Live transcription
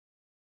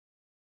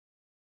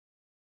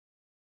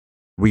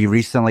We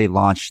recently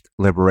launched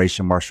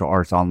Liberation Martial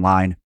Arts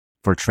Online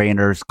for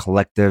trainers,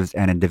 collectives,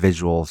 and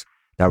individuals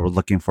that were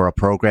looking for a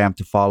program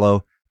to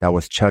follow that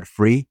was chud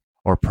free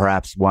or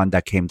perhaps one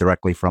that came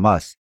directly from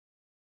us.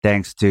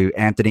 Thanks to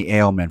Anthony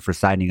Ailman for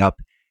signing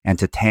up and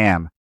to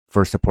Tam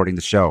for supporting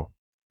the show.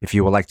 If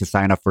you would like to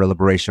sign up for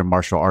Liberation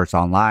Martial Arts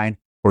Online,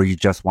 or you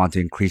just want to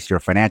increase your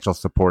financial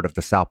support of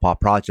the Southpaw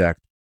Project,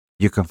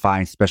 you can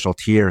find special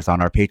tiers on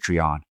our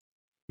Patreon.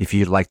 If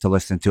you'd like to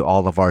listen to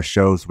all of our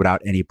shows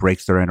without any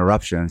breaks or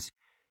interruptions,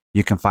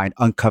 you can find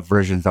uncut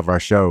versions of our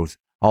shows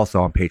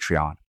also on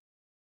Patreon.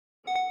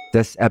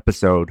 This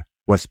episode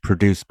was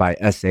produced by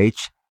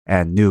SH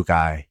and New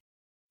Guy.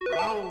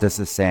 This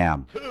is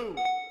Sam.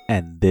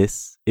 And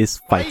this is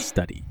Fight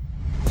Study.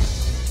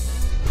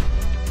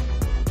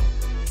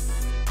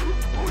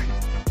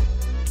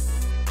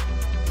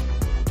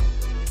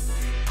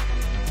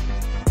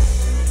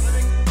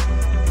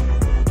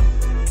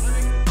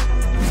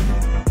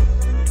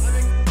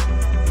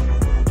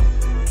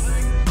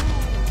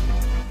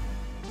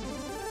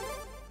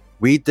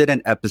 We did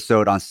an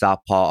episode on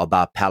Southpaw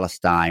about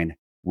Palestine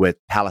with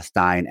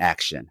Palestine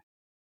Action.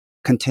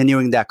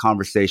 Continuing that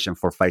conversation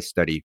for Fight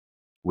Study,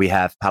 we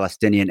have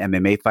Palestinian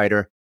MMA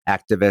fighter,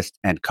 activist,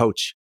 and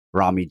coach,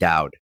 Rami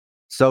Daud.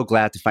 So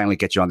glad to finally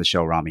get you on the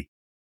show, Rami.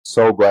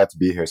 So glad to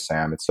be here,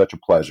 Sam. It's such a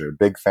pleasure.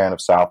 Big fan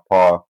of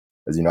Southpaw.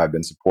 As you know, I've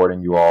been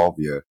supporting you all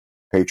via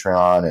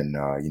Patreon and,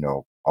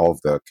 all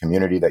of the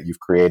community that you've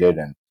created.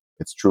 And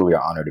it's truly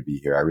an honor to be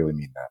here. I really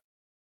mean that.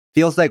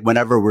 Feels like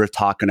whenever we're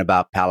talking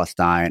about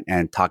Palestine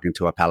and talking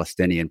to a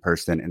Palestinian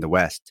person in the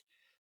West,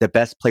 the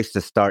best place to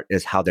start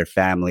is how their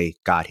family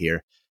got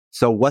here.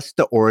 So what's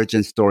the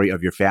origin story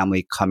of your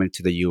family coming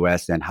to the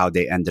U.S. and how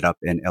they ended up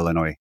in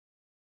Illinois?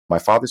 My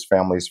father's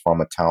family is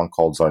from a town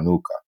called Zarnuqa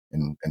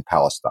in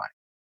Palestine.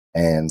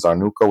 And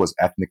Zarnuqa was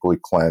ethnically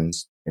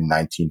cleansed in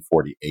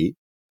 1948.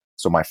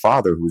 So my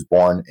father, who was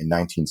born in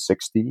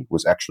 1960,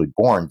 was actually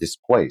born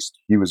displaced.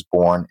 He was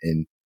born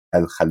in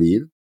El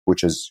Khalil,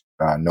 which is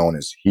known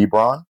as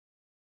Hebron.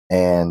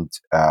 And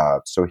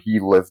so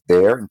he lived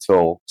there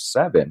until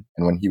 7.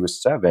 And when he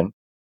was 7,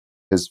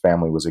 his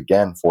family was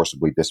again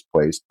forcibly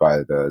displaced by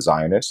the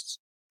Zionists.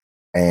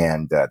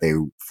 And they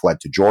fled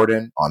to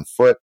Jordan on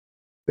foot.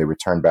 They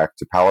returned back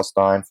to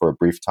Palestine for a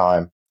brief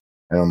time.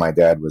 And when my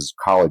dad was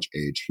college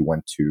age, he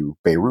went to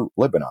Beirut,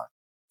 Lebanon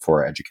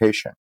for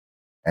education.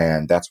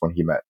 And that's when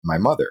he met my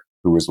mother,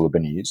 who was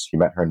Lebanese. He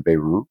met her in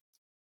Beirut.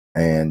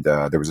 And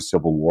there was a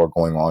civil war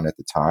going on at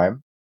the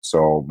time.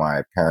 So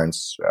my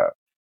parents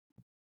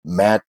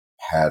met,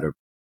 had a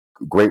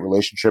great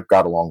relationship,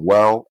 got along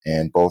well,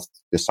 and both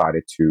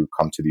decided to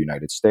come to the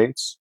United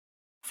States,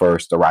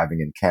 first arriving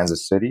in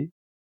Kansas City,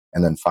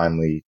 and then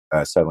finally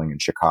settling in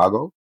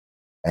Chicago.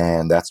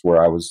 And that's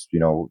where I was,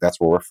 that's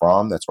where we're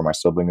from. That's where my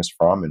sibling is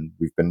from. And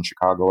we've been in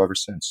Chicago ever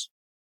since.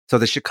 So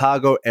the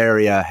Chicago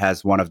area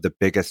has one of the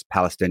biggest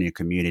Palestinian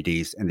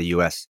communities in the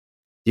U.S.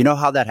 Do you know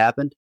how that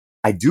happened?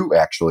 I do,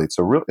 actually. It's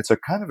a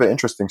kind of an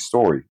interesting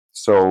story.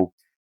 So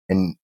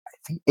in, I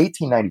think,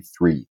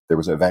 1893, there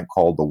was an event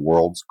called the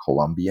World's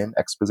Columbian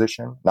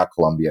Exposition. Not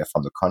Columbia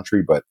from the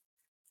country, but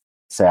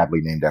sadly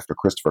named after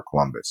Christopher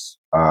Columbus.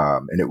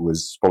 And it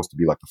was supposed to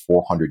be like the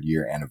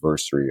 400-year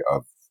anniversary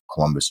of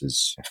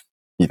Columbus's,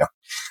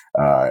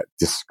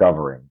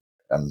 discovering,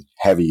 and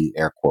heavy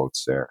air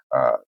quotes there,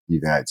 the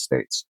United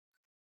States.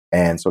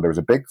 And so there was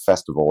a big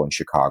festival in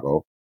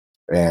Chicago,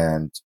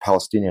 and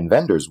Palestinian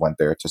vendors went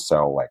there to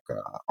sell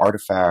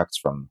artifacts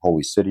from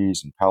holy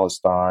cities in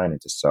Palestine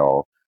and to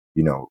sell,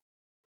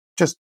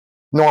 just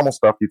normal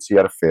stuff you'd see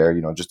at a fair,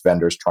 just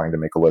vendors trying to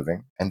make a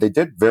living. And they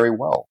did very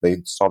well. They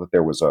saw that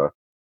there was a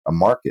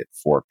market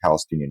for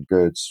Palestinian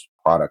goods,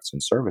 products,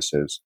 and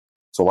services.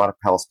 So a lot of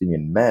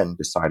Palestinian men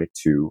decided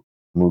to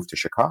move to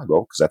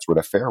Chicago because that's where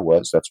the fair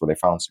was. That's where they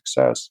found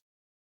success.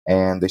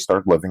 And they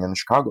started living in the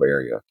Chicago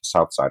area, the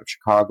south side of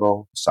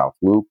Chicago, the South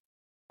Loop.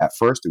 At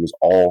first, it was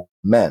all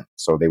men.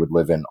 So they would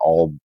live in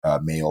all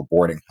male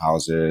boarding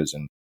houses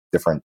and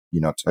different,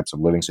 types of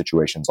living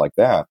situations like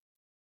that.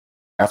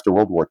 After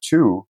World War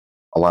II,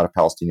 a lot of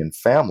Palestinian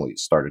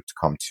families started to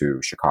come to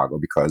Chicago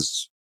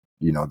because,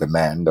 the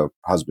men, the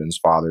husbands,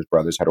 fathers,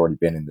 brothers had already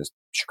been in this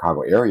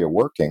Chicago area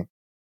working.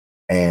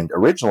 And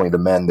originally, the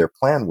men, their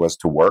plan was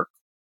to work,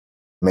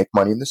 make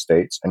money in the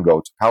States, and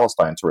go to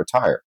Palestine to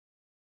retire.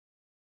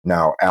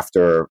 Now,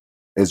 after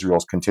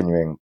Israel's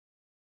continuing,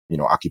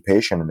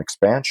 occupation and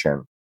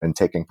expansion and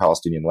taking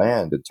Palestinian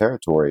land and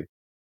territory,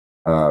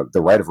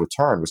 the right of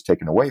return was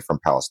taken away from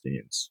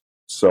Palestinians.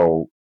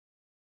 So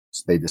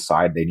they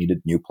decided they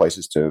needed new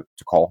places to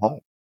call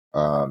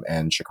home.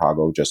 And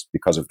Chicago, just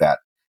because of the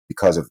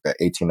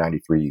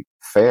 1893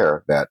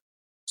 fair that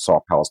saw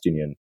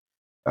Palestinian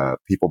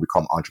people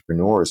become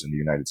entrepreneurs in the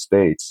United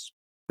States,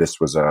 this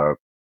was a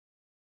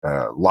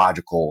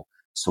logical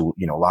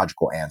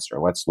answer.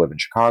 Let's live in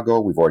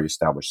Chicago. We've already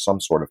established some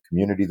sort of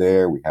community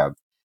there. We have,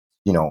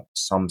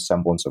 some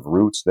semblance of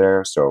roots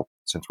there. So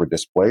since we're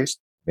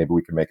displaced, maybe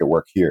we can make it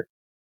work here.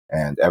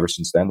 And ever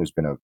since then, there's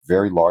been a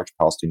very large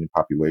Palestinian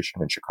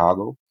population in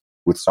Chicago,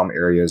 with some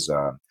areas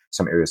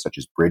some areas such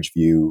as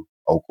Bridgeview,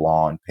 Oak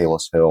Lawn,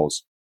 Palos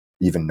Hills,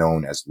 even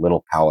known as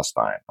Little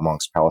Palestine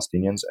amongst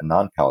Palestinians and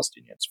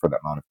non-Palestinians for the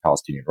amount of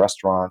Palestinian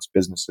restaurants,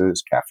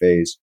 businesses,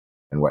 cafes,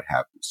 and what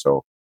have you.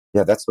 So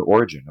yeah, that's the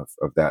origin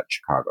of that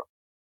Chicago.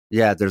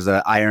 Yeah, there's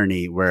an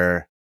irony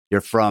where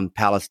you're from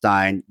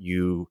Palestine,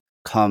 you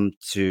come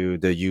to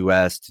the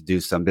US to do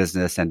some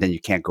business, and then you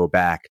can't go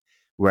back.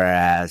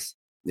 Whereas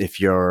if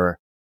you're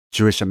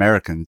Jewish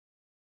American,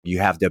 you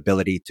have the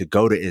ability to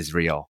go to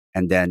Israel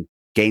and then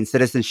gain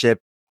citizenship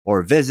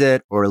or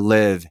visit or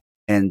live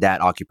in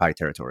that occupied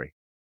territory.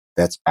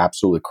 That's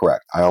absolutely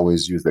correct. I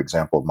always use the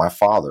example of my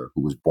father,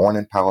 who was born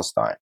in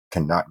Palestine,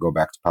 cannot go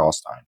back to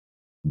Palestine,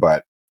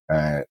 but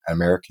an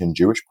American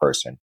Jewish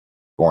person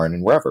born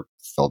in wherever,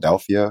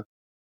 Philadelphia,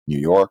 New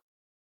York,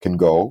 can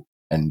go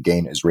and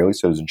gain Israeli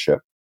citizenship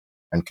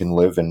and can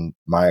live in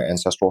my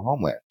ancestral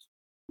homeland,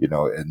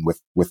 and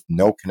with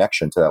no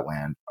connection to that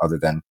land other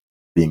than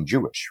being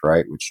Jewish,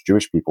 right? Which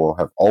Jewish people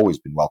have always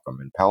been welcome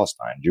in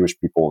Palestine. Jewish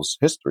people's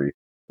history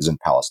is in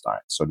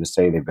Palestine. So to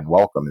say they've been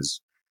welcome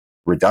is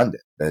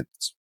redundant, that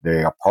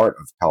they are part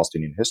of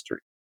Palestinian history.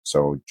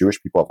 So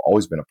Jewish people have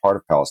always been a part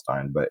of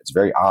Palestine, but it's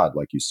very odd,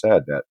 like you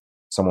said, that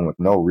someone with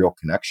no real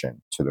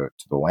connection to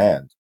the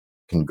land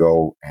can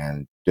go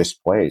and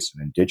displace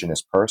an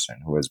indigenous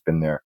person who has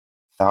been there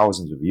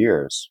thousands of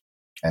years,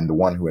 and the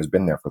one who has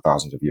been there for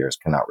thousands of years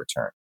cannot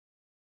return.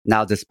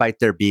 Now, despite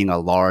there being a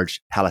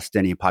large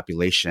Palestinian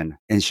population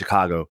in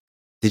Chicago,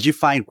 did you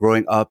find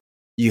growing up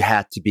you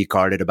had to be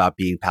guarded about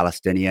being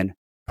Palestinian,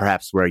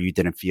 perhaps where you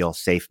didn't feel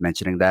safe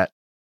mentioning that?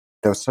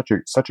 That was such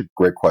a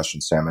great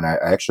question, Sam, and I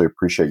actually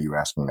appreciate you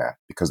asking that,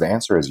 because the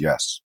answer is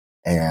yes.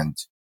 And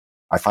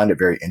I find it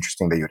very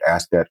interesting that you'd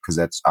ask that, because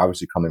that's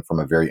obviously coming from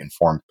a very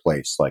informed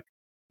place. Like,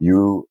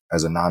 you,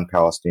 as a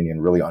non-Palestinian,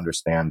 really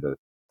understand the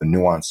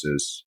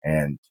nuances.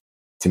 And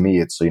to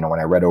me, it's, when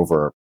I read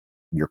over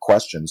your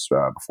questions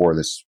before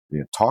this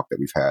talk that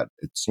we've had,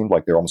 it seemed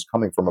like they're almost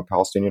coming from a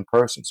Palestinian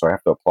person. So I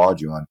have to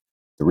applaud you on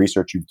the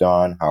research you've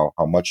done, how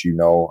much you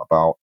know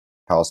about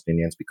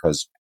Palestinians,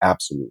 because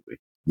absolutely,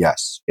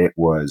 yes, it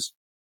was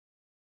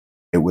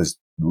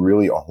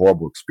really a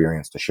horrible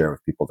experience to share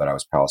with people that I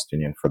was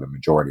Palestinian for the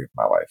majority of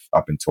my life,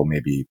 up until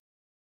maybe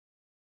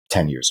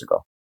 10 years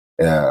ago.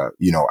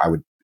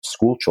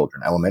 School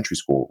children, elementary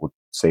school, would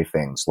say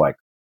things like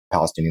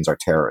Palestinians are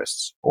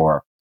terrorists,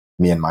 or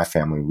me and my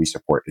family, we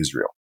support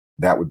Israel.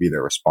 That would be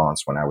their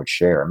response when I would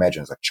share.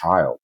 Imagine as a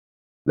child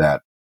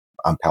that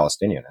I'm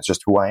Palestinian. It's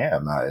just who I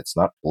am. It's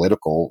not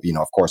political.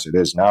 Of course it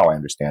is now, I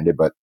understand it,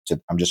 but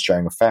I'm just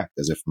sharing a fact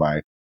as if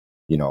I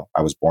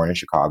was born in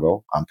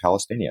Chicago. I'm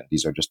Palestinian.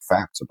 These are just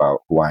facts about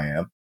who I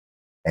am.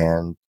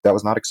 And that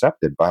was not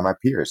accepted by my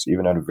peers,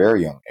 even at a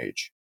very young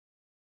age.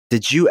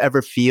 Did you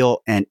ever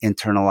feel an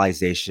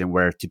internalization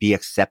where to be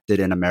accepted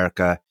in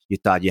America, you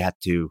thought you had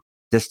to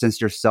distance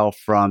yourself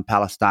from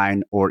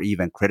Palestine or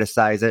even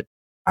criticize it?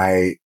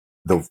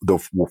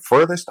 The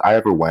furthest I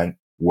ever went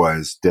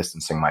was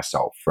distancing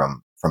myself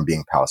from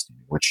being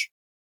Palestinian, which,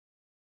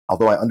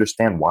 although I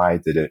understand why I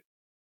did it,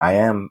 I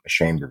am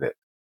ashamed of it.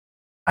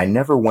 I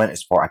never went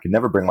as far. I could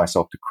never bring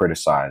myself to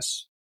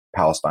criticize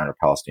Palestine or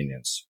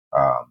Palestinians.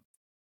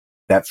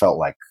 That felt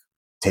like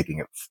taking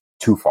it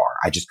too far.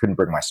 I just couldn't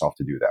bring myself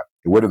to do that.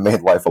 It would have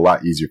made life a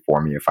lot easier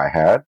for me if I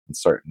had,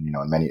 in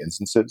many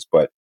instances,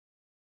 but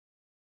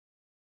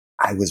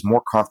I was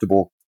more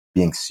comfortable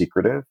being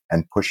secretive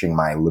and pushing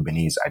my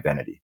Lebanese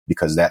identity,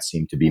 because that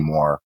seemed to be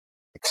more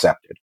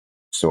accepted.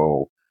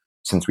 So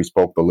since we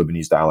spoke the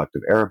Lebanese dialect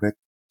of Arabic,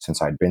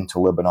 since I'd been to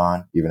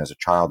Lebanon, even as a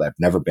child, I've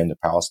never been to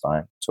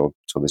Palestine. So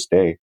to this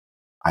day,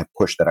 I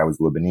pushed that I was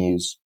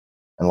Lebanese.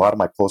 And a lot of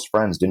my close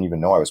friends didn't even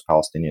know I was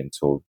Palestinian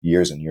until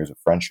years and years of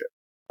friendship.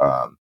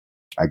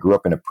 I grew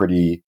up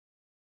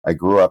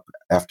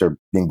after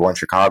being born in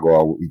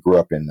Chicago. We grew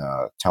up in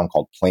a town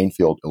called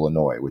Plainfield,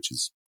 Illinois, which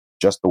is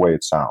just the way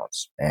it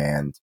sounds.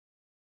 And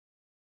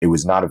it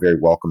was not a very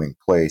welcoming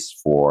place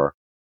for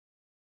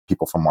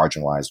people from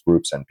marginalized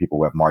groups and people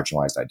who have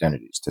marginalized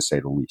identities, to say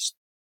the least.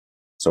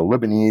 So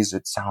Lebanese,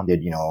 it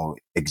sounded,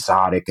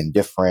 exotic and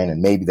different,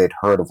 and maybe they'd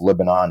heard of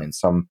Lebanon in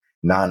some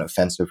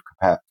non-offensive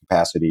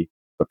capacity,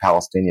 but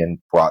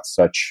Palestinian brought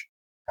it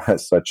had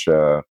such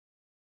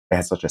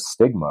a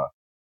stigma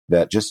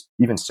that just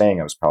even saying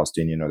I was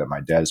Palestinian or that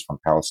my dad is from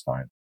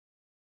Palestine,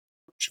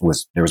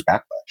 there was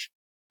backlash.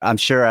 I'm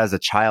sure as a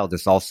child,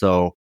 it's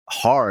also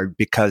hard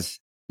because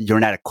you're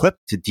not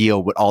equipped to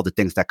deal with all the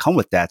things that come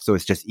with that. So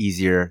it's just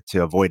easier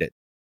to avoid it.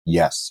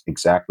 Yes,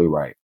 exactly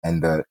right.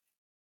 And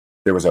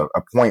there was a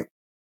point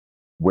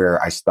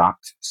where I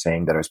stopped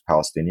saying that I was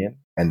Palestinian.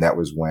 And that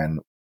was when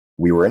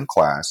we were in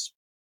class.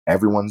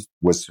 Everyone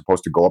was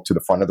supposed to go up to the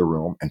front of the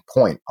room and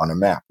point on a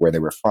map where they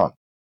were from.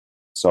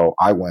 So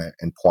I went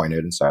and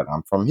pointed and said,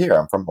 I'm from here.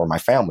 Or my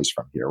family's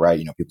from here, right?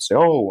 People say,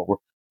 oh,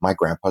 my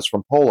grandpa's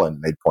from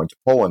Poland. They'd point to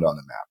Poland on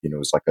the map. It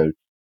was like a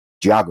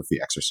geography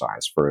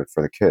exercise for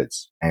the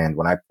kids. And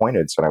when I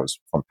pointed and said I was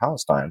from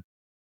Palestine,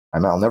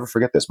 I'll never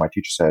forget this. My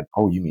teacher said,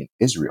 oh, you mean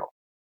Israel?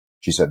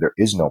 She said, there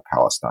is no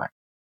Palestine.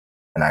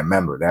 And I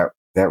remember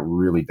that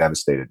really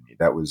devastated me.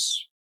 That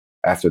was,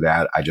 after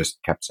that, I just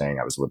kept saying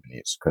I was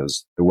Lebanese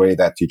because the way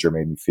that teacher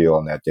made me feel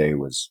on that day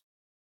was,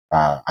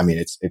 I mean,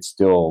 it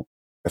still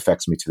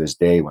affects me to this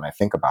day when I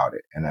think about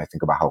it. And I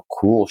think about how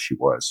cruel she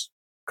was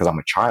because I'm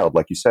a child,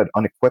 like you said,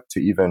 unequipped to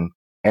even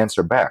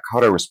answer back. How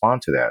do I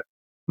respond to that?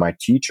 My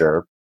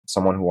teacher,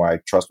 someone who I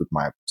trust with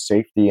my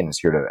safety and is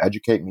here to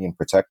educate me and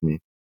protect me,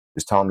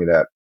 is telling me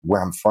that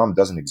where I'm from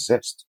doesn't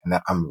exist and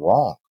that I'm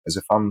wrong, as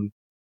if I'm,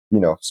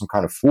 some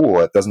kind of fool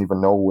that doesn't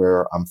even know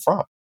where I'm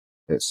from.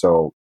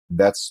 So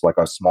that's like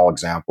a small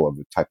example of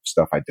the type of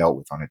stuff I dealt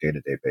with on a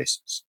day-to-day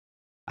basis.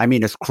 I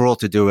mean, it's cruel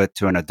to do it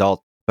to an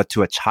adult, but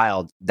to a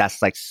child,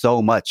 that's like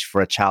so much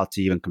for a child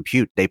to even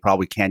compute. They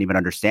probably can't even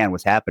understand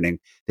what's happening.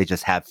 They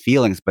just have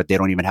feelings, but they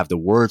don't even have the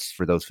words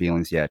for those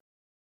feelings yet.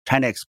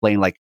 Trying to explain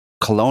like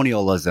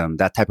colonialism,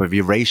 that type of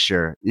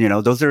erasure,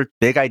 those are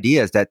big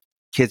ideas that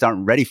kids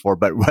aren't ready for,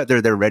 but whether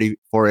they're ready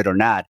for it or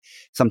not,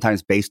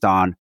 sometimes based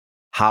on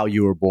how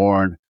you were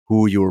born,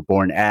 who you were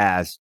born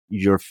as,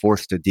 you're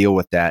forced to deal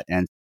with that.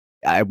 And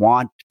I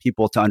want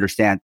people to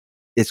understand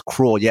it's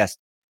cruel. Yes,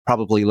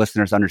 probably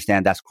listeners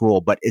understand that's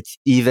cruel, but it's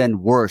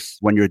even worse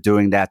when you're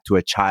doing that to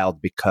a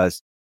child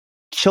because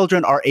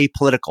children are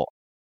apolitical.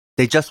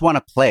 They just want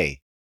to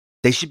play.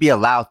 They should be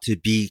allowed to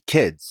be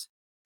kids.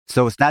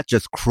 So it's not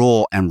just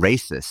cruel and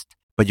racist,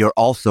 but you're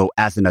also,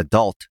 as an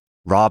adult,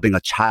 robbing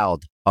a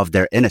child of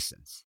their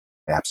innocence.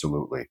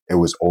 Absolutely. It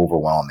was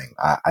overwhelming.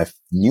 I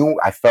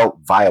felt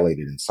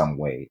violated in some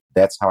way.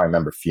 That's how I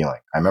remember feeling.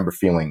 I remember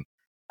feeling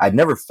I'd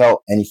never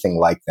felt anything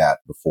like that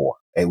before.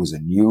 It was a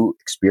new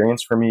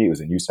experience for me. It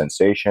was a new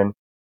sensation.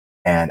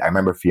 And I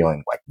remember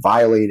feeling like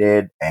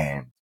violated,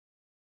 and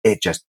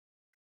it just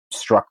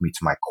struck me to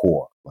my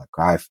core. Like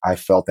I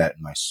felt that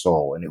in my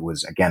soul. And it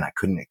was, again, I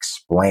couldn't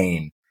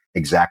explain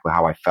exactly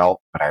how I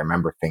felt, but I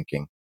remember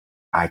thinking,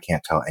 I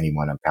can't tell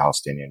anyone I'm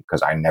Palestinian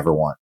because I never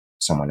want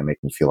someone to make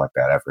me feel like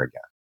that ever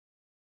again.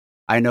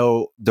 I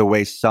know the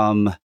way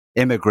some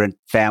immigrant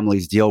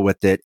families deal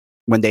with it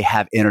when they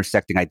have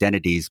intersecting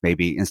identities,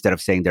 maybe instead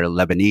of saying they're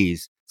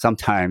Lebanese,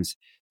 sometimes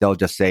they'll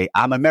just say,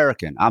 I'm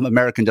American. I'm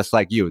American just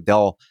like you.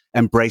 They'll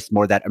embrace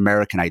more that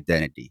American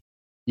identity,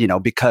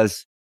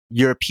 because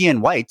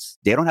European whites,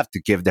 they don't have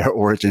to give their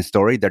origin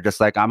story. They're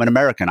just like, I'm an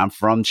American. I'm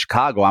from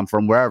Chicago. I'm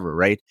from wherever,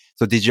 right?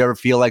 So did you ever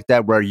feel like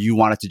that where you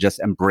wanted to just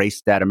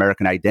embrace that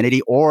American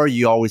identity, or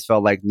you always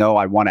felt like, no,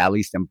 I want to at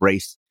least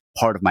embrace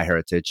part of my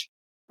heritage?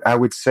 I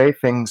would say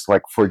things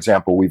like, for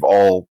example,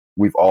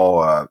 we're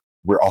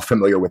all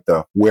familiar with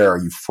the "where are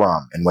you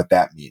from" and what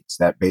that means.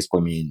 That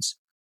basically means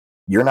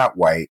you're not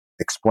white.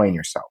 Explain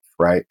yourself,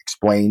 right?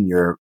 Explain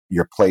your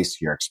place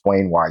here.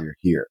 Explain why you're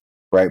here,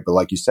 right? But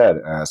like you said,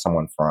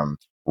 someone from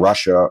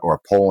Russia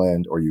or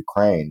Poland or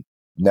Ukraine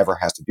never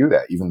has to do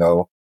that, even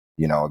though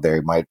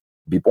they might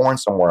be born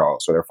somewhere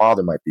else, or their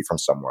father might be from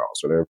somewhere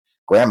else, or their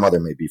grandmother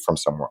may be from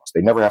somewhere else.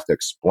 They never have to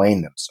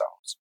explain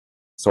themselves.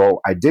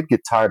 So I did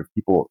get tired of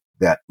people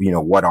that,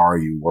 what are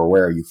you or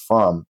where are you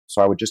from?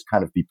 So I would just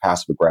kind of be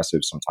passive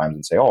aggressive sometimes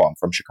and say, oh, I'm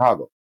from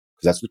Chicago,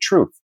 because that's the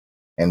truth.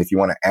 And if you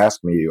want to ask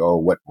me, oh,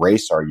 what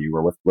race are you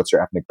or what's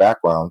your ethnic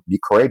background, be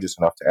courageous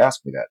enough to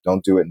ask me that.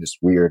 Don't do it in this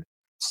weird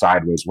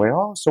sideways way.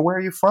 Oh, so where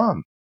are you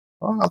from?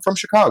 Oh, I'm from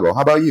Chicago.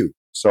 How about you?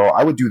 So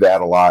I would do that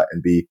a lot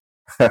and be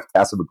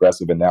passive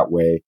aggressive in that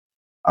way.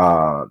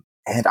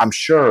 And I'm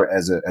sure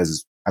as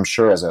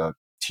a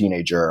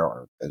teenager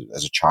or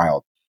as a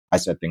child, I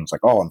said things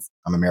like, "Oh,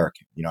 I'm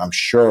American." I'm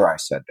sure I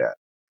said that.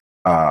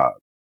 Uh,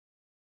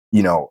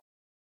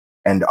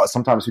 and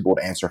sometimes people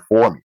would answer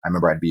for me. I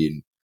remember I'd be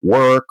in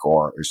work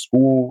or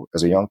school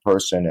as a young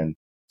person, and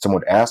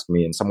someone would ask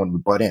me, and someone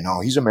would butt in,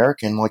 "Oh, he's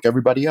American like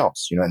everybody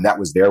else," and that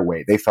was their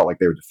way. They felt like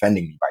they were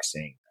defending me by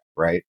saying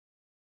that, right?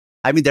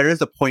 I mean, there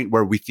is a point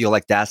where we feel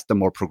like that's the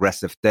more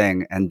progressive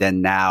thing. And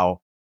then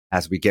now,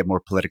 as we get more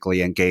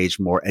politically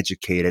engaged, more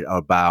educated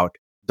about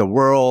the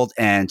world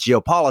and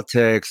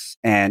geopolitics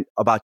and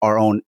about our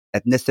own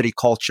ethnicity,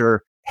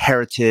 culture,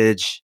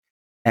 heritage,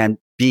 and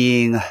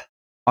being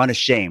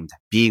unashamed,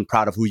 being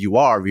proud of who you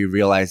are, we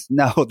realize,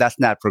 no, that's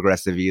not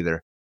progressive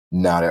either.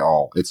 Not at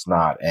all. It's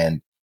not.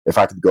 And if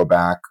I could go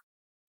back,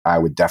 I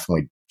would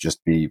definitely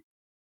just be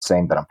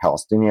saying that I'm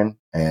Palestinian.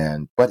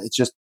 But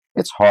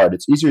it's hard.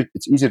 It's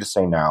easier to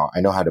say now.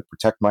 I know how to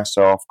protect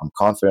myself. I'm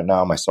confident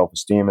now. My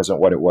self-esteem isn't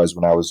what it was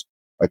when I was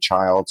a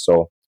child.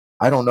 So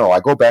I don't know. I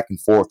go back and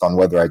forth on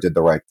whether I did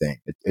the right thing.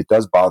 It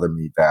does bother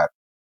me that,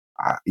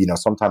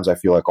 sometimes I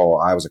feel like, oh,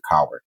 I was a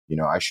coward.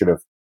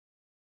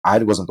 I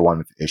wasn't the one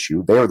with the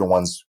issue. They were the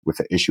ones with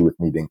the issue with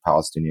me being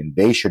Palestinian.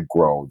 They should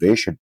grow. They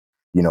should,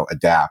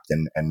 adapt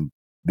and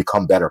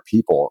become better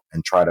people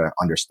and try to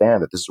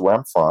understand that this is where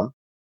I'm from.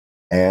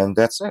 And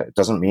that's it. It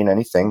doesn't mean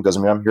anything.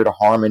 Doesn't mean I'm here to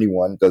harm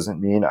anyone. Doesn't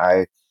mean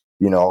I,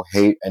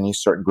 hate any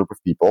certain group of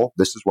people.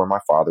 This is where my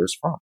father is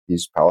from.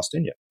 He's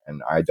Palestinian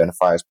and I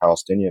identify as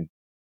Palestinian.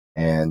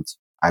 And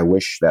I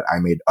wish that I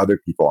made other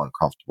people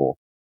uncomfortable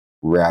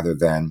rather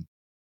than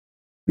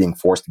being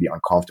forced to be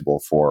uncomfortable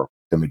for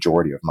the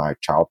majority of my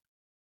childhood.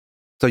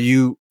 So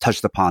you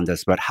touched upon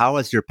this, but how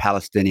has your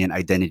Palestinian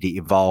identity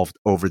evolved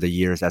over the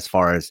years as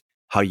far as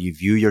how you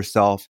view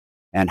yourself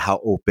and how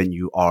open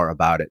you are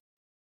about it?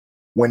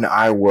 When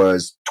I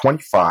was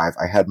 25,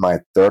 I had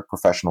my third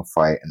professional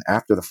fight, and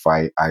after the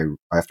fight,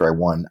 after I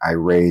won, I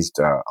raised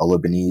a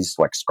Lebanese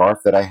like scarf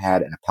that I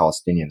had and a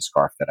Palestinian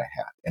scarf that I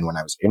had. And when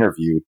I was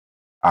interviewed,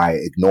 I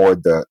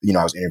ignored I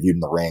was interviewed in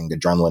the ring, the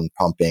adrenaline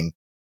pumping,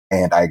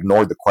 and I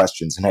ignored the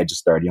questions, and I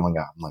just started yelling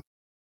out, I'm like,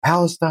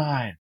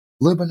 Palestine,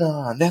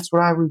 Lebanon, that's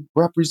what I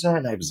represent.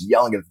 And I was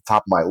yelling at the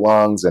top of my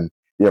lungs, and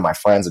my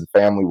friends and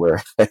family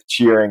were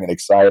cheering and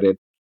excited.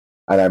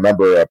 And I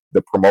remember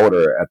the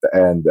promoter at the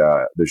end,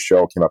 the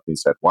show came up and he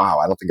said, "Wow,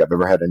 I don't think I've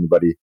ever had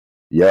anybody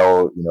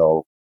yell,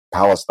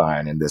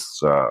 Palestine in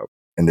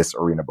this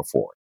arena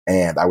before."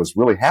 And I was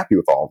really happy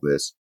with all of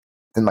this.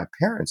 Then my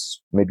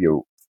parents, maybe a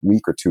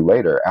week or two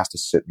later, asked to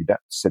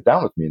sit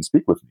down with me and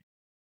speak with me.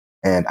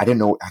 And I didn't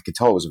know. I could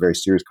tell it was a very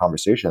serious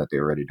conversation that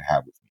they were ready to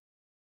have with me.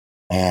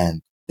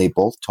 And they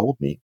both told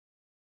me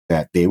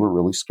that they were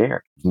really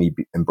scared of me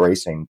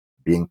embracing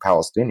being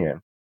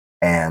Palestinian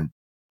and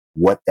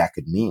what that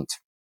could mean to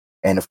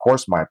me. And of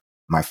course,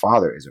 my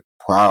father is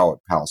a proud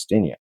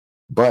Palestinian,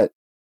 but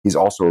he's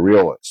also a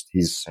realist.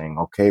 He's saying,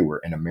 okay, we're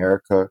in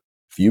America.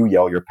 If you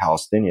yell you're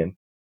Palestinian,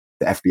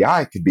 the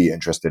FBI could be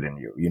interested in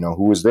you.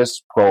 Who is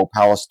this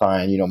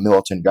pro-Palestine,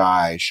 militant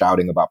guy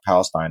shouting about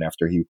Palestine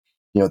after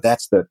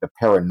that's the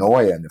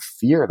paranoia and the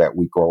fear that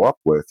we grow up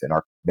with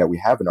that we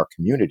have in our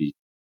community.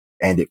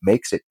 And it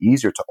makes it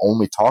easier to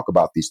only talk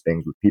about these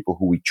things with people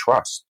who we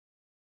trust.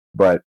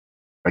 But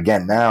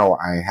again, now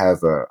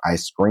I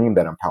scream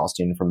that I'm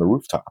Palestinian from the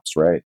rooftops,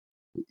 right?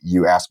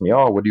 You ask me,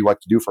 oh, what do you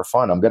like to do for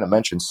fun? I'm going to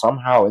mention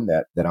somehow in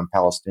that I'm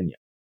Palestinian.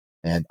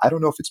 And I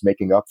don't know if it's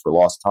making up for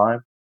lost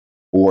time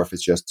or if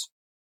it's just,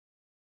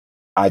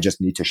 I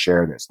just need to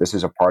share this. This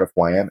is a part of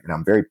who I am. And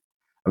I'm very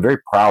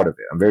proud of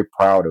it. I'm very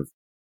proud of,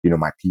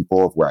 my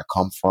people, of where I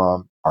come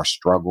from, our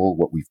struggle,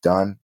 what we've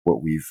done,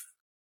 what we've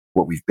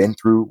been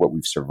through, what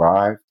we've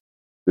survived.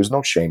 There's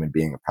no shame in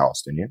being a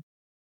Palestinian.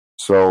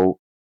 So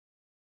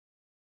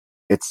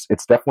it's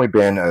definitely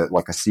been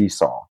like a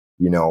seesaw,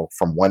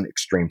 from one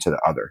extreme to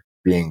the other,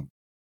 being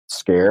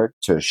scared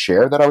to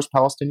share that I was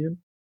Palestinian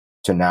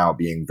to now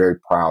being very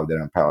proud that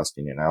I'm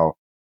Palestinian. Now,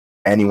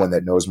 anyone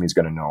that knows me is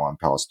going to know I'm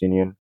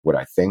Palestinian, what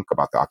I think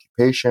about the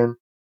occupation,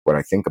 what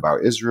I think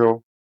about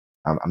Israel.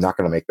 I'm not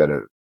going to make that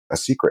a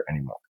secret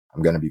anymore.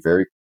 I'm going to be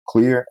very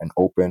clear and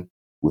open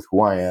with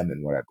who I am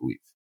and what I believe.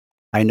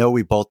 I know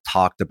we both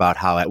talked about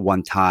how at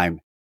one time,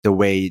 the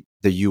way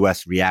the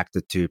U.S.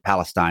 reacted to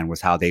Palestine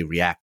was how they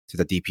react to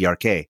the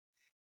DPRK.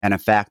 And in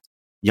fact,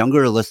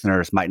 younger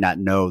listeners might not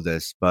know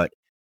this, but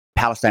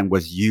Palestine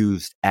was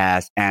used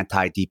as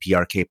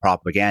anti-DPRK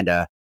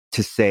propaganda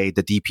to say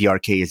the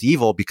DPRK is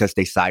evil because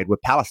they side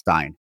with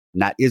Palestine,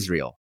 not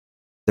Israel.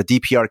 The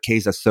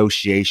DPRK's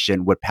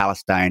association with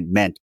Palestine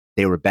meant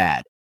they were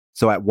bad.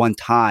 So at one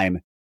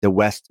time, the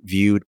West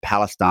viewed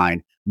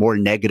Palestine more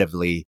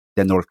negatively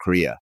than North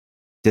Korea.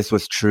 This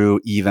was true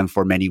even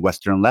for many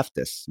Western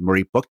leftists,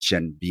 Murray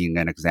Bookchin being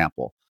an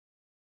example.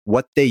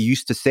 What they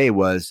used to say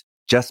was,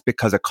 just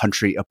because a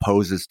country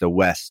opposes the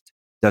West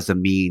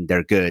doesn't mean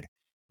they're good,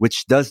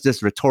 which does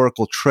this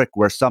rhetorical trick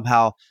where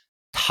somehow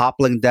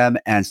toppling them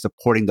and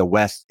supporting the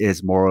West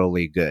is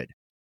morally good.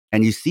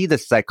 And you see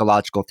this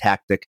psychological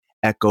tactic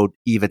echoed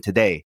even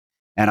today.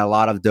 And a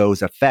lot of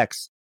those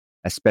effects,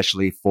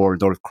 especially for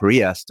North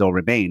Korea, still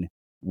remain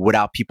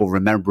without people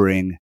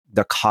remembering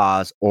the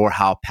cause or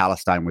how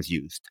Palestine was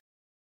used.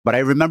 But I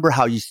remember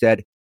how you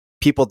said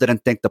people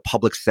didn't think the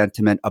public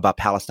sentiment about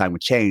Palestine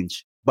would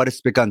change, but it's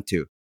begun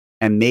to.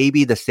 And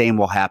maybe the same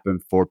will happen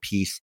for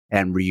peace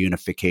and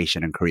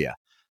reunification in Korea.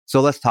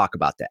 So let's talk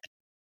about that.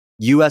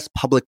 U.S.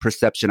 public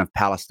perception of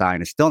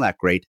Palestine is still not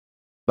great,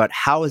 but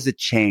how has it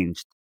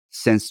changed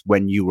since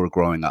when you were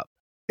growing up?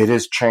 It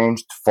has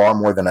changed far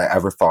more than I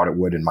ever thought it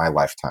would in my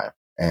lifetime.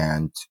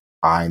 And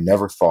I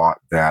never thought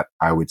that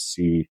I would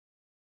see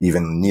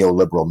even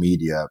neoliberal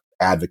media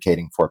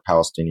advocating for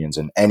Palestinians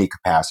in any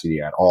capacity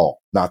at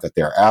all. Not that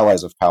they're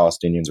allies of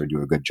Palestinians or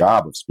do a good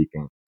job of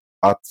speaking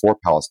up for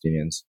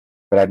Palestinians,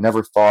 but I'd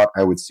never thought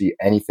I would see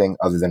anything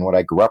other than what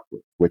I grew up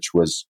with, which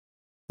was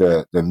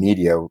the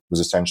media was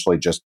essentially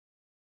just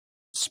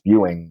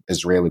spewing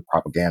Israeli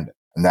propaganda.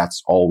 And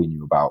that's all we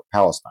knew about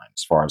Palestine,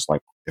 as far as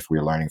like if we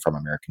were learning from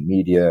American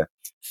media,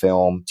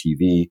 film,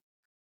 TV.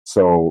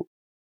 So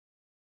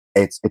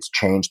it's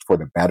changed for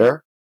the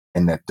better,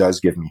 and that does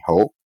give me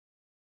hope.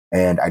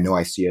 And I know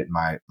I see it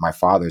in my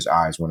father's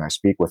eyes when I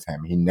speak with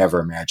him. He never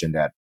imagined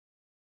that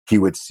he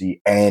would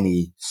see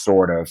any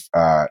sort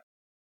of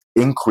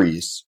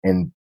increase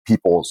in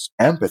people's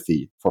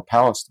empathy for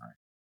Palestine.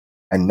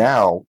 And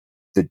now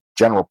the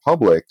general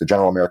public, the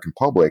general American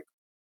public,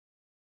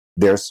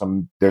 there's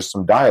some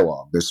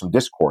dialogue, there's some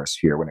discourse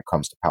here when it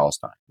comes to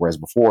Palestine, whereas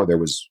before there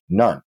was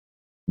none.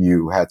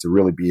 You had to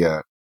really be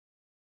a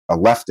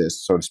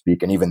leftist, so to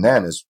speak, and even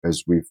then,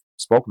 as we've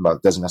spoken about,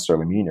 it doesn't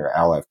necessarily mean you're an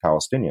ally of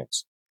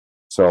Palestinians.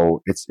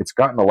 So it's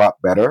gotten a lot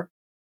better,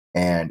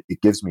 and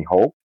it gives me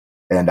hope.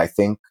 And I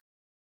think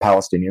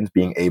Palestinians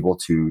being able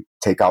to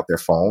take out their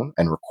phone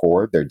and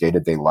record their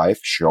day-to-day life,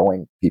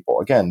 showing people.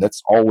 Again,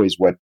 that's always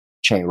what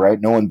change, right?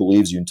 No one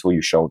believes you until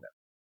you show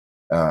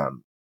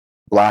them.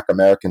 Black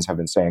Americans have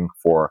been saying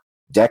for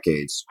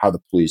decades how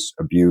the police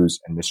abuse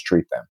and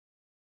mistreat them.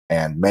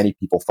 And many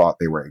people thought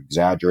they were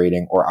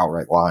exaggerating or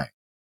outright lying.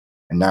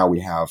 And now we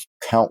have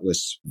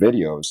countless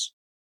videos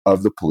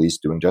of the police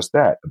doing just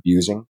that,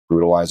 abusing,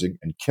 brutalizing,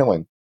 and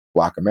killing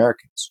Black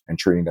Americans and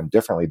treating them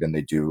differently than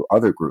they do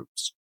other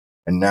groups.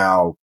 And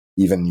now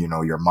even,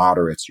 your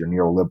moderates, your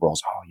neoliberals,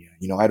 oh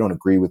yeah, I don't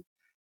agree with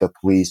the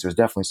police. There's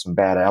definitely some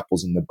bad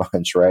apples in the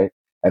bunch, right?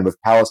 And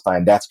with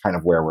Palestine, that's kind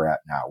of where we're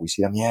at now. We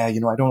see them,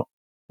 I don't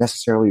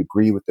necessarily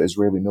agree with the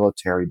Israeli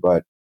military,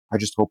 but I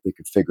just hope they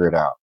could figure it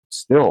out.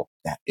 Still,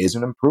 that is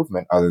an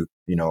improvement.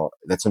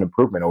 That's an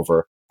improvement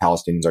over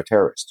Palestinians are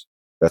terrorists.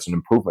 That's an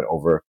improvement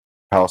over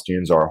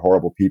Palestinians are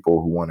horrible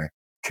people who want to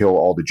kill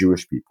all the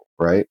Jewish people,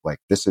 right? Like,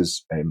 this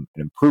is an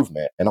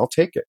improvement, and I'll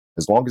take it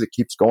as long as it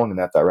keeps going in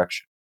that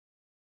direction.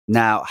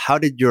 Now, how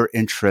did your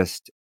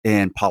interest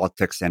in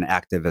politics and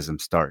activism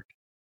start?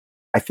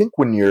 I think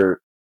the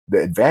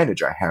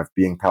advantage I have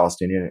being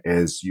Palestinian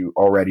is you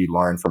already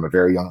learn from a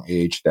very young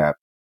age that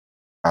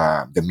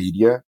the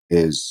media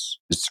is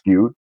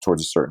skewed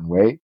towards a certain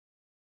way.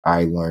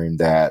 I learned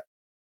that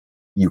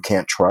you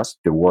can't trust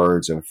the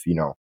words of,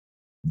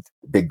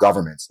 big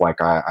governments.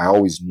 Like I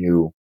always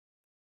knew,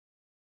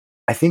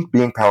 I think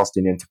being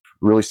Palestinian, to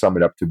really sum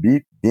it up,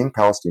 being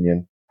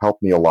Palestinian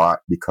helped me a lot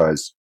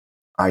because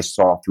I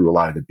saw through a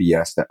lot of the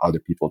BS that other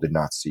people did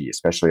not see,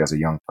 especially as a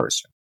young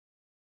person.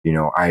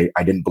 I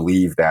didn't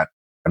believe that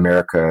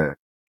America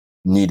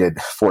needed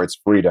for its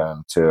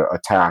freedom to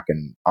attack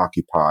and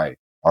occupy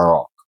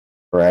Iraq,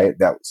 right?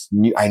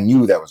 I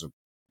knew that was a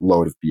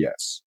load of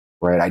BS,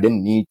 right? I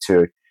didn't need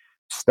to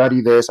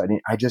study this.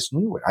 I just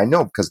knew it. I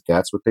know because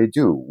that's what they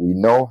do. We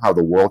know how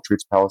the world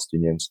treats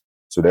Palestinians.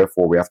 So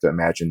therefore we have to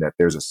imagine that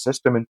there's a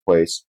system in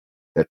place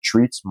that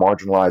treats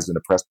marginalized and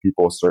oppressed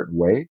people a certain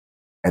way,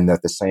 and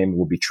that the same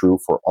will be true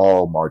for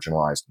all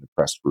marginalized and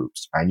oppressed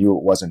groups. I knew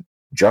it wasn't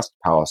just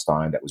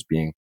Palestine that was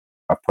being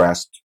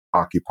oppressed,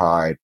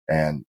 occupied,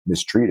 and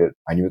mistreated.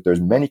 I knew that there's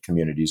many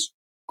communities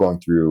going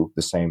through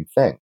the same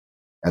thing.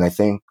 And I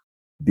think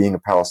being a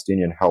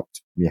Palestinian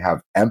helped me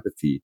have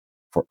empathy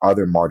for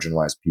other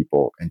marginalized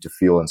people and to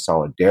feel in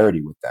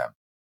solidarity with them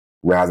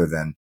rather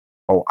than,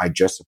 oh, I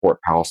just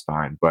support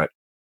Palestine, but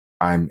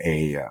I'm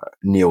a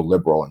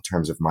neoliberal in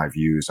terms of my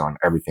views on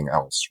everything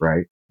else,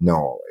 right?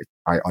 No,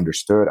 I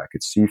understood. I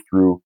could see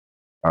through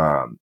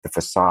the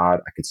facade.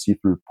 I could see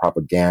through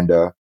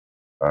propaganda,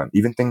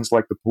 even things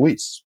like the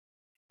police.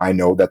 I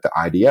know that the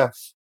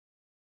IDF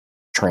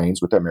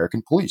trains with the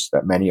American police,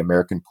 that many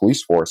American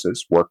police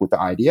forces work with the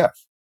IDF.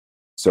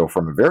 So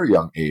from a very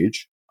young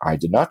age, I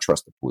did not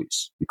trust the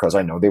police because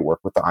I know they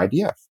work with the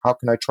IDF. How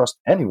can I trust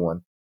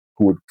anyone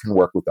who can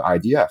work with the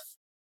IDF?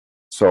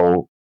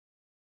 So,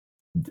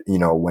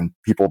 when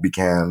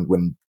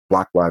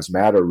Black Lives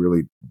Matter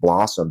really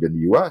blossomed in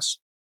the US,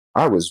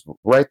 I was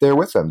right there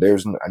with them.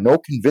 There's no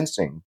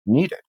convincing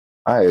needed.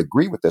 I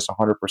agree with this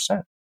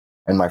 100%.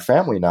 And my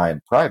family and I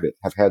in private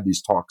have had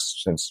these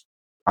talks since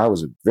I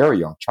was a very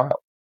young child.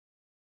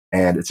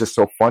 And it's just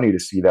so funny to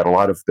see that a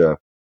lot of the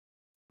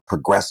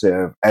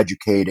progressive,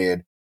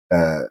 educated,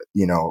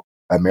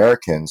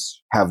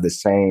 Americans have the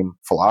same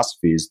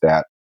philosophies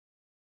that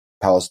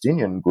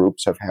Palestinian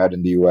groups have had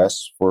in the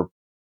US for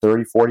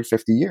 30, 40,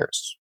 50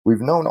 years.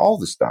 We've known all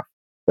this stuff,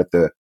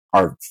 that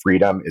our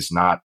freedom is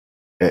not,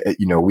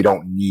 we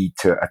don't need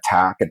to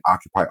attack and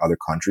occupy other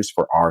countries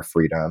for our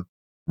freedom,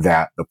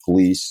 that the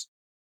police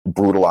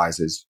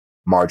brutalizes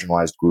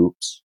marginalized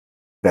groups,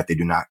 that they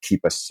do not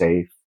keep us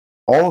safe.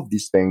 All of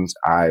these things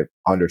I've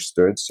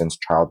understood since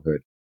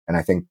childhood. And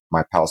I think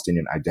my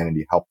Palestinian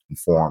identity helped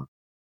inform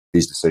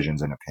these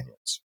decisions and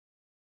opinions.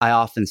 I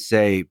often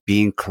say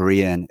being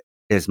Korean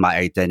is my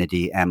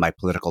identity and my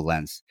political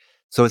lens.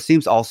 So it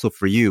seems also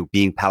for you,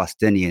 being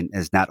Palestinian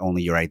is not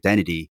only your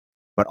identity,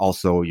 but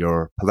also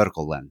your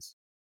political lens.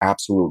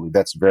 Absolutely.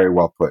 That's very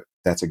well put.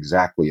 That's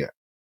exactly it.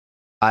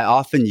 I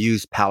often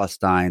use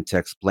Palestine to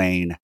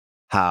explain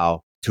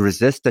how to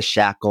resist the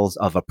shackles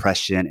of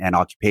oppression and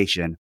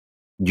occupation,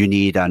 you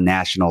need a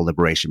national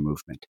liberation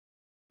movement.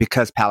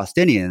 Because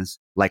Palestinians,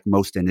 like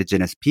most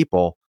indigenous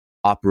people,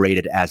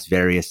 operated as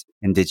various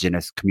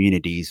indigenous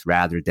communities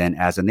rather than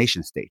as a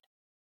nation state.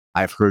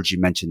 I've heard you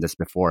mention this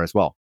before as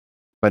well.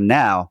 But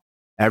now,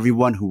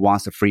 everyone who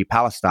wants a free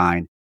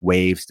Palestine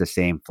waves the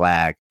same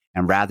flag.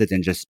 And rather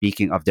than just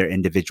speaking of their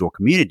individual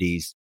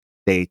communities,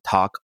 they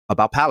talk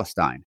about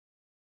Palestine.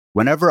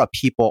 Whenever a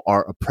people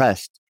are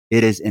oppressed,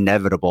 it is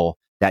inevitable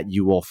that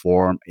you will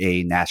form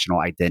a national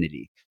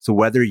identity. So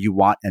whether you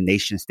want a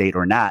nation state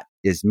or not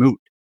is moot,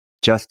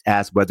 just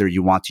as whether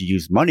you want to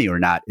use money or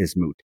not is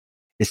moot.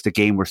 It's the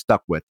game we're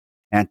stuck with.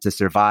 And to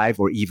survive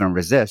or even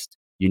resist,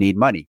 you need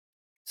money.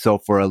 So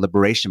for a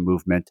liberation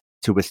movement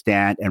to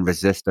withstand and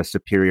resist a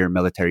superior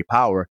military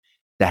power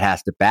that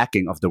has the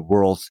backing of the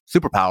world's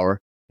superpower,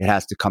 it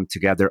has to come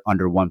together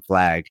under one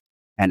flag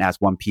and as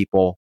one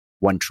people,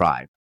 one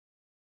tribe.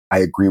 I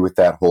agree with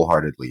that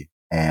wholeheartedly.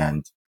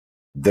 And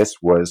this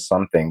was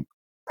something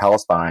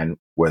Palestine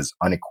was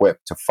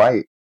unequipped to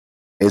fight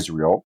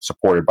Israel,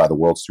 supported by the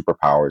world's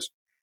superpowers,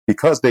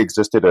 because they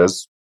existed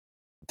as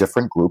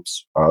different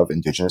groups of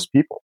indigenous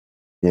people.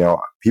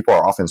 People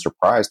are often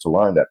surprised to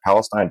learn that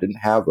Palestine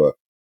didn't have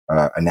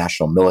a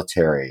national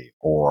military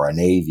or a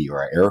navy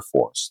or an air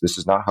force. This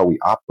is not how we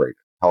operated.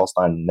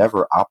 Palestine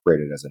never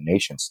operated as a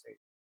nation state.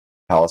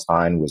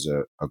 Palestine was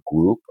a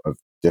group of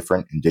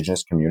different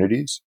indigenous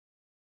communities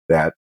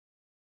that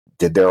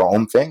did their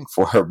own thing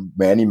for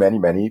many, many,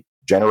 many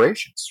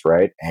generations,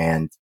 right?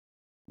 And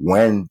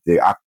when the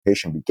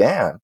occupation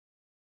began,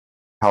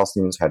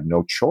 Palestinians had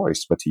no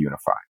choice but to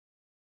unify.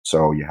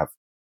 So you have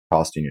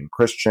Palestinian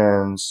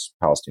Christians,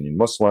 Palestinian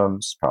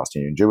Muslims,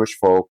 Palestinian Jewish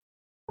folk,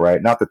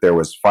 right? Not that there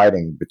was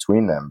fighting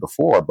between them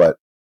before, but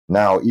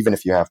now even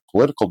if you have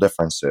political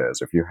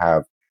differences, if you're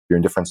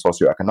in different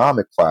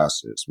socioeconomic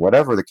classes,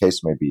 whatever the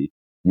case may be,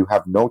 you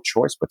have no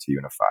choice but to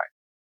unify.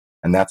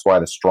 And that's why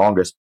the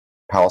strongest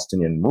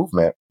Palestinian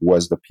movement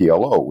was the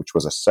PLO, which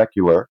was a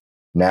secular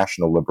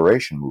national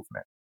liberation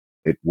movement.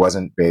 It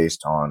wasn't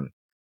based on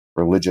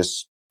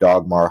religious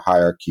dogma or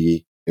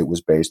hierarchy. It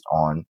was based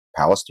on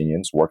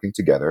Palestinians working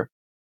together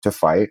to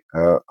fight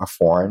a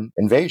foreign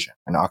invasion,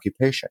 an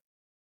occupation.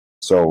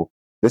 So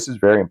this is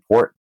very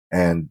important.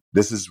 And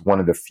this is one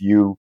of the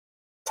few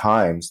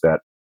times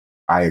that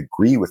I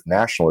agree with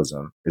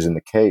nationalism is in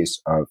the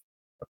case of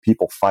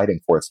people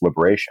fighting for its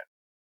liberation.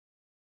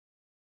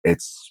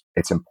 It's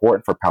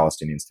important for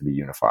Palestinians to be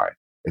unified.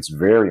 It's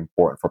very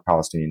important for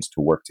Palestinians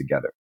to work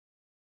together,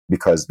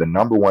 because the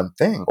number one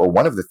thing, or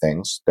one of the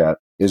things that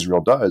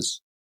Israel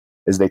does,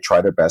 is they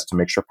try their best to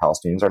make sure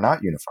Palestinians are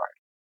not unified,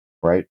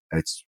 right?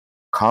 It's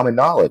common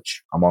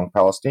knowledge among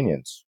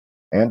Palestinians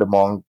and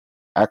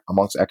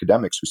amongst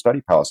academics who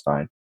study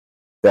Palestine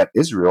that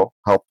Israel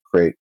helped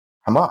create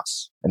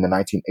Hamas in the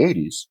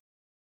 1980s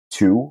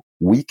to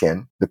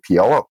weaken the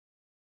PLO.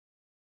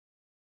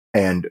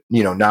 And,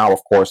 now,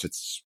 of course,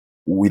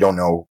 we don't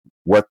know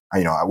what,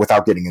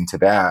 without getting into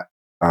that,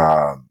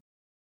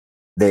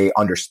 they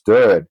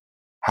understood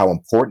how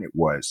important it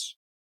was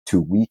to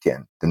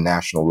weaken the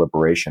national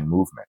liberation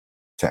movement,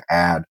 to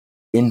add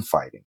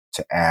infighting,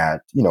 to add,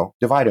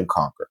 divide and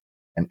conquer.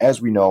 And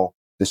as we know,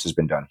 this has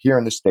been done here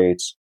in the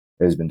States.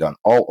 It has been done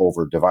all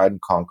over. Divide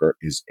and conquer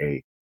is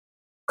a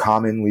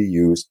commonly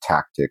used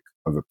tactic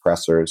of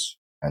oppressors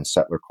and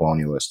settler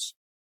colonialists,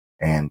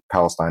 and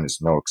Palestine is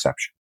no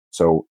exception.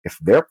 So if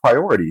their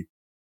priority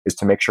is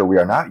to make sure we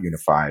are not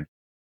unified,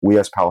 we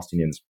as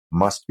Palestinians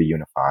must be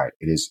unified.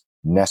 It is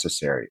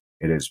necessary.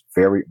 It is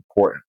very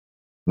important,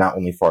 not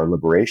only for our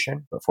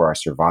liberation, but for our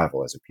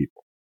survival as a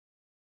people.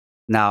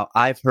 Now,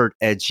 I've heard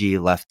edgy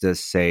leftists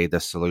say the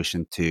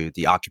solution to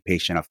the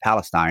occupation of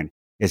Palestine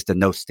is the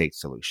no-state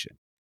solution.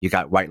 You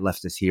got white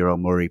leftist hero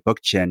Murray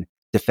Bookchin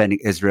defending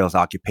Israel's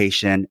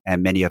occupation,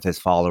 and many of his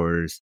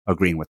followers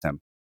agreeing with him.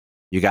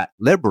 You got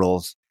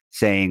liberals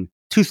saying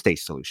two-state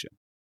solution.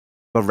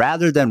 But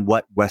rather than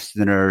what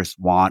Westerners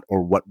want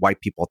or what white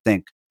people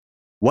think,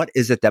 what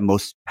is it that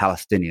most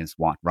Palestinians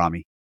want,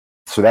 Rami?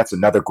 So that's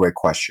another great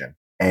question.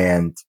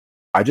 And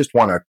I just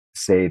want to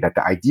say that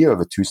the idea of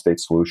a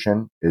two-state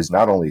solution is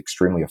not only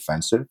extremely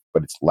offensive,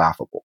 but it's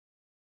laughable.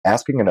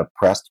 Asking an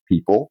oppressed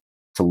people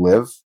to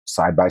live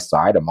side by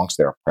side amongst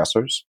their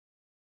oppressors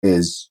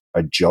is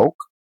a joke.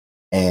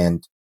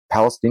 And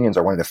Palestinians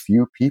are one of the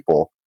few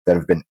people that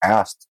have been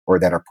asked or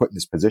that are put in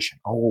this position.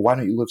 Oh, well, why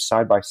don't you live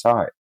side by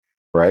side?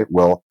 Right?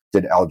 Well,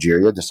 did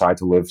Algeria decide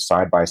to live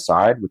side by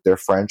side with their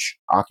French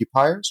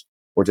occupiers?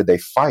 Or did they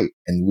fight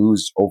and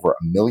lose over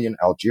 1 million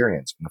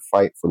Algerians in the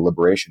fight for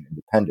liberation and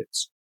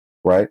independence?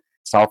 Right?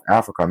 South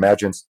Africa,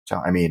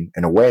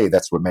 in a way,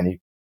 that's what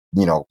many,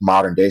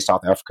 modern day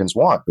South Africans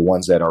want. The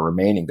ones that are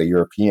remaining, the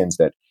Europeans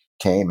that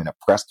came and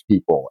oppressed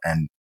people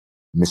and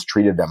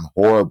mistreated them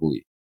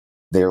horribly.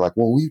 They're like,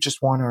 well, we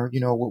just want our,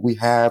 what we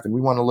have, and we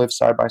want to live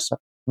side by side.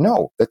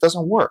 No, that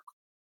doesn't work.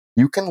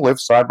 You can live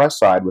side by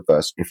side with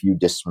us if you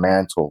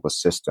dismantle the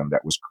system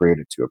that was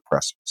created to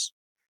oppress us.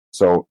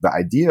 So the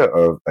idea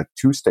of a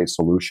two-state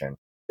solution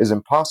is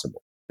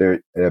impossible.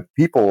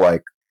 People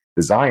like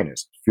the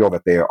Zionists feel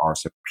that they are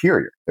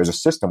superior. There's a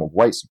system of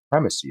white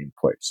supremacy in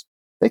place.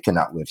 They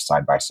cannot live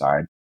side by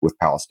side with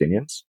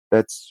Palestinians.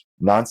 That's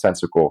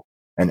nonsensical.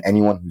 And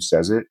anyone who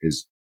says it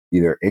is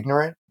either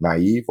ignorant,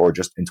 naive, or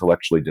just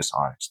intellectually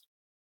dishonest.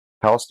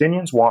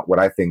 Palestinians want what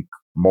I think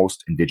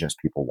most indigenous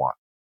people want.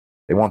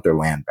 They want their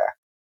land back.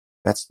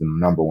 That's the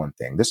number one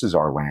thing. This is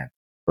our land,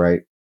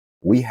 right?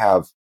 We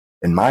have,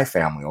 in my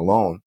family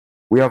alone,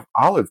 we have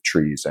olive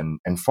trees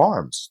and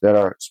farms that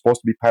are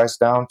supposed to be passed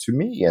down to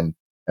me and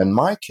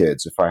my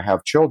kids if I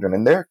have children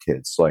and their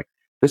kids. Like,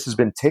 this has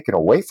been taken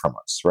away from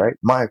us, right?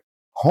 My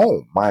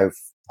home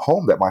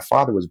that my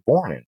father was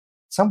born in,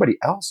 somebody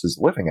else is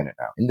living in it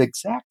now, in the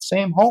exact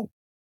same home.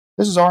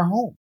 This is our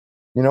home.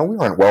 We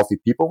weren't wealthy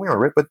people, we weren't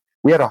rich, but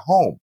we had a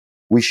home.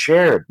 We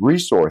shared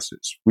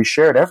resources. We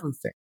shared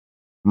everything.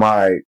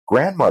 My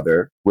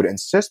grandmother would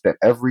insist that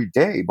every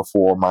day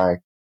before my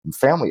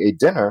family ate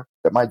dinner,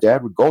 that my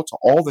dad would go to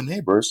all the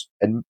neighbors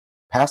and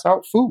pass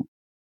out food.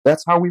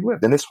 That's how we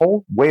lived. And this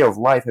whole way of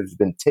life has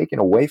been taken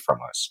away from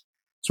us.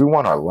 So we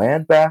want our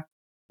land back.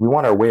 We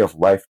want our way of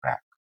life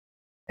back.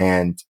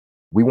 And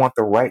we want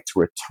the right to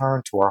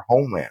return to our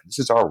homeland. This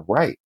is our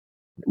right.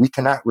 We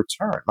cannot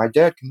return. My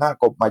dad cannot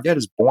go. My dad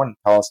is born in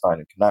Palestine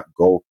and cannot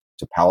go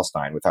to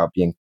Palestine without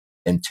being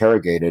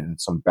interrogated in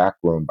some back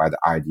room by the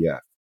IDF.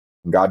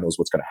 And God knows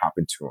what's going to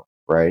happen to him,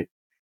 right?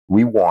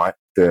 We want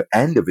the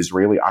end of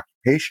Israeli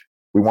occupation.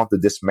 We want the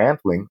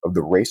dismantling of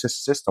the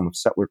racist system of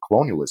settler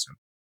colonialism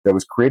that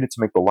was created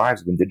to make the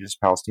lives of indigenous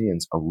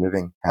Palestinians a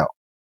living hell.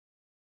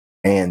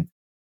 And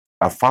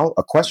a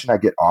question I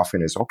get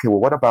often is, okay, well,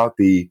 what about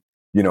the,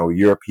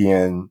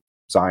 European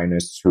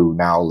Zionists who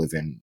now live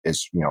in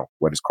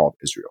what is called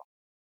Israel?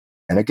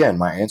 And again,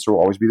 my answer will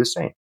always be the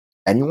same.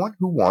 Anyone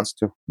who wants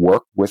to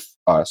work with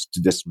us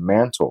to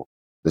dismantle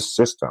the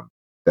system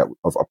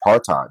of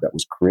apartheid that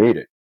was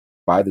created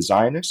by the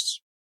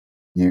Zionists,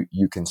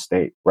 you can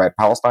stay, right?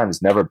 Palestine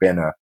has never been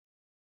a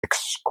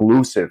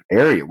exclusive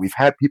area. We've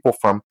had people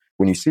from,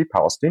 when you see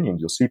Palestinians,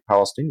 you'll see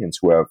Palestinians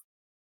who have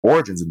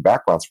origins and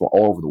backgrounds from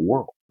all over the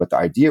world. But the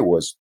idea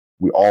was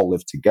we all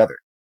live together.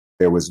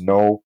 There was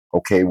no,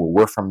 okay, well,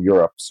 we're from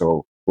Europe,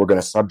 so we're going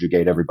to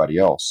subjugate everybody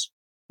else.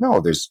 No,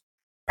 there's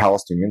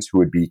Palestinians who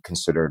would be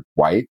considered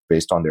white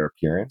based on their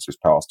appearance. There's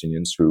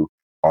Palestinians who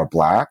are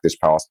black. There's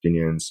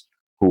Palestinians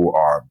who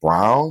are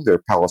brown.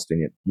 They're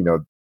Palestinian.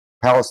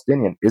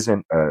 Palestinian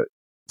isn't a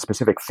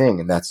specific thing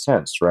in that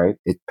sense, right?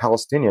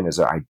 Palestinian is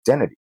an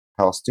identity.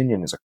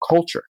 Palestinian is a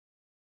culture.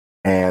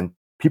 And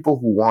people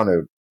who want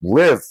to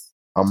live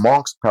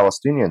amongst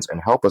Palestinians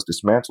and help us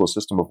dismantle a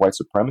system of white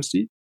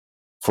supremacy,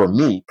 for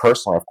me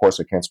personally, of course,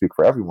 I can't speak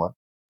for everyone,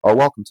 are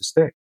welcome to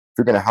stay. If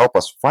you're going to help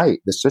us fight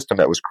the system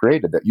that was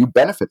created that you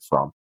benefit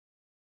from,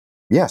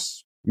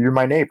 yes, you're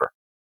my neighbor.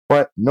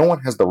 But no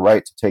one has the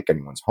right to take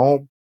anyone's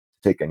home,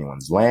 to take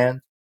anyone's land,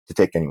 to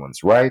take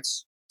anyone's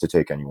rights, to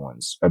take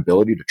anyone's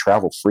ability to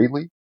travel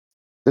freely.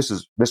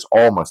 This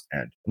all must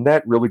end. And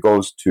that really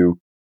goes to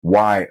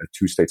why a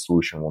two-state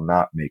solution will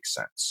not make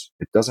sense.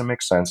 It doesn't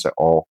make sense at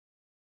all.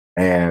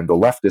 And the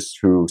leftists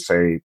who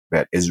say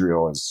that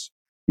Israel is,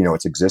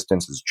 its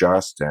existence is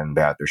just and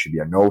that there should be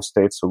a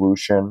no-state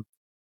solution,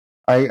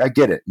 I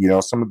get it.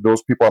 Some of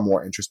those people are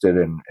more interested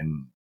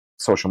in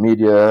social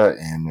media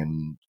and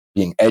in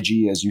being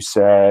edgy, as you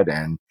said,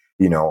 and,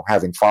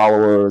 having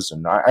followers.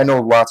 And I know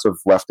lots of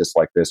leftists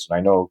like this, and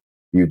I know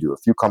you do.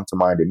 If you come to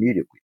mind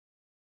immediately,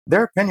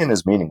 their opinion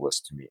is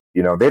meaningless to me.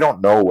 They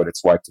don't know what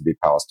it's like to be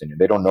Palestinian.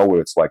 They don't know what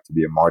it's like to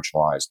be a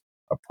marginalized,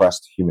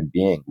 oppressed human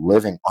being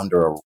living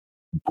under a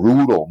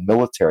brutal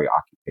military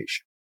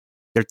occupation.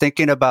 They're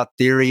thinking about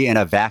theory in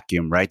a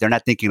vacuum, right? They're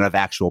not thinking of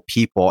actual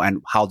people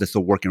and how this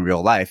will work in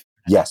real life.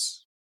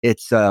 Yes.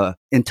 It's an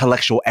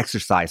intellectual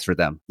exercise for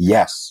them.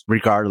 Yes.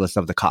 Regardless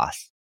of the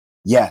cost.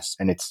 Yes.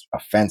 And it's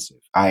offensive.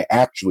 I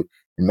actually,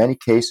 in many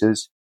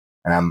cases,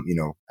 and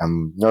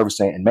I'm nervous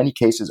saying, in many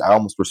cases, I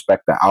almost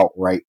respect the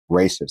outright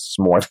racists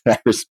more than I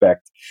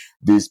respect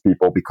these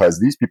people,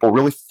 because these people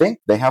really think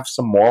they have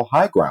some moral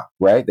high ground,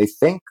 right? They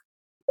think,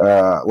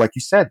 like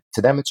you said,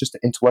 to them, it's just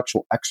an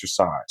intellectual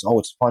exercise. Oh,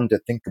 it's fun to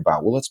think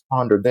about. Well, let's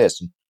ponder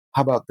this. And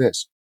how about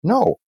this?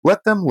 No,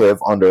 let them live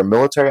under a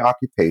military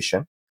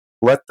occupation.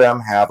 Let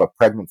them have a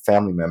pregnant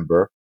family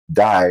member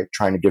die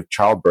trying to give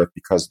childbirth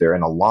because they're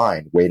in a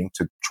line waiting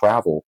to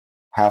travel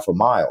half a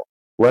mile.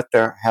 Let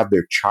them have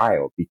their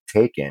child be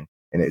taken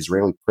in an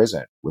Israeli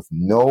prison with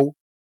no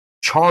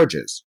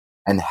charges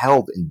and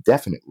held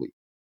indefinitely.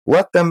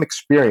 Let them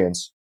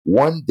experience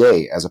one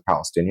day as a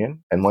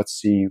Palestinian, and let's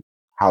see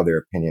how their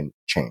opinion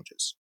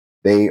changes.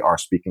 They are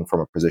speaking from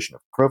a position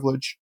of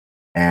privilege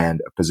and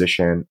a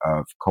position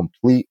of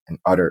complete and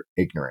utter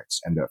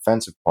ignorance. And the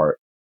offensive part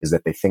is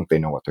that they think they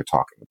know what they're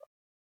talking about.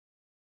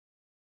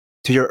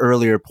 To your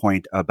earlier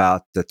point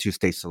about the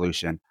two-state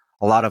solution,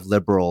 a lot of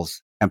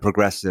liberals and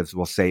progressives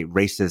will say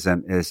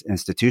racism is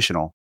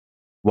institutional.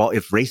 Well,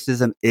 if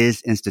racism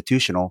is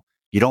institutional,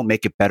 you don't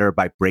make it better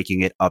by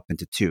breaking it up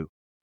into two.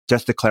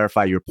 Just to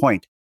clarify your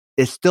point,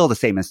 it's still the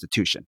same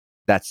institution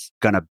that's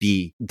going to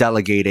be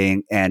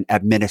delegating and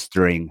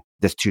administering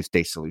this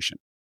two-state solution.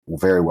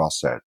 Very well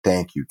said.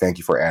 Thank you. Thank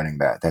you for adding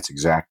that. That's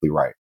exactly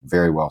right.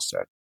 Very well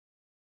said.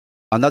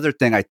 Another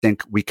thing I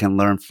think we can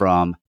learn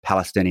from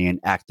Palestinian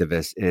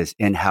activists is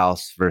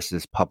in-house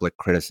versus public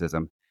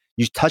criticism.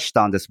 You touched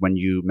on this when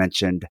you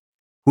mentioned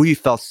who you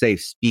felt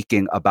safe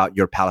speaking about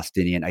your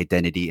Palestinian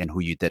identity and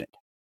who you didn't.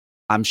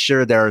 I'm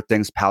sure there are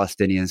things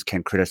Palestinians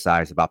can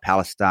criticize about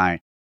Palestine,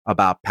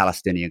 about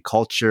Palestinian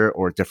culture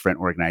or different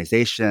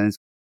organizations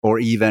or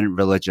even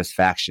religious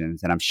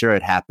factions. And I'm sure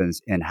it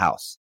happens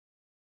in-house.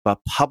 But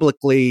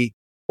publicly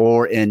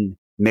or in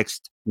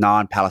mixed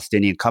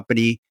non-Palestinian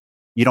company,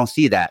 you don't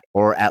see that,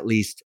 or at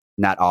least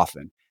not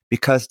often,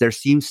 because there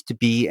seems to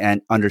be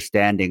an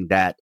understanding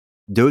that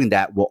doing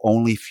that will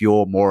only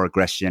fuel more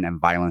aggression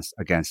and violence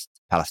against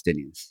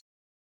Palestinians.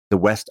 The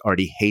West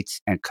already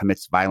hates and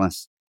commits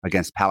violence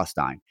against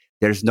Palestine.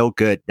 There's no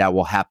good that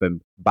will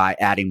happen by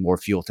adding more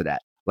fuel to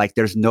that. Like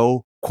there's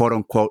no quote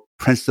unquote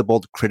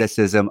principled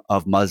criticism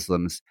of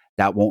Muslims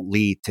that won't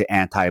lead to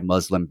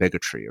anti-Muslim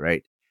bigotry,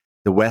 right?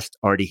 The West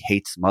already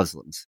hates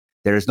Muslims.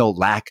 There is no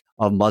lack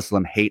of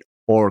Muslim hate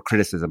or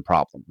criticism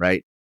problem,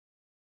 right?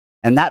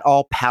 And not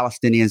all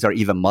Palestinians are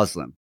even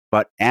Muslim,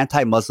 but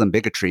anti-Muslim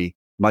bigotry,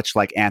 much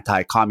like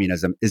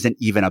anti-communism, isn't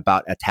even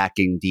about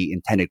attacking the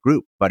intended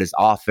group, but is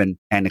often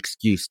an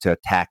excuse to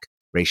attack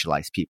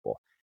racialized people.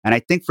 And I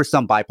think for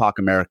some BIPOC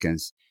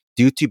Americans,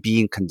 due to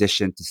being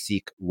conditioned to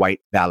seek white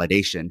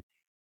validation,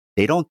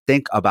 they don't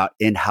think about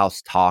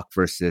in-house talk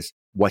versus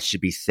what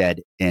should be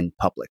said in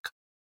public.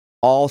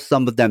 All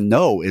some of them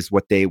know is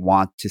what they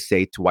want to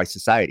say to white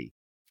society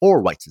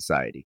or white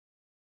society.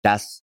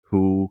 That's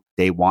who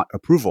they want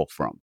approval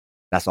from.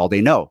 That's all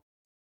they know.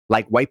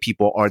 Like white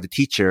people are the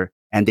teacher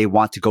and they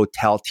want to go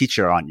tell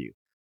teacher on you.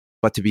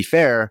 But to be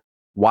fair,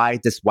 why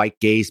this white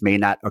gaze may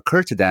not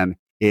occur to them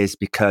is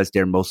because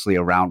they're mostly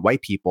around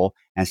white people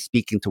and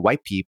speaking to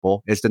white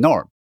people is the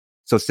norm.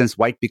 So since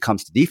white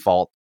becomes the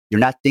default, you're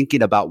not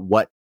thinking about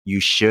what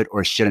you should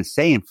or shouldn't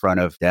say in front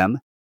of them.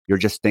 You're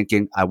just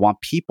thinking, I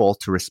want people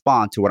to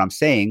respond to what I'm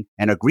saying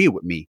and agree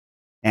with me.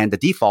 And the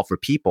default for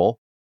people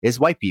is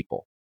white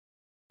people.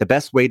 The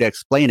best way to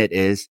explain it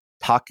is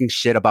talking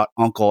shit about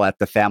uncle at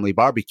the family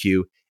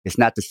barbecue is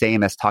not the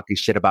same as talking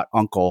shit about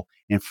uncle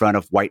in front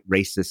of white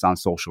racists on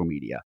social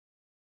media.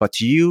 But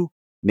to you,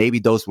 maybe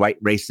those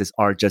white racists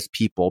are just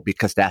people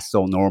because that's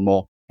so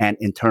normal and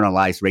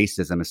internalized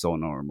racism is so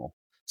normal.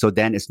 So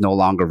then it's no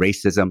longer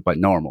racism, but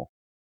normal.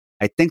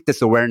 I think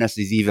this awareness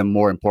is even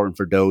more important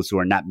for those who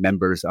are not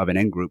members of an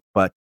in-group,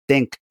 but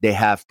think they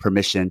have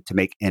permission to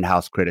make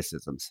in-house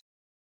criticisms.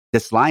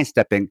 This line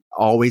stepping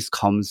always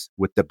comes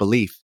with the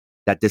belief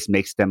that this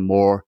makes them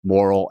more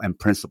moral and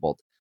principled,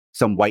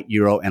 some white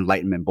Euro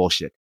enlightenment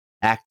bullshit,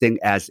 acting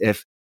as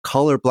if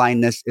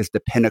colorblindness is the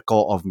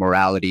pinnacle of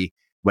morality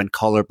when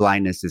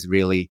colorblindness is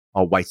really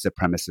a white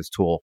supremacist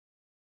tool.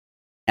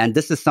 And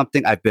this is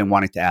something I've been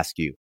wanting to ask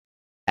you.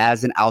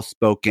 As an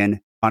outspoken,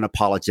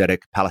 unapologetic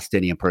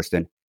Palestinian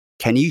person,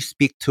 can you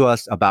speak to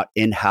us about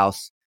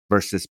in-house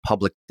versus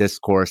public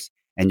discourse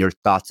and your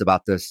thoughts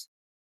about this?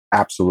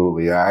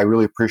 Absolutely. I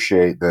really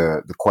appreciate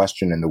the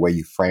question and the way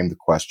you framed the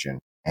question.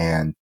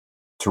 And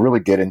to really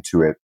get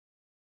into it,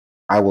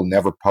 I will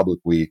never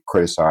publicly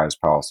criticize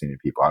Palestinian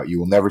people. You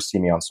will never see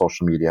me on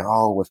social media,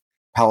 oh, if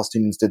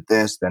Palestinians did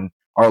this, then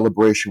our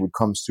liberation would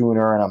come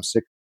sooner and I'm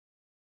sick.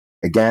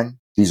 Again,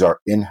 these are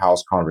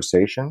in-house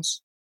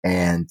conversations.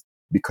 And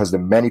because the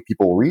many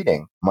people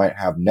reading might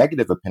have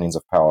negative opinions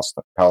of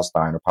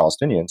Palestine or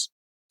Palestinians,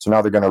 so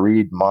now they're going to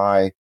read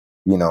my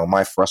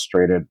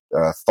frustrated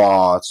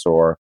thoughts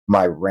or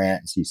my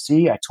rant and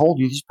see, I told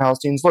you these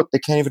Palestinians, look, they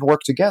can't even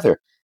work together.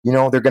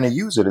 They're going to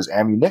use it as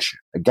ammunition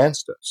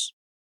against us.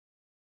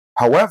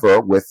 However,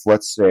 with,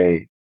 let's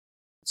say,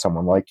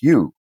 someone like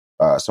you,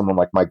 someone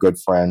like my good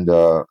friend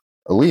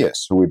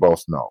Elias, who we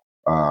both know,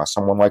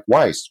 someone like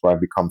Weiss, who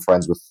I've become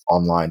friends with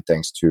online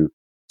thanks to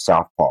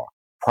Southpaw,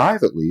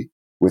 privately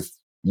with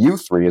you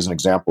three as an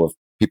example of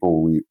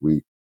people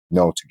we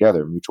know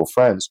together, mutual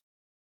friends,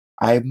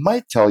 I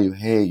might tell you,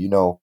 hey,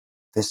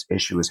 this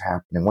issue is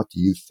happening. What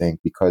do you think?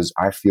 Because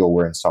I feel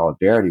we're in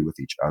solidarity with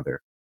each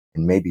other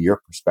and maybe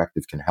your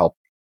perspective can help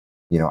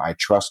me. I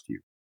trust you.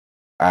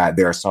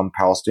 There are some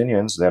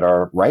Palestinians that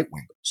are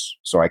right-wingers.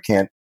 So I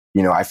can't,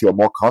 I feel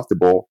more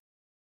comfortable,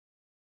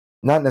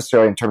 not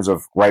necessarily in terms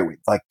of right-wing,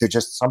 like they're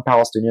just, some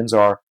Palestinians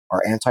are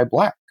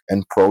anti-Black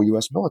and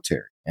pro-U.S.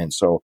 military. And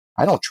so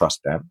I don't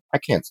trust them. I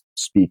can't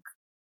speak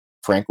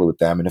frankly with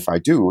them. And if I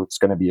do, it's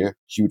going to be a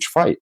huge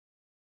fight.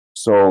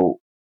 So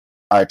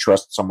I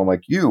trust someone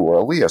like you or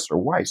Elias or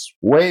Weiss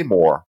way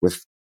more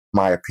with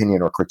my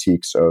opinion or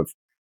critiques of,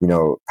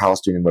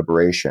 Palestinian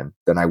liberation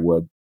than I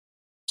would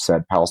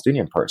said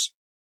Palestinian person.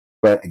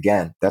 But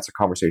again, that's a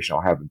conversation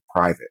I'll have in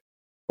private.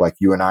 Like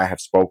you and I have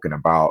spoken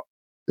about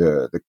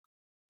the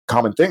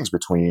common things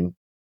between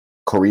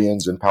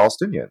Koreans and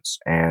Palestinians.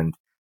 And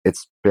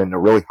it's been a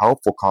really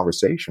helpful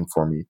conversation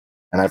for me.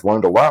 And I've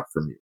learned a lot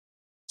from you.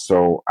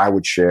 So I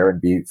would share and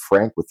be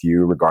frank with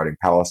you regarding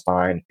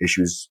Palestine,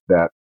 issues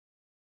that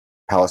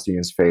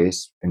Palestinians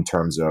face in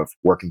terms of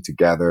working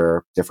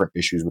together, different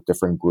issues with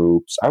different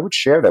groups. I would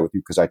share that with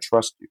you because I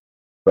trust you.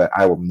 But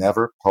I will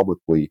never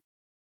publicly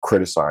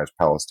criticize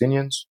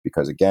Palestinians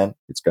because, again,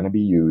 it's going to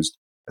be used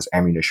as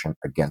ammunition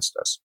against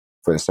us.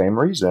 For the same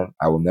reason,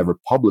 I will never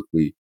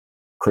publicly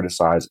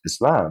criticize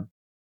Islam.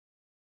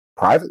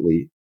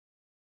 Privately,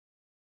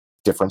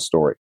 different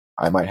story.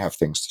 I might have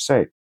things to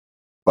say.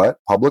 But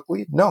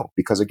publicly, no,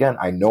 because again,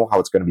 I know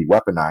how it's going to be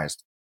weaponized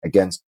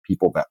against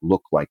people that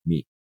look like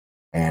me.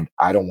 And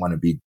I don't want to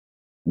be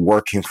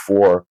working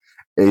for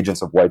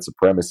agents of white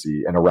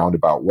supremacy in a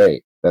roundabout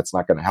way. That's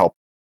not going to help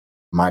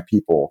my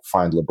people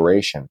find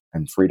liberation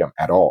and freedom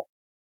at all.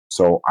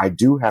 So I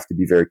do have to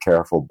be very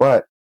careful,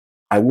 but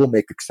I will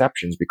make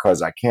exceptions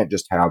because I can't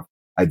just have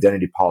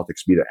identity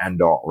politics be the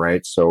end all,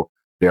 right? So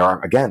there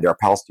are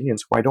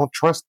Palestinians who I don't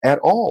trust at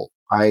all.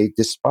 I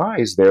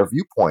despise their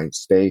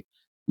viewpoints. They,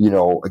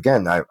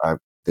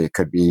 they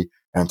could be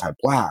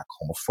anti-black,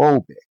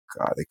 homophobic.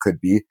 They could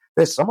be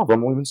this. Some of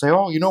them will even say,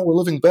 "Oh, we're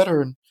living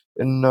better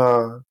in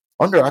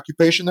under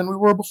occupation than we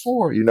were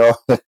before."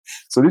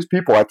 So these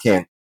people, I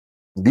can't.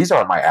 These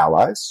aren't my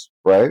allies,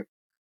 right?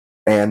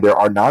 And there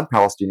are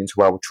non-Palestinians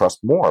who I would trust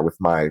more with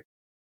my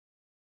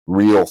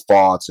real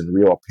thoughts and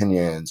real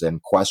opinions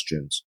and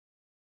questions.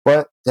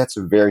 But that's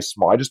a very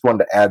small. I just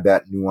wanted to add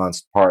that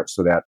nuanced part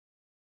so that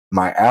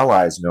my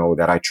allies know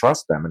that I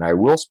trust them and I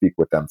will speak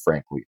with them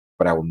frankly,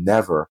 but I will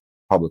never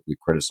publicly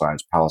criticize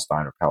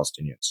Palestine or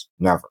Palestinians.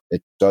 Never.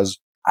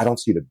 I don't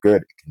see the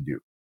good it can do.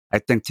 I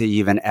think to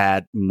even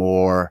add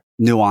more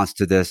nuance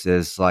to this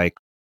is like,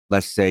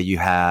 let's say you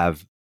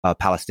have a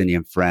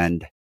Palestinian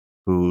friend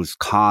who's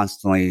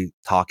constantly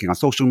talking on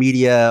social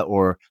media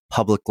or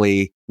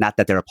publicly, not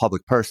that they're a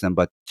public person,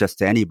 but just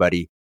to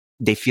anybody,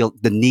 they feel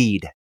the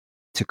need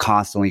to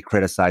constantly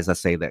criticize,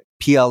 let's say, the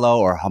PLO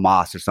or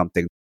Hamas or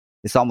something.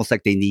 It's almost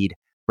like they need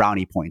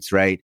brownie points,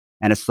 right?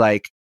 And it's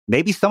like,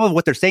 maybe some of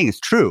what they're saying is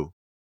true,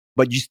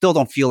 but you still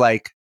don't feel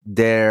like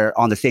they're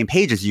on the same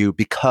page as you,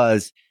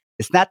 because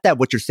it's not that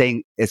what you're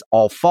saying is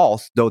all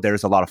false, though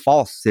there's a lot of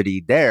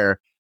falsity there,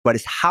 but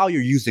it's how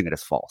you're using it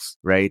as false,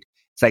 right?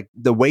 It's like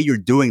the way you're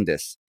doing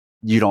this,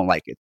 you don't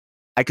like it.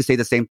 I could say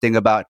the same thing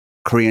about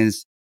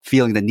Koreans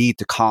feeling the need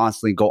to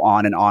constantly go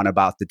on and on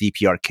about the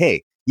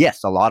DPRK.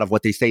 Yes, a lot of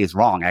what they say is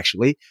wrong,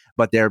 actually,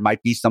 but there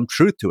might be some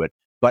truth to it.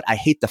 But I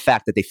hate the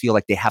fact that they feel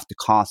like they have to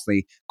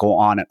constantly go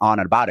on and on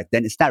about it.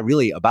 Then it's not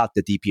really about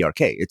the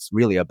DPRK. It's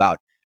really about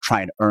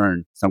trying to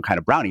earn some kind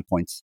of brownie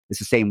points. It's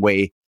the same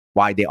way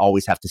why they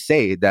always have to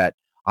say that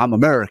I'm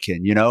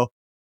American,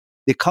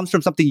 It comes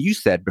from something you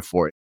said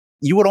before.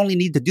 You would only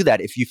need to do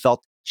that if you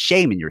felt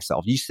shame in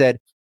yourself. You said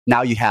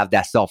now you have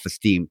that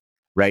self-esteem,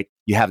 right?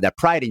 You have that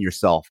pride in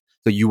yourself.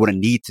 So you wouldn't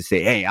need to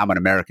say, hey, I'm an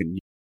American.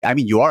 I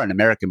mean, you are an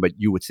American, but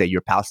you would say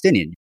you're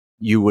Palestinian.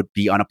 You would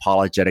be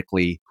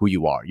unapologetically who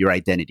you are, your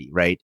identity,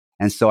 right?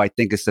 And so I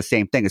think it's the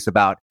same thing. It's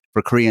about,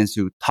 for Koreans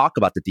who talk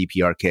about the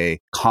DPRK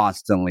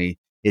constantly,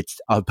 it's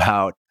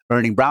about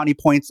earning brownie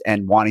points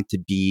and wanting to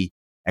be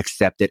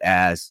accepted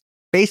as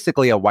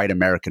basically a white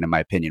American, in my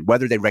opinion.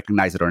 Whether they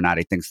recognize it or not,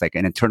 I think it's like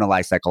an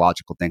internalized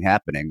psychological thing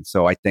happening.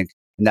 So I think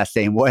in that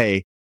same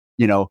way,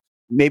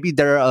 maybe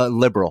they're a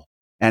liberal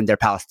and they're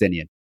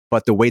Palestinian,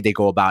 but the way they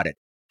go about it,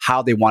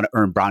 how they want to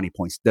earn brownie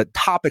points, the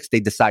topics they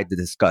decide to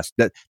discuss,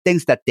 the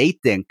things that they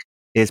think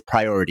is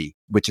priority,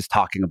 which is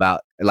talking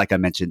about, like I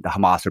mentioned, the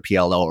Hamas or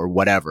PLO or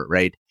whatever,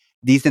 right?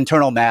 These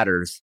internal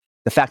matters,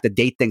 the fact that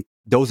they think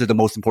those are the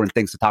most important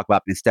things to talk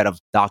about instead of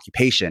the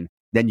occupation,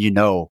 then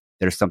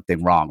there's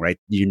something wrong, right?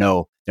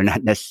 They're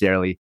not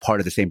necessarily part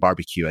of the same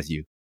barbecue as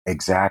you.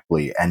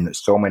 Exactly. And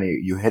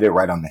you hit it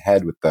right on the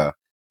head with the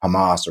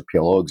Hamas or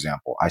PLO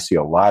example. I see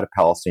a lot of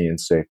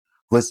Palestinians say,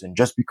 listen,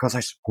 just because I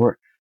support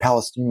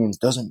Palestinians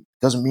doesn't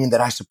mean that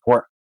I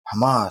support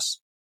Hamas.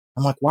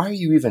 I'm like, why are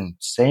you even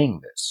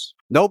saying this?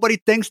 Nobody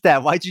thinks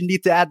that. Why'd you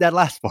need to add that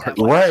last part?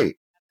 Right.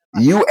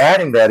 You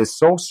adding that is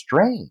so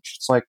strange.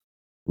 It's like,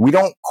 we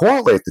don't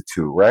correlate the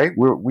two, right?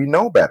 We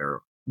know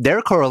better.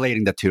 They're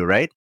correlating the two,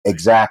 right?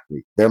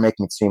 Exactly. They're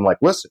making it seem like,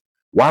 listen,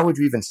 why would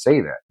you even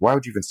say that? Why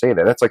would you even say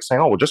that? That's like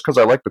saying, oh, well, just because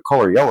I like the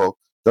color yellow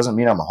doesn't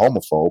mean I'm a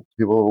homophobe.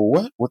 People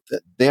go, what?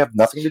 They have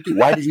nothing to do.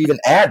 Why did you even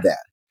add that?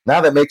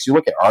 Now that makes you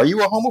look at, are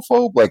you a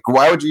homophobe? Like,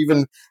 why would you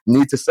even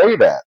need to say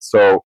that?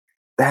 So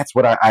that's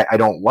what I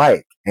don't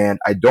like. And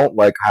I don't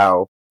like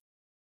how,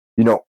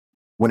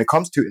 when it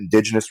comes to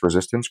indigenous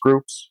resistance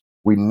groups,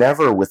 we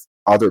never with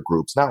other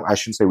groups, now I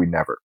shouldn't say we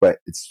never, but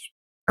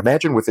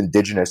imagine with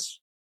indigenous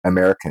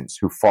Americans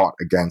who fought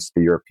against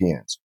the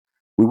Europeans.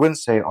 We wouldn't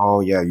say,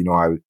 oh, yeah,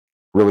 I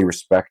really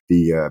respect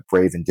the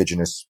brave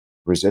indigenous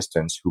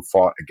resistance who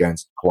fought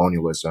against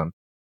colonialism.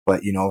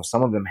 But,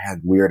 some of them had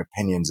weird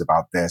opinions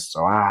about this.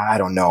 So I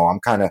don't know.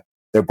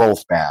 They're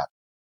both bad.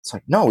 It's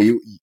like, no,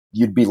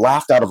 you'd be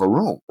laughed out of a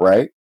room,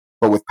 right?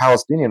 But with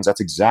Palestinians, that's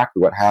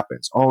exactly what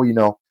happens. Oh,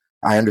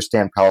 I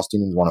understand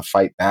Palestinians want to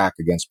fight back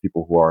against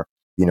people who are,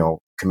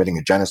 committing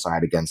a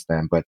genocide against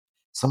them. But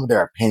some of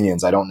their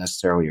opinions I don't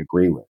necessarily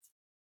agree with.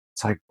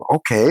 It's like,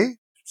 okay,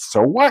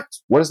 so what?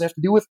 What does that have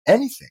to do with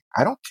anything?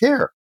 I don't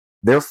care.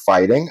 They're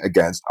fighting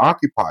against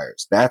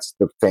occupiers. That's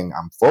the thing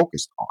I'm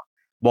focused on.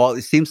 Well,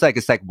 it seems like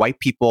it's like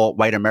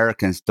white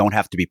Americans don't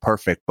have to be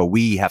perfect, but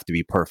we have to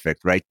be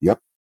perfect, right? Yep.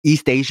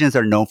 East Asians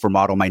are known for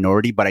model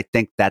minority, but I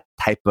think that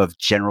type of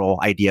general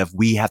idea of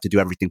we have to do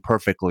everything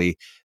perfectly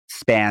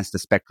spans the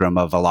spectrum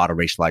of a lot of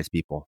racialized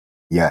people.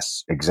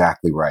 Yes,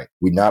 exactly right.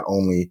 We not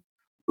only,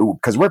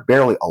 because we're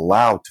barely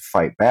allowed to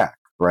fight back,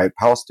 right?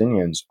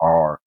 Palestinians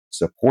are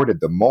supported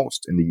the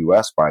most in the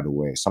U.S., by the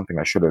way, something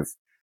I should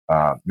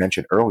have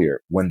mentioned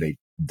earlier, when they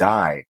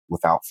die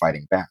without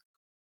fighting back.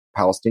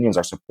 Palestinians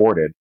are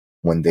supported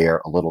when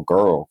they're a little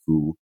girl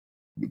who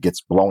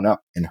gets blown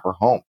up in her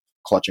home,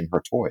 clutching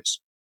her toys,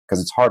 because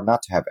it's hard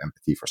not to have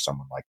empathy for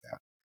someone like that.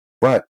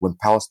 But when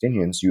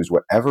Palestinians use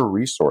whatever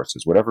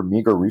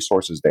meager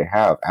resources they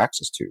have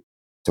access to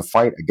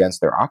fight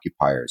against their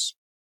occupiers,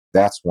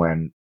 that's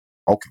when,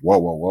 okay,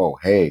 whoa,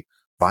 hey,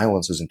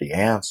 violence isn't the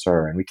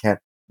answer. And we can't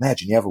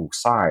imagine you have a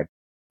side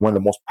one of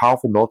the most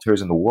powerful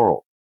militaries in the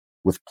world,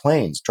 with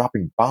planes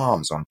dropping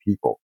bombs on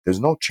people. There's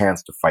no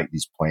chance to fight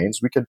these planes.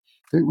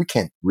 We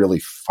can't really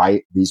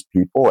fight these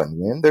people and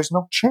win. There's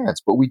no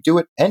chance, but we do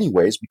it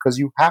anyways because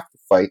you have to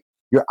fight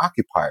your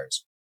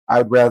occupiers.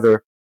 I'd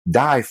rather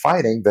die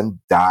fighting than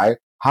die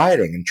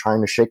hiding and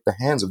trying to shake the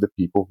hands of the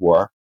people who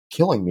are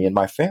killing me and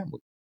my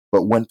family.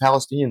 But when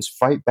Palestinians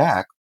fight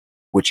back,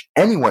 which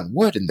anyone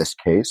would in this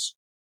case,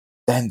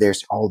 then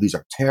there's, oh, these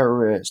are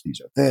terrorists,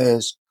 these are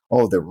this,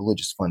 oh, they're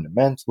religious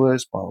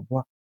fundamentalists, blah, blah,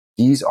 blah.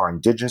 These are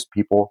indigenous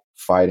people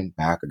fighting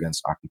back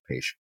against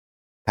occupation.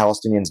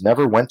 Palestinians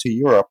never went to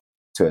Europe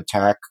to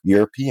attack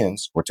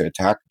Europeans or to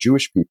attack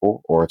Jewish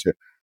people of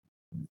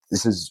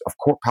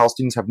course,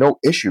 Palestinians have no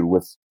issue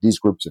with these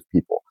groups of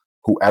people.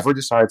 Whoever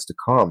decides to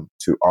come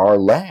to our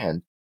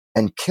land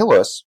and kill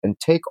us and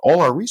take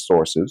all our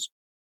resources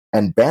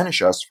and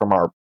banish us from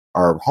our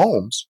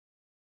homes,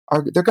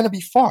 they're going to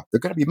be fought.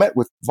 They're going to be met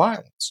with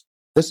violence.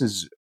 This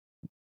is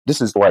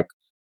like,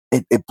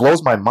 it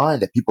blows my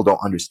mind that people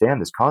don't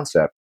understand this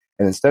concept.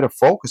 And instead of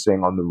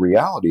focusing on the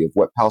reality of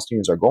what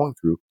Palestinians are going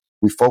through,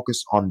 we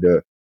focus on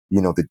the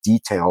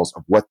details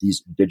of what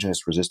these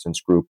indigenous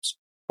resistance groups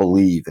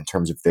believe in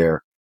terms of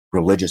their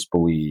religious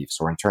beliefs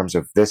or in terms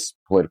of this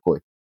political.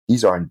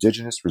 These are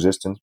indigenous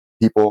resistance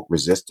people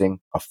resisting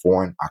a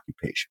foreign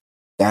occupation.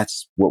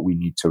 That's what we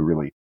need to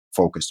really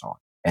focus on.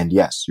 And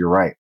yes, you're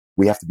right.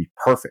 We have to be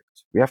perfect.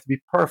 We have to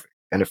be perfect.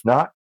 And if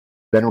not,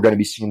 then we're going to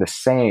be seen the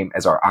same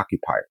as our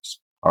occupiers.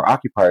 Our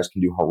occupiers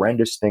can do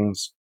horrendous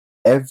things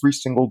every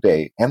single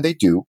day, and they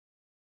do.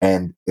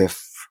 And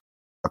if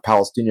a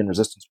Palestinian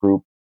resistance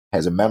group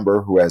has a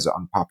member who has an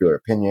unpopular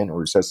opinion or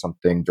who says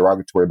something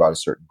derogatory about a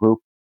certain group,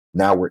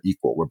 now we're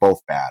equal. We're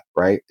both bad,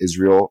 right?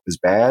 Israel is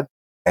bad,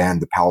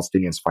 and the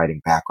Palestinians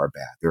fighting back are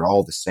bad. They're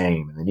all the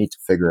same, and they need to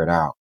figure it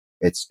out.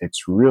 It's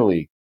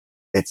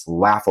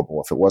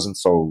laughable. If it wasn't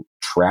so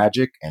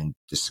tragic and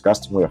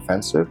disgustingly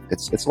offensive,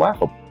 it's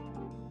laughable.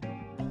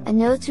 A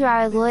note to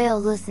our loyal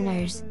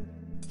listeners: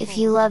 if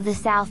you love the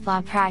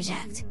Southpaw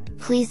Project,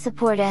 please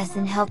support us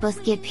and help us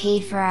get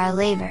paid for our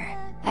labor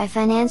by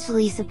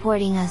financially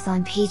supporting us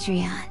on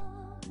Patreon.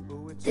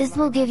 This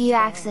will give you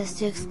access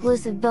to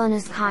exclusive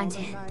bonus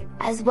content,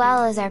 as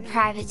well as our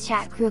private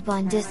chat group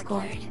on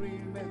Discord.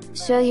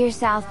 Show your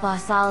Southpaw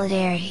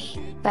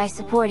solidarity by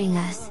supporting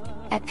us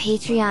at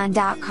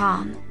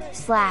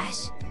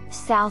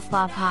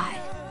patreon.com/southpawpod.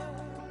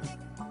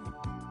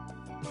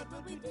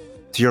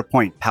 To your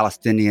point,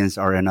 Palestinians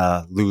are in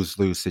a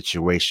lose-lose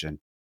situation.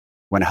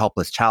 When a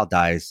helpless child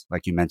dies,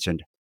 like you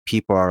mentioned,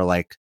 people are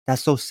like,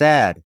 that's so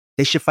sad.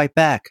 They should fight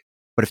back.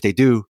 But if they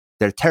do,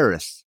 they're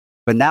terrorists.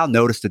 But now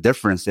notice the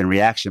difference in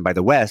reaction by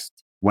the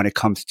West when it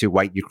comes to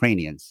white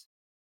Ukrainians.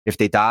 If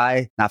they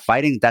die not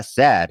fighting, that's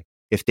sad.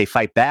 If they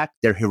fight back,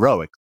 they're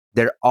heroic.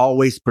 They're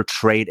always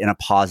portrayed in a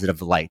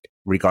positive light,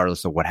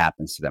 regardless of what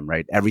happens to them,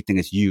 right? Everything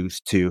is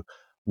used to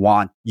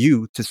want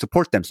you to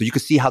support them. So you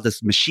can see how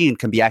this machine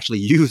can be actually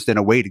used in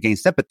a way to gain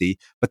sympathy.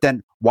 But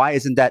then why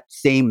isn't that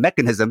same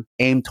mechanism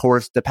aimed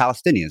towards the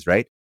Palestinians,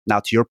 right? Now,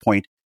 to your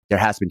point, there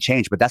has been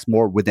change, but that's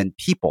more within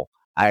people.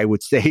 I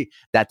would say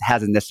that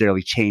hasn't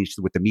necessarily changed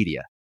with the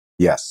media.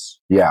 Yes.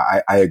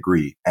 Yeah, I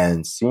agree.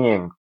 And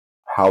seeing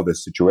how the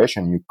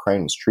situation in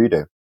Ukraine was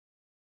treated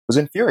was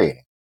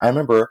infuriating. I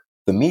remember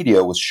the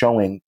media was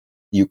showing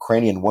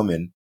Ukrainian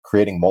women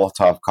creating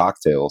Molotov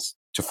cocktails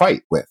to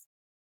fight with.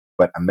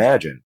 But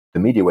imagine, the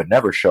media would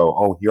never show,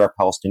 oh, here are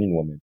Palestinian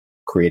women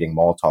creating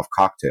Molotov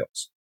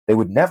cocktails. They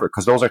would never,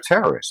 because those are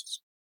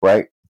terrorists,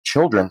 right?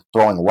 Children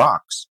throwing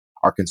rocks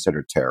are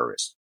considered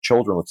terrorists.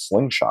 Children with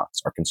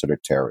slingshots are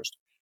considered terrorists.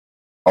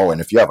 Oh,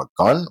 and if you have a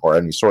gun or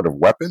any sort of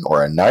weapon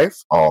or a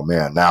knife, oh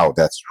man, now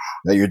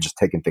you're just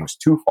taking things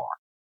too far,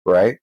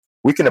 right?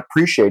 We can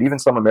appreciate, even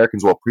some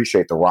Americans will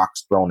appreciate the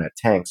rocks thrown at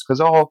tanks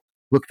because, oh,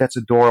 look, that's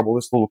adorable.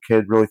 This little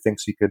kid really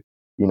thinks he could,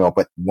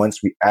 but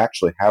once we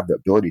actually have the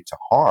ability to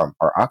harm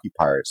our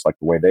occupiers like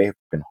the way they've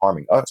been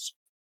harming us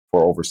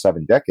for over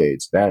 7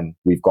 decades, then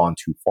we've gone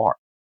too far,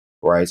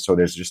 right? So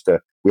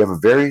we have a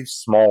very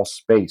small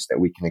space that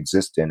we can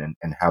exist in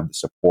and have the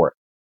support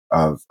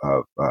of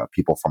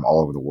people from all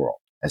over the world.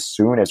 As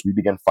soon as we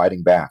begin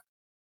fighting back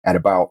at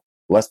about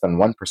less than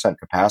 1%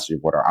 capacity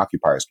of what our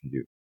occupiers can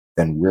do,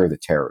 then we're the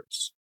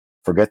terrorists.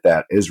 Forget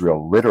that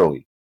Israel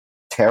literally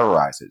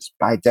terrorizes,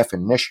 by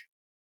definition,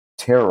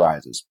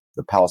 terrorizes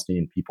the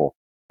Palestinian people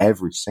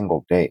every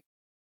single day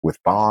with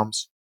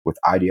bombs, with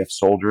IDF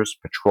soldiers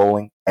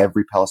patrolling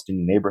every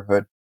Palestinian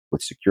neighborhood,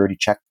 with security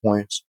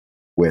checkpoints,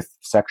 with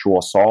sexual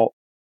assault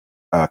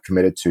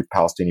committed to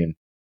Palestinian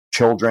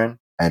children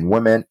and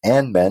women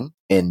and men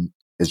in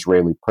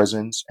Israeli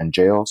prisons and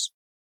jails.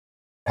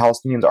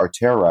 Palestinians are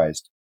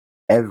terrorized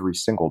every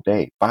single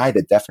day by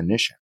the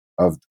definition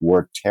of the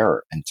word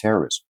terror and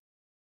terrorism.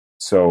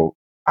 So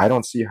I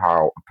don't see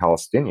how a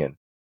Palestinian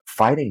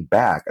fighting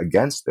back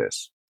against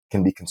this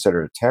can be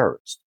considered a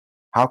terrorist.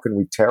 How can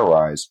we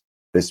terrorize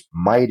this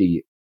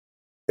mighty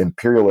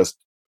imperialist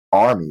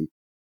army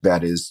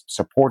that is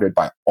supported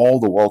by all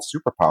the world's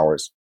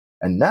superpowers?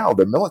 And now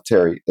the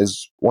military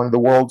is one of the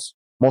world's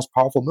most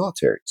powerful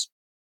militaries.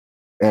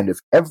 And if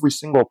every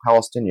single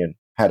Palestinian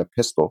had a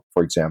pistol,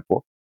 for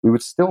example, we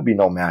would still be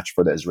no match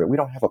for the Israel. We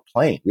don't have a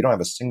plane. We don't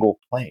have a single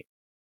plane.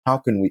 How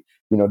can we,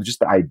 just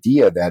the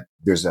idea that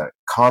there's a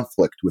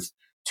conflict with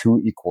two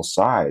equal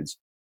sides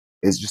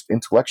is just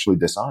intellectually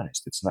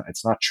dishonest. It's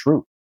not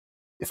true.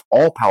 If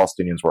all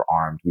Palestinians were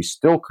armed, we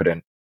still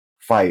couldn't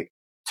fight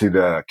to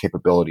the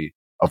capability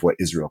of what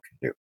Israel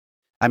can do.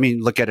 I mean,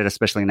 look at it,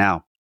 especially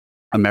now.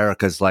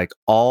 America's like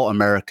all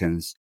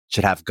Americans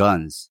should have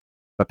guns,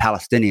 but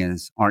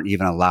Palestinians aren't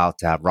even allowed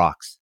to have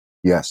rocks.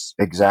 Yes,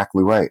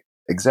 exactly right.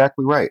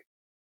 Exactly right.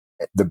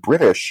 The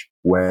British,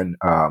 when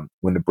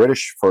the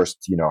British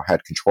first,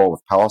 had control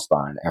of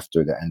Palestine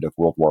after the end of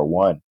World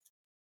War I,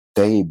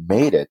 they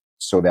made it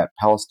so that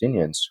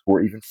Palestinians who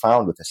were even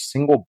found with a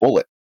single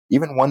bullet,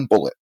 even one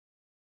bullet,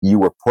 you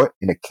were put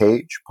in a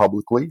cage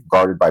publicly,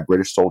 guarded by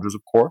British soldiers,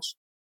 of course,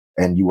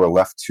 and you were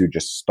left to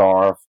just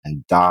starve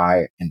and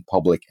die in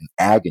public in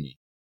agony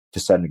to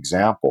set an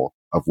example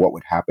of what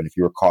would happen if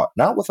you were caught,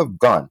 not with a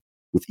gun,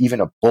 with even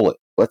a bullet.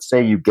 Let's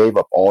say you gave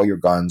up all your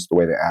guns the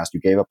way they asked, you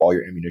gave up all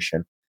your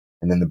ammunition,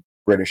 and then the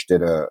British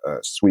did a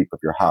sweep of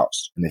your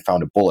house and they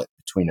found a bullet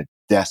between a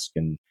desk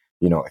and,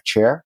 a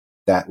chair.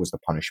 That was the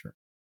punishment.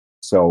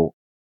 So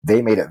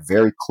they made it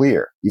very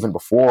clear, even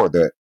before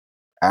the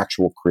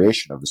actual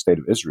creation of the state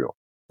of Israel,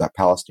 that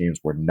Palestinians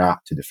were not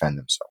to defend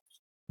themselves.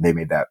 They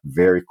made that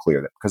very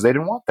clear because they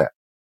didn't want that.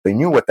 They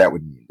knew what that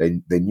would mean.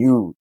 They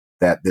knew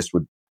that this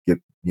would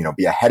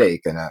be a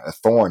headache and a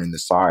thorn in the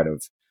side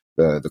of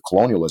the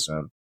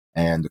colonialism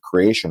and the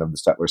creation of the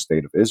settler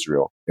state of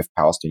Israel if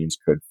Palestinians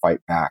could fight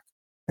back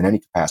in any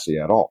capacity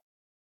at all.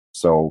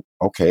 So,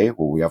 okay,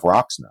 well, we have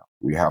rocks now.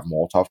 We have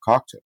Molotov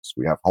cocktails.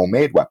 We have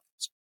homemade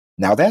weapons.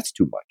 Now that's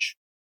too much.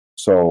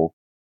 So,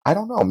 I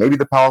don't know. Maybe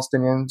the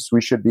Palestinians,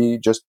 we should be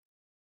just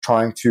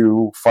trying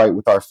to fight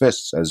with our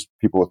fists as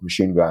people with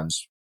machine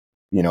guns,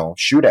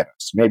 shoot at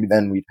us. Maybe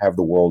then we'd have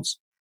the world's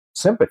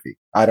sympathy.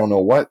 I don't know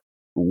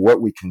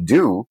what we can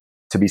do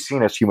to be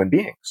seen as human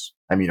beings.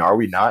 I mean, are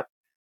we not?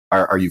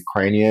 Are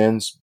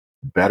Ukrainians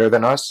better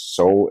than us?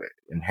 So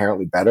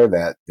inherently better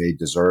that they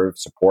deserve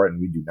support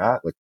and we do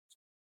not? Like,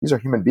 these are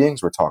human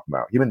beings we're talking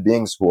about. Human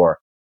beings who are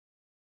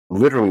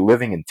literally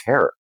living in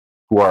terror,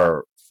 who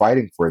are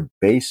fighting for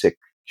basic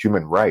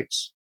human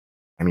rights.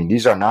 I mean,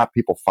 these are not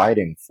people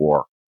fighting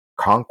for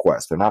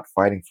conquest. They're not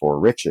fighting for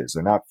riches.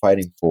 They're not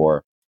fighting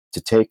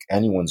to take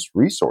anyone's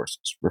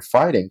resources. We're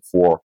fighting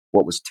for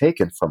what was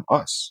taken from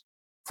us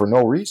for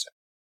no reason.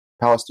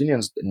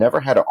 Palestinians never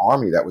had an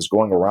army that was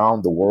going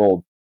around the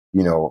world,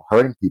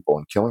 hurting people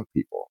and killing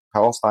people.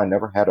 Palestine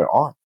never had an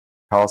army.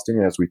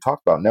 Palestinian, as we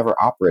talked about, never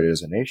operated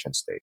as a nation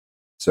state.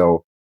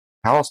 So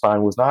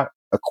Palestine was not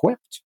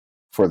equipped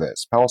for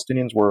this.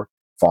 Palestinians were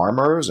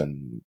farmers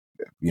and,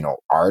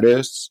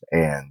 artists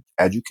and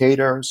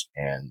educators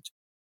and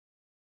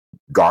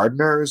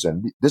gardeners.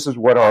 And this is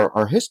what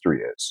our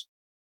history is.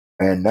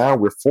 And now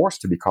we're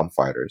forced to become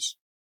fighters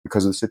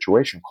because the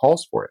situation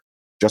calls for it.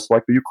 Just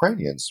like the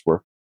Ukrainians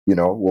were,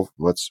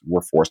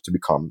 we're forced to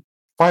become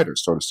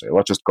fighters, so to say.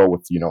 Let's just go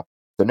with,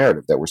 the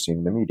narrative that we're seeing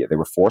in the media. They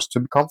were forced to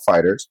become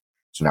fighters.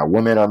 So now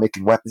women are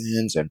making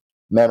weapons and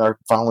men are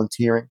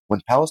volunteering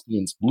when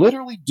Palestinians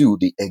literally do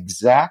the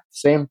exact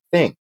same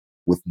thing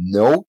with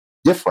no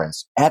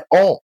difference at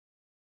all.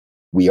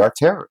 We are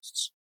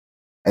terrorists.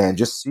 And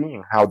just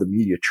seeing how the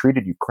media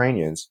treated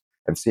Ukrainians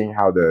and seeing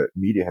how the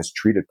media has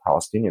treated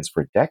Palestinians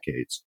for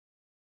decades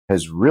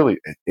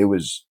it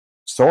was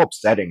so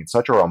upsetting and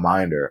such a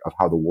reminder of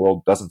how the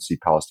world doesn't see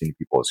Palestinian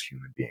people as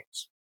human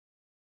beings.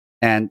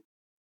 And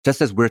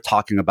just as we're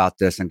talking about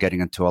this and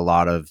getting into a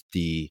lot of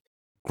the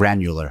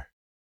granular,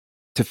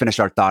 to finish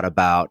our thought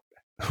about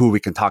who we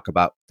can talk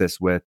about this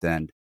with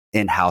and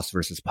in-house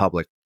versus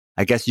public,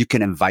 I guess you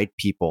can invite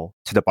people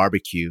to the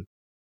barbecue,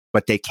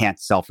 but they can't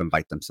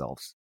self-invite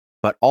themselves.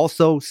 But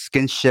also,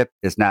 skinship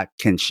is not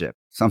kinship.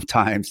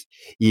 Sometimes,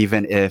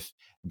 even if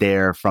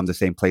they're from the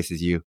same place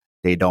as you,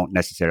 they don't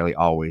necessarily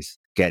always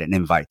get an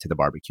invite to the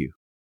barbecue.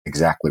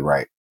 Exactly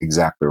right.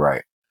 Exactly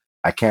right.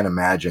 I can't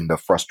imagine the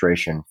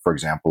frustration, for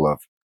example, of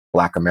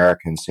Black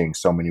Americans seeing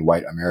so many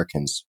white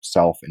Americans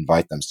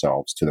self-invite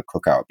themselves to the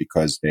cookout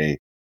because they,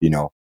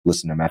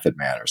 listen to Method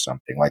Man or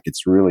something. Like,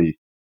 it's really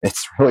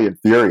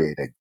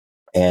infuriating.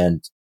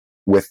 And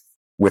with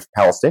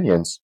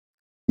Palestinians,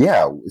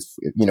 yeah,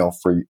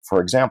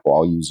 for example,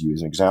 I'll use you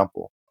as an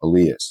example.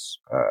 Elias,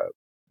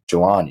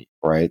 Jelani,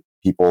 right?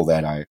 People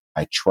that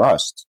I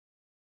trust.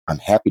 I'm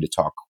happy to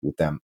talk with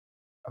them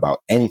about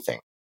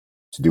anything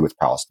to do with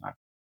Palestine.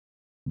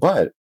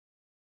 But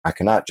I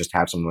cannot just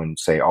have someone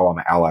say, oh, I'm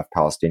an ally of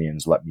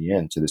Palestinians, let me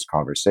into this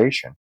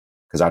conversation,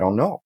 because I don't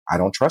know. I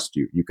don't trust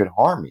you. You could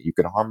harm me. You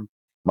could harm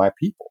my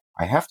people.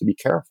 I have to be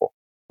careful.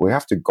 We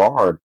have to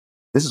guard.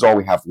 This is all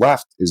we have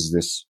left is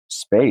this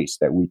space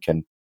that we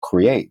can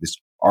create, this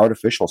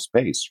artificial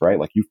space, right?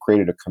 Like, you've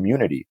created a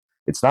community.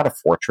 It's not a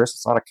fortress.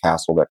 It's not a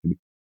castle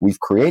we've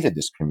created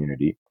this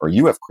community, or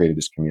you have created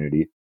this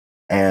community.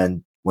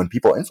 And when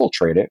people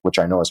infiltrate it, which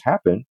I know has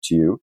happened to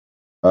you,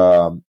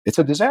 it's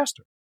a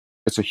disaster.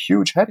 It's a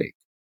huge headache.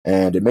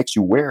 And it makes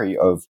you wary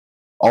of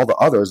all the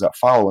others that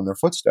follow in their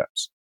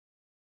footsteps.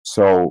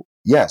 So,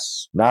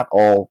 yes, not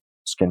all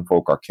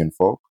skinfolk are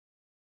kinfolk,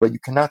 but you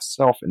cannot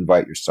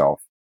self-invite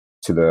yourself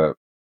to the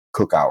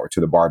cookout or to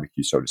the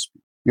barbecue, so to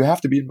speak. You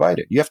have to be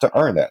invited. You have to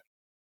earn that.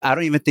 I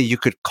don't even think you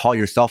could call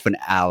yourself an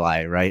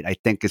ally, right? I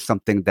think it's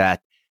something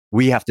that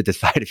we have to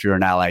decide if you're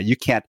an ally. You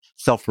can't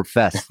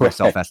self-profess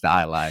yourself as the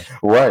ally.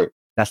 Right.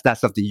 That's not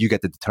something you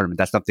get to determine.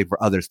 That's something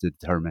for others to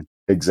determine.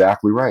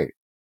 Exactly right.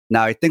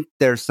 Now, I think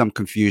there's some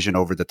confusion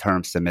over the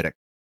term Semitic.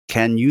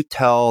 Can you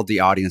tell the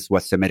audience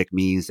what Semitic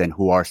means and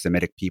who are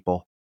Semitic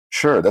people?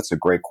 Sure, that's a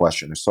great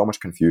question. There's so much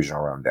confusion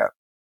around that.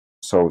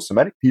 So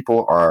Semitic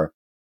people are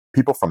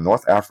people from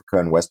North Africa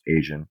and West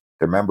Asia.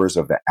 They're members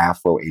of the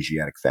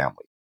Afro-Asiatic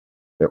family.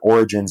 Their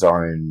origins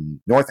are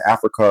in North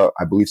Africa,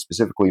 I believe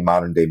specifically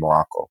modern-day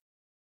Morocco.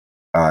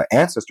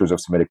 Ancestors of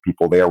Semitic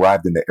people, they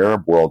arrived in the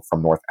Arab world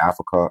from North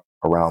Africa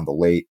around the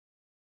late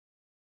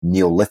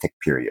Neolithic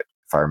period,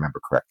 if I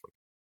remember correctly.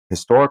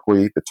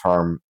 Historically, the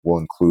term will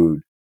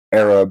include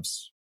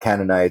Arabs,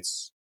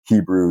 Canaanites,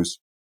 Hebrews,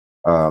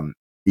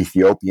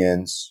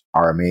 Ethiopians,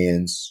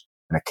 Arameans,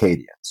 and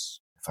Akkadians,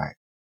 if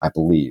I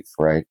believe,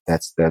 right?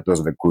 Those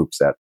are the groups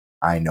that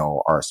I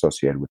know are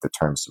associated with the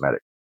term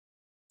Semitic.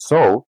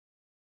 So,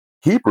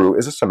 Hebrew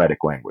is a Semitic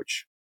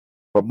language,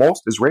 but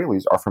most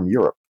Israelis are from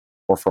Europe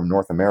or from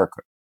North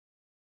America.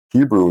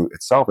 Hebrew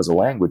itself as a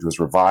language was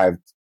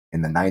revived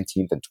in the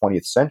 19th and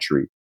 20th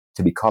century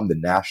to become the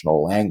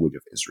national language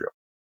of Israel.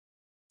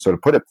 So to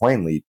put it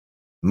plainly,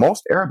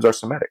 most Arabs are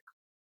Semitic.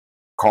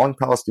 Calling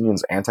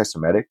Palestinians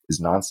anti-Semitic is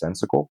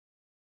nonsensical.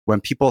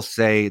 When people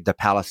say the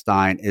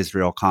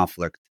Palestine-Israel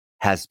conflict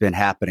has been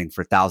happening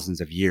for thousands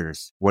of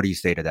years, what do you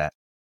say to that?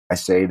 I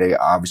say they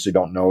obviously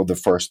don't know the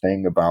first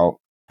thing about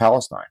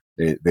Palestine.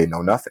 They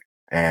know nothing,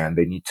 and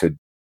they need to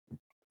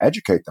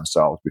educate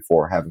themselves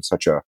before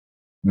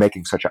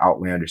making such an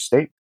outlandish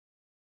statement.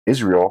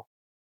 Israel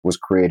was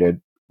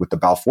created with the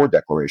Balfour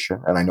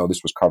Declaration, and I know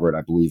this was covered,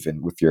 I believe,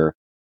 with your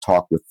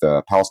talk with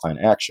Palestine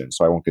Action,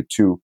 so I won't get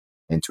too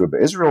into it.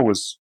 But Israel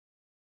was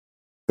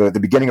the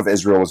beginning of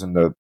Israel was in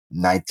the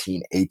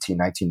 1918,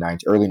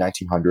 1990, early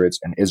 1900s,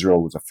 and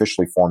Israel was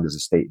officially formed as a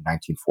state in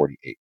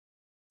 1948.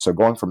 So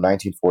going from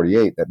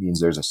 1948, that means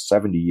there's a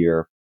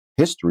 70-year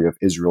history of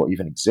Israel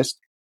even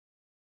existing.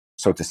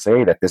 So to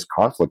say that this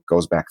conflict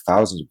goes back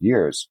thousands of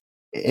years,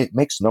 it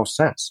makes no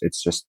sense.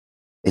 It's just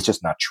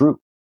not true.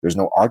 There's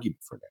no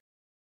argument for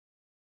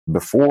that.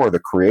 Before the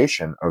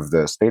creation of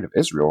the state of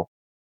Israel,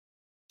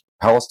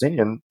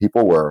 Palestinian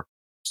people were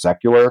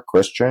secular,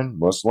 Christian,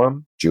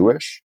 Muslim,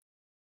 Jewish.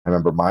 I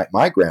remember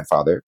my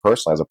grandfather,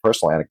 personally, as a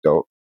personal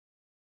anecdote,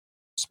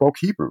 spoke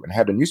Hebrew and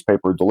had a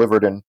newspaper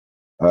delivered in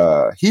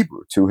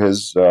Hebrew to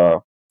his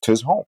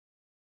home.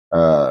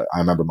 I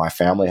remember my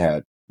family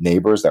had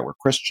neighbors that were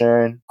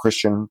Christian.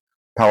 Christian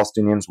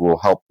Palestinians will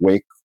help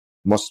wake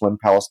Muslim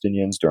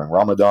Palestinians during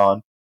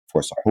Ramadan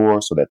for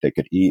sahur so that they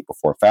could eat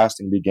before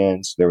fasting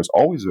begins. There was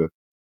always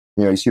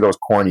you see those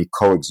corny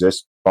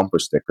coexist bumper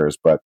stickers,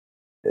 but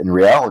in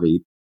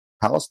reality,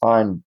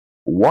 Palestine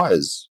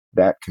was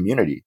that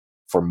community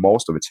for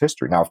most of its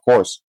history. Now, of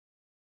course,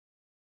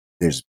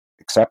 there's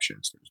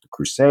exceptions. There's the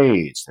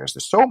Crusades. There's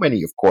so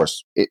many, of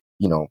course. It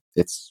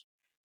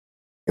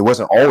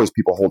wasn't always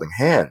people holding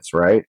hands,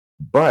 right?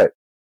 But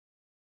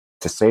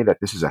to say that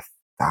this is a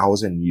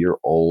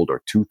 1,000-year-old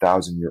or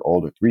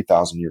 2,000-year-old or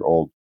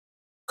 3,000-year-old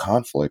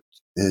conflict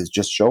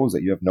just shows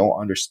that you have no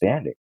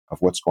understanding of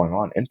what's going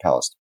on in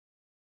Palestine.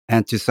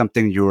 And to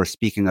something you were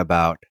speaking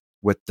about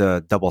with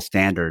the double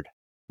standard,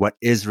 what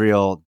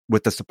Israel,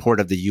 with the support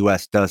of the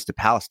U.S., does to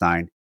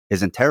Palestine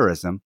isn't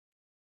terrorism,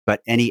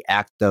 but any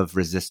act of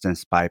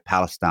resistance by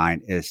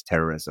Palestine is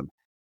terrorism.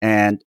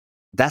 And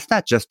that's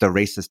not just a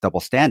racist double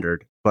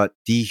standard, but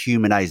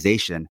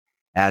dehumanization,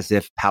 as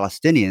if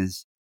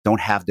Palestinians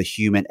don't have the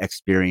human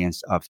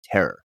experience of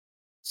terror.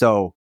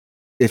 So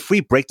if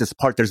we break this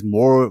apart, there's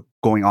more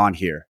going on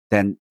here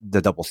than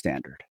the double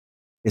standard.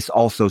 It's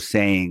also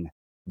saying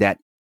that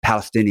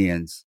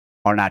Palestinians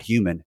are not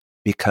human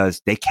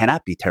because they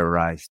cannot be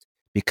terrorized,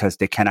 because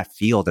they cannot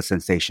feel the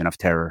sensation of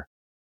terror.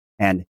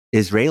 And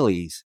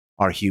Israelis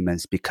are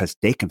humans because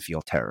they can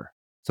feel terror.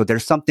 So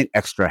there's something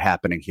extra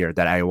happening here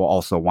that I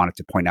also wanted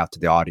to point out to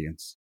the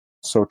audience.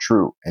 So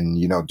true. And,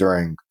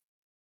 during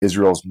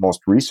Israel's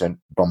most recent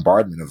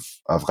bombardment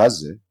of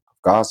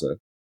Gaza,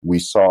 we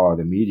saw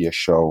the media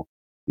show,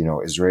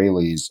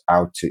 Israelis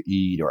out to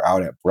eat or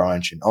out at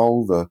brunch, and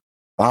the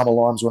bomb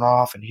alarms went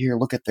off, and here,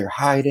 look at, they're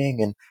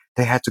hiding, and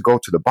they had to go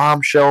to the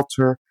bomb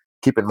shelter.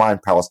 Keep in mind,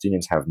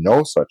 Palestinians have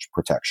no such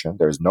protection.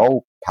 There's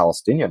no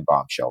Palestinian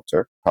bomb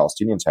shelter.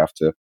 Palestinians have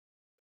to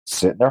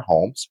sit in their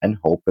homes and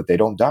hope that they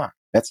don't die.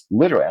 That's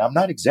literally, and I'm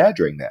not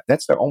exaggerating that.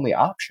 That's their only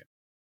option.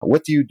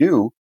 What do you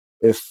do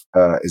if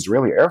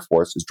Israeli Air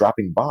Force is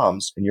dropping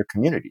bombs in your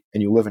community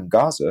and you live in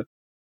Gaza?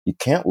 You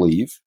can't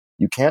leave.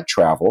 You can't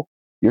travel.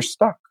 You're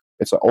stuck.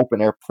 It's an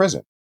open air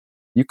prison.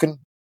 You can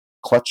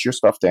clutch your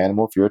stuffed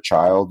animal if you're a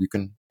child. You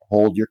can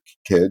hold your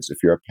kids if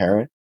you're a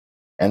parent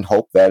and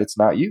hope that it's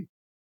not you.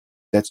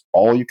 That's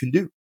all you can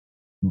do.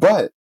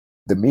 But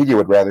the media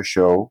would rather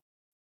show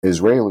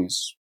Israelis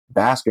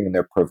basking in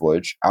their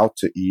privilege, out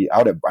to eat,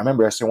 I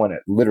remember someone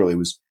that literally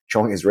was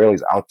showing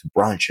Israelis out to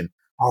brunch and,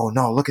 oh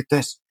no, look at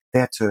this.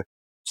 They had to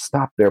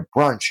stop their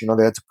brunch.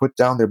 They had to put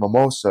down their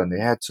mimosa and they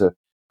had to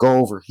go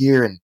over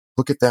here and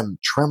look at them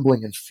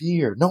trembling in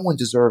fear. No one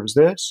deserves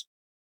this.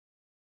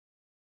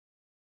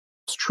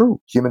 It's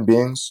true. Human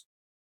beings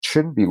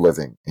shouldn't be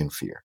living in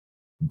fear.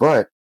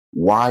 But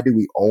why do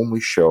we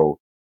only show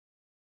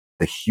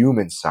the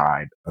human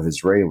side of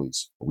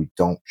Israelis? We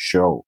don't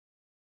show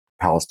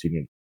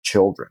Palestinian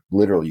children.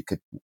 Literally, you could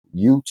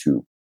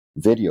YouTube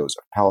videos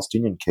of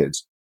Palestinian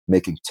kids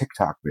making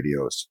TikTok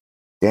videos,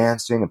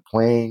 dancing and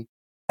playing,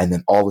 and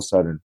then all of a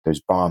sudden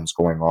there's bombs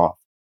going off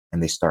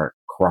and they start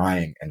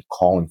crying and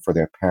calling for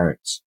their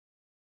parents.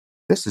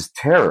 This is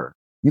terror.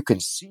 You can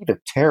see the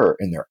terror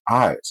in their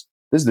eyes.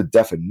 This is the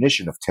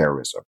definition of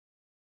terrorism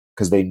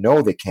because they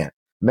know they can't.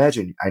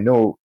 Imagine, I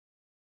know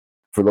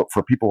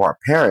for people who are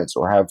parents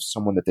or have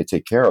someone that they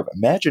take care of,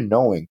 imagine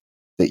knowing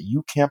that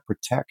you can't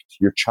protect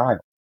your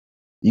child.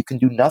 You can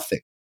do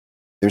nothing.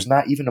 There's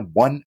not even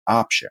one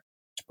option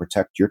to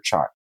protect your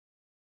child.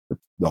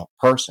 The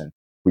person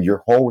who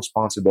your whole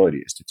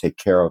responsibility is to take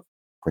care of,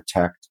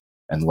 protect,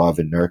 and love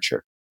and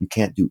nurture. You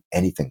can't do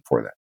anything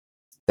for them.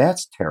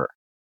 That's terror.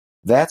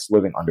 That's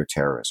living under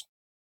terrorism.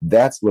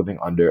 That's living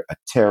under a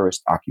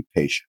terrorist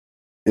occupation.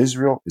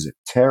 Israel is a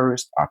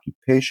terrorist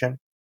occupation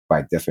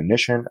by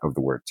definition of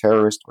the word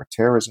terrorist or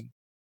terrorism,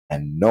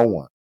 and no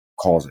one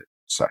calls it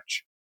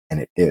such. And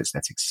it is.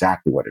 That's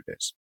exactly what it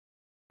is.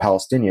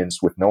 Palestinians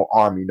with no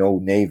army, no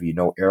navy,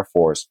 no air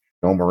force,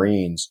 no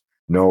marines,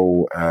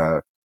 not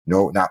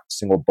a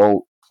single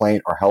boat,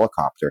 plane, or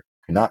helicopter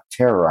cannot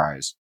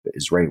terrorize the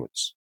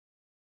Israelis.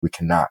 We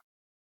cannot.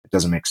 It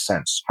doesn't make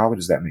sense. How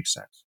does that make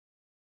sense?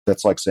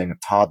 That's like saying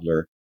a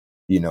toddler,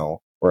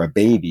 or a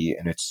baby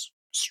in its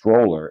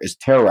stroller is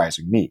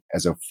terrorizing me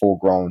as a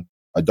full-grown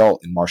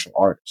adult and martial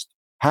artist.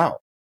 How?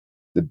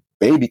 The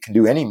baby can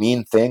do any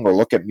mean thing or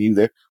look at me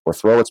there or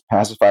throw its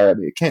pacifier at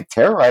me. It can't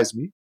terrorize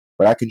me,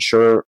 but I can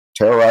sure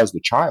terrorize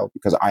the child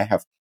because I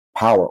have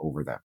power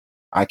over them.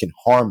 I can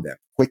harm them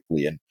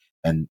quickly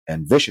and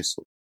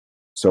viciously.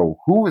 So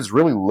who is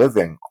really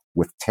living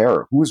with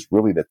terror? Who is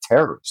really the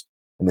terrorist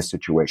in this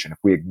situation? If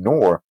we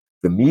ignore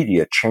the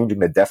media changing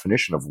the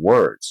definition of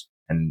words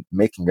and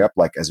making up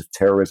like as if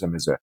terrorism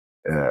is a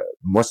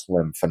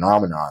Muslim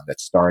phenomenon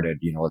that started,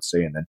 let's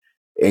say in the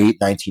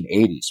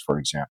 1980s, for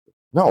example.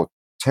 No,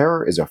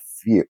 terror is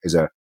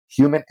a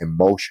human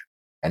emotion,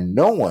 and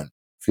no one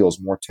feels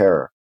more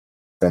terror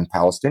than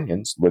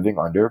Palestinians living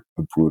under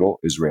a brutal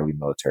Israeli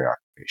military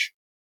occupation.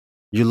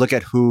 You look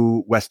at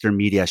who Western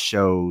media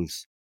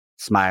shows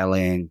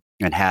smiling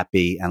and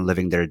happy and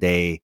living their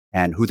day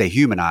and who they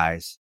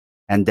humanize,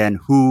 and then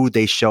who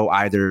they show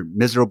either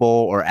miserable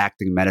or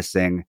acting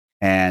menacing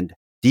and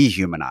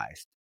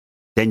dehumanized.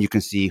 Then you can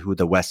see who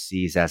the West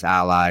sees as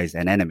allies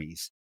and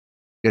enemies.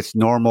 It's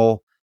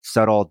normal,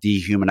 subtle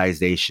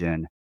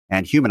dehumanization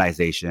and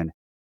humanization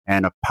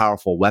and a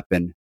powerful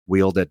weapon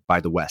wielded by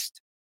the West,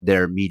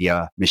 their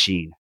media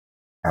machine.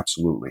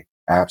 Absolutely.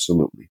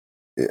 Absolutely.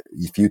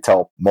 If you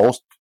tell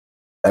most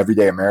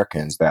everyday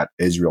Americans that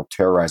Israel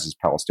terrorizes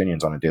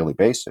Palestinians on a daily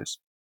basis,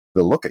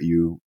 they'll look at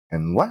you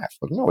and laugh.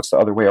 Like, no, it's the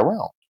other way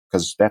around,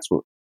 because that's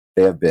what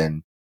they have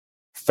been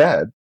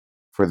fed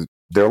for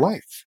their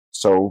life.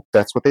 So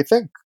that's what they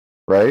think,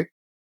 right?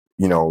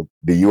 The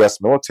U.S.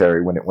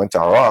 military, when it went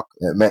to Iraq,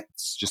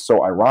 it's just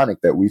so ironic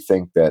that we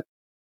think that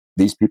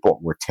these people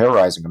were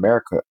terrorizing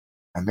America.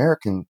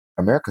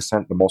 America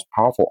sent the most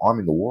powerful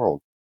army in the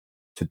world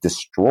to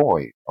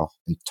destroy an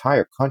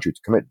entire country,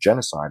 to commit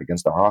genocide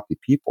against the Iraqi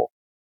people.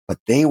 But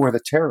they were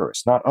the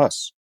terrorists, not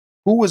us.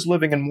 Who was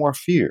living in more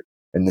fear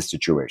in this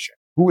situation?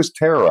 Who was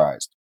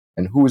terrorized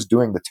and who was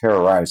doing the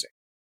terrorizing?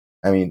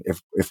 I mean,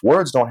 if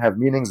words don't have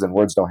meanings, then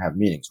words don't have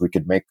meanings. We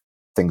could make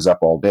things up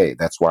all day.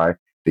 That's why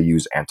they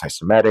use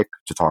anti-Semitic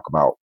to talk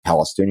about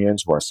Palestinians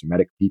who are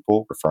Semitic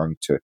people, referring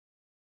to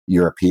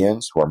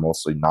Europeans who are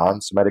mostly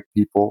non-Semitic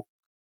people.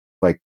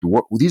 Like,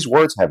 these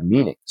words have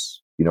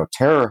meanings.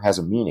 Terror has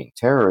a meaning.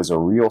 Terror is a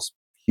real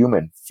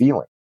human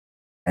feeling.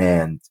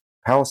 And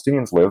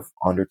Palestinians live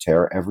under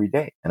terror every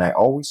day. And I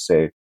always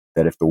say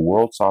that if the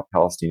world saw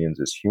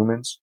Palestinians as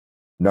humans,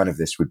 none of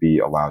this would be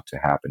allowed to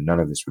happen. None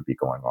of this would be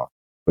going on.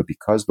 But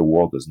because the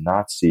world does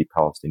not see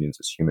Palestinians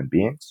as human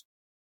beings,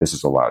 this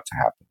is allowed to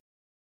happen.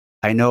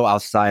 I know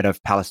outside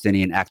of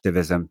Palestinian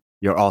activism,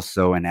 you're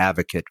also an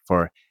advocate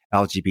for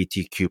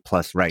LGBTQ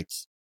plus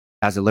rights.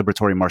 As a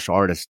liberatory martial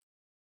artist,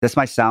 this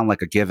might sound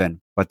like a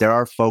given, but there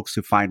are folks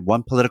who find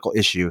one political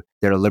issue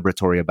they're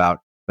liberatory about,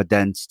 but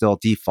then still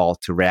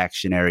default to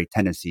reactionary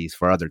tendencies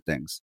for other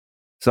things.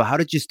 So how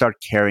did you start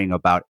caring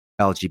about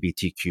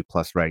LGBTQ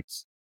plus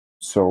rights?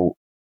 So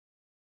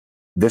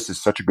this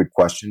is such a good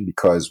question,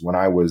 because when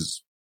I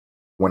was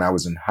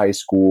in high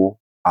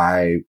school,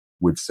 I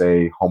would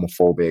say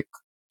homophobic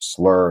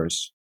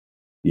slurs.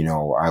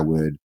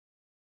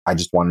 I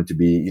just wanted to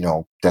be,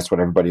 that's what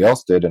everybody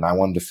else did, and I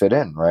wanted to fit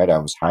in, right? I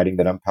was hiding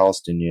that I'm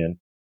Palestinian.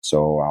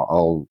 So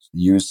I'll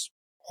use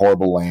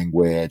horrible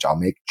language. I'll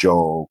make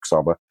jokes.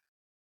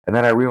 And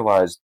then I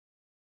realized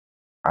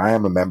I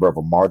am a member of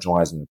a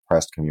marginalized and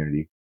oppressed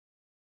community.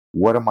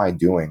 What am I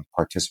doing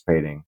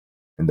participating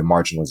in the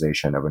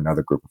marginalization of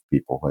another group of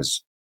people who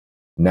has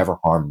never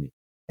harmed me?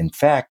 In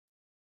fact,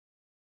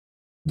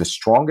 the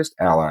strongest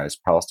allies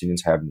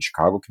Palestinians have in the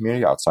Chicago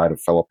community outside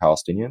of fellow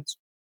Palestinians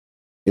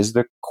is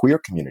the queer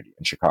community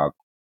in Chicago.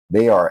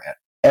 They are at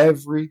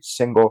every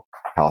single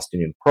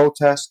Palestinian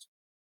protest.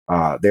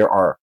 There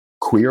are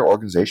queer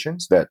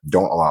organizations that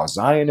don't allow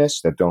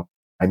Zionists,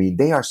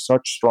 they are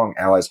such strong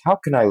allies. How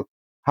can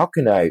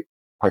I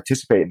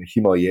participate in the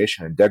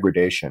humiliation and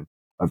degradation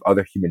of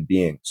other human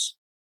beings?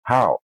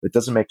 How? It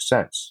doesn't make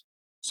sense.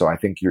 So I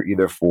think you're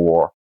either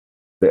for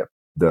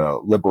the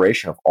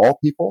liberation of all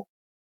people,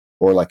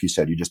 or like you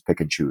said, you just pick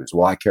and choose.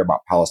 Well, I care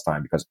about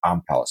Palestine because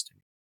I'm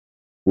Palestinian.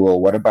 Well,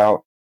 what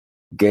about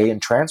gay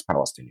and trans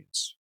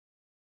Palestinians,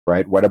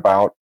 right? What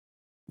about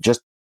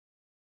just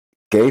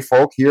gay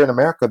folk here in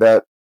America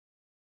that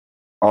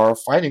are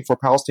fighting for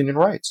Palestinian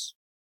rights?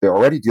 They're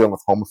already dealing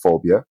with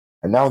homophobia,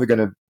 and now they're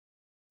going to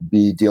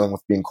be dealing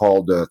with being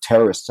called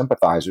terrorist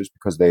sympathizers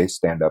because they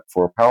stand up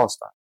for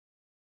Palestine.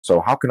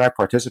 So how can I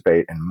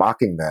participate in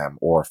mocking them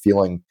or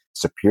feeling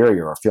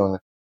superior or feeling...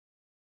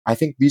 I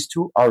think these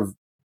two are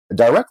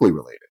directly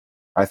related.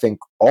 I think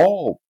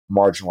all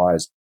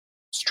marginalized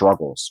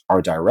struggles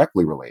are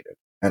directly related.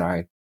 And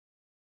I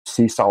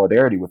see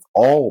solidarity with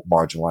all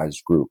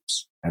marginalized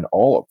groups and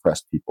all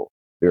oppressed people.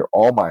 They're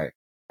all my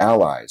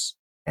allies,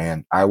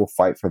 and I will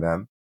fight for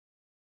them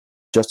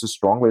just as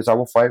strongly as I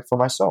will fight for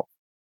myself.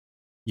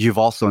 You've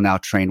also now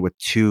trained with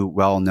two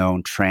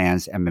well-known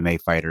trans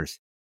MMA fighters,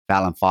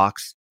 Fallon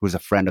Fox, who's a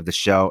friend of the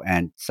show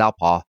and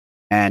Southpaw,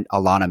 and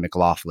Alana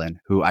McLaughlin,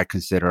 who I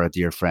consider a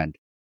dear friend.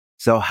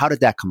 So how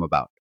did that come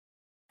about?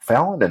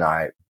 Fallon and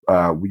I,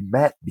 we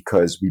met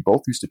because we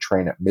both used to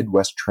train at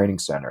Midwest Training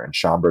Center in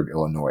Schaumburg,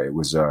 Illinois. It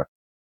was a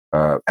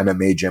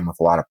MMA gym with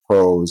a lot of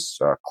pros.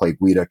 Clay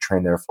Guida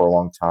trained there for a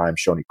long time.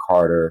 Shoni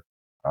Carter,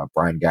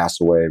 Brian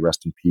Gassaway,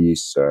 rest in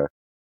peace. A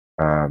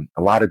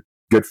lot of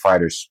good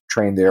fighters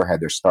trained there,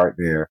 had their start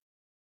there.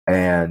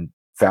 And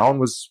Fallon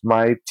was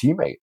my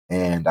teammate.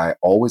 And I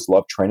always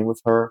loved training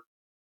with her,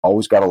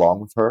 always got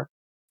along with her.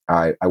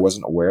 I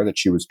wasn't aware that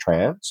she was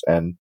trans.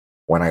 And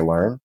when I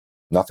learned,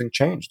 nothing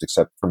changed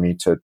except for me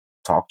to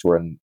talk to her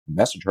and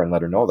message her and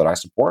let her know that I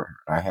support her.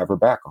 And I have her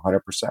back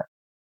 100%.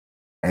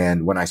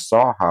 And when I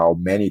saw how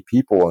many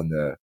people in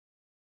the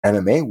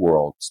MMA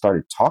world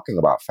started talking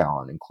about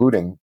Fallon,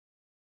 including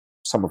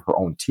some of her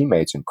own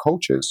teammates and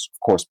coaches, of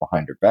course,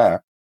 behind her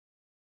back,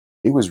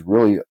 it was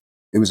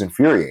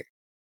infuriating.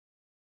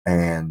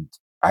 And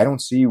I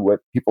don't see what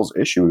people's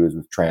issue is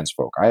with trans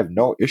folk. I have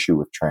no issue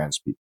with trans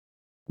people.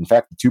 In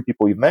fact, the two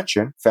people you've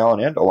mentioned, Fallon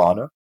and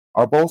Alana,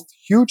 are both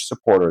huge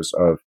supporters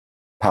of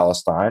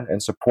Palestine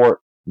and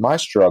support my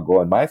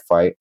struggle and my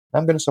fight.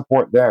 I'm going to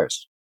support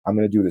theirs. I'm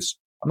going to do this.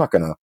 I'm not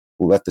going to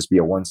let this be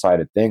a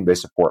one-sided thing. They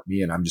support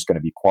me, and I'm just going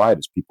to be quiet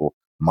as people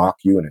mock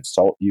you and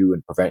insult you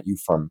and prevent you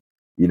from,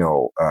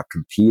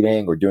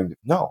 competing or doing.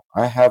 No,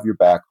 I have your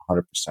back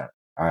 100%.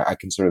 I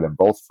consider them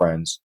both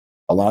friends.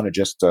 Alana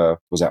just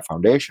was at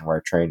Foundation where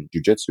I trained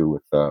jiu-jitsu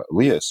with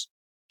Elias.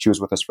 She was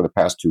with us for the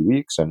past 2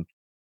 weeks, and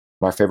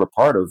my favorite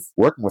part of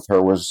working with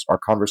her was our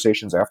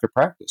conversations after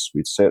practice.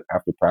 We'd sit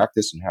after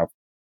practice and have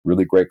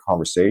really great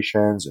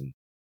conversations and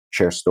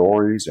share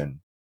stories. And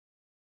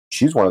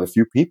she's one of the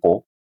few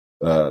people,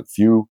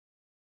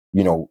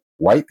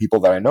 white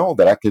people that I know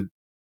that I could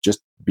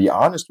just be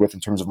honest with in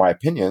terms of my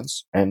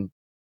opinions. And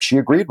she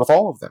agreed with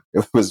all of them.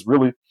 It was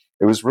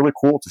really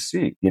cool to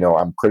see.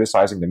 I'm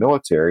criticizing the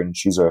military, and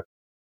she's a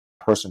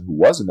person who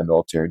was in the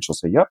military, and she'll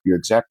say, "Yep, you're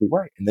exactly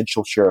right." And then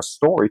she'll share a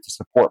story to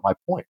support my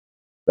point.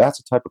 That's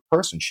the type of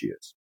person she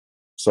is.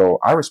 So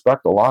I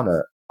respect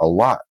Alana a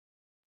lot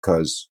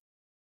because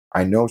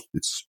I know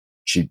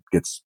she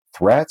gets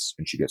threats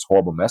and she gets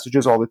horrible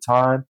messages all the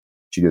time.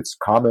 She gets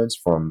comments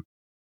from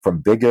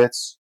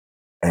bigots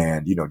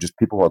and, just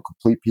people who are a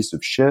complete piece of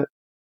shit.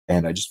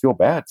 And I just feel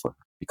bad for her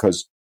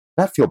because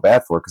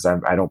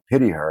I don't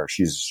pity her.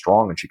 She's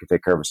strong and she can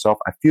take care of herself.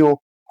 I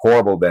feel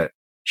horrible that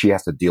she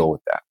has to deal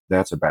with that.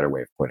 That's a better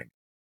way of putting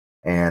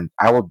it. And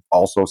I would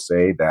also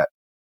say that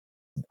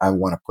I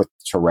want to put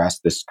to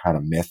rest this kind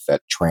of myth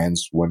that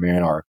trans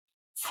women are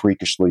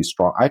freakishly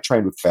strong. I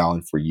trained with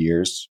Fallon for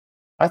years.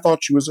 I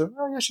thought she was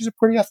she's a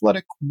pretty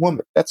athletic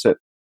woman. That's it.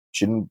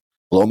 She didn't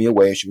blow me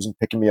away. She wasn't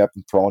picking me up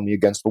and throwing me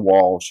against the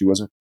wall. She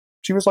was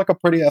like a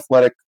pretty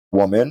athletic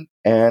woman.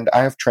 And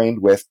I have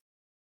trained with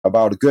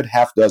about a good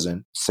half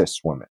dozen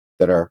cis women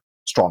that are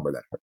stronger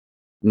than her.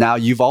 Now,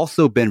 you've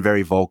also been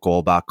very vocal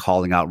about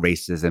calling out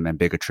racism and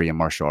bigotry in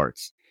martial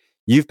arts.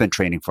 You've been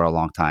training for a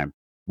long time.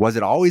 Was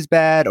it always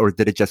bad, or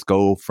did it just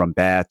go from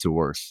bad to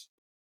worse?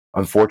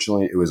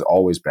 Unfortunately, it was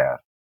always bad.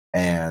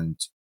 And,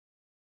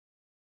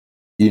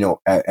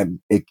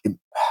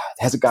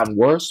 has it gotten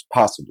worse?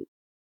 Possibly.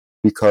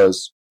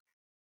 Because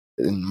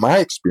in my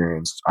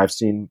experience, I've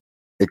seen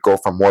it go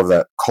from more of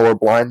that color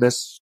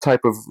blindness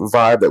type of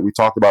vibe that we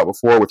talked about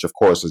before, which of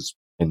course is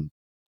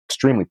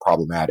extremely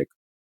problematic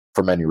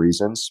for many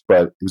reasons,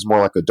 but it was more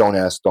like a don't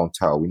ask, don't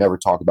tell. We never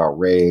talked about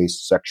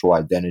race, sexual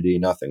identity,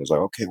 nothing. It was like,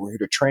 okay, we're here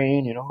to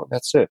train,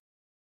 that's it.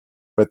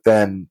 But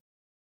then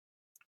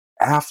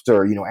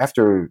after,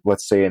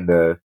 let's say in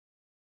the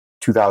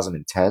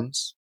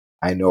 2010s,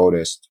 I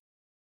noticed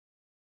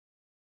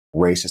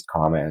racist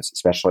comments,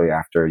 especially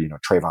after,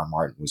 Trayvon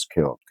Martin was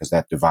killed, because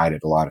that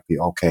divided a lot of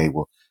people. Okay,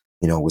 well,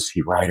 was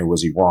he right or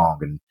was he wrong?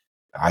 And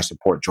I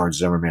support George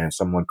Zimmerman. If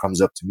someone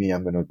comes up to me,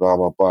 I'm going to blah,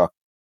 blah, blah.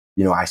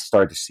 I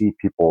started to see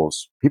people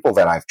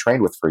that I've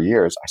trained with for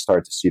years, I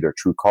started to see their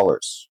true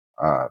colors,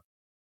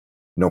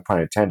 no pun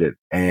intended.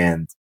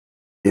 And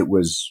it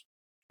was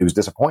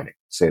disappointing,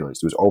 to say the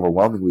least. It was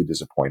overwhelmingly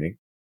disappointing.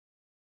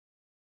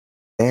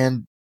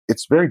 And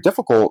it's very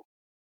difficult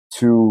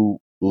to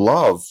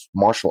love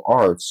martial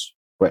arts,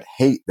 but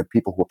hate the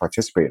people who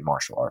participate in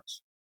martial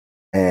arts.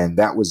 And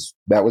that was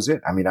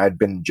it. I mean, I'd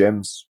been in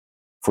gyms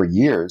for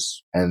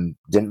years and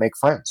didn't make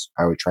friends.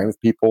 I would train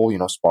with people,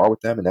 spar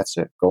with them, and that's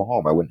it. Go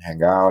home. I wouldn't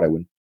hang out.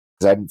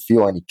 Because I didn't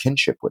feel any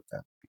kinship with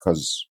them,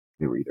 because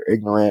they were either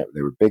ignorant, or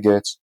they were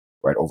bigots,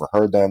 or I'd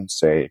overheard them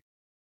say,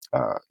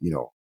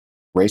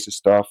 racist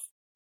stuff.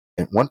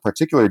 And one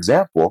particular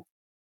example,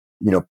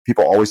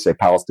 people always say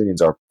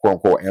Palestinians are quote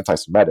unquote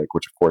anti-Semitic,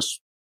 which of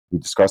course we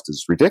discussed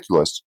is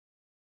ridiculous.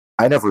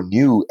 I never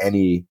knew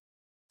any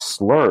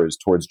slurs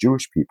towards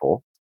Jewish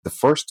people. The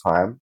first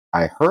time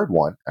I heard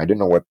one, I didn't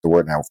know what the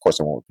word, now of course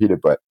I won't repeat it,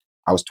 but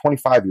I was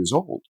 25 years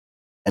old.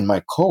 And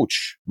my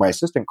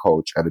assistant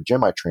coach at a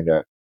gym I trained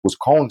at, was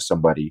calling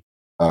somebody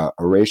a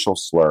racial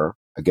slur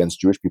against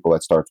Jewish people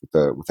that starts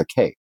with a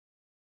K.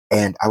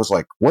 And I was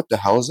like, what the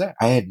hell is that?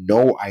 I had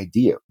no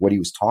idea what he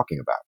was talking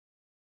about.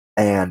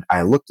 And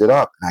I looked it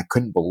up and I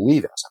couldn't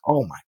believe it. I was like,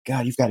 oh my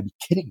God, you've got to be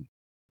kidding me.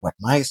 Like,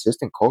 my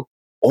assistant coach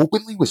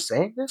openly was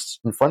saying this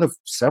in front of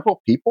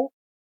several people?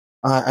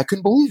 I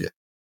couldn't believe it.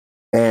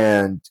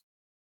 And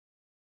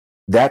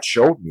that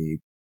showed me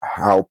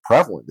how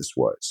prevalent this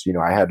was.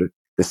 I had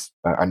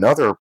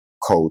another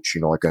coach,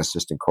 like an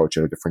assistant coach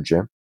at a different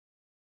gym.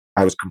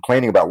 I was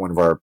complaining about one of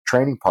our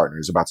training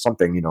partners about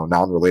something,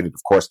 non-related,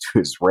 of course, to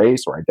his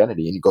race or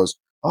identity. And he goes,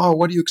 oh,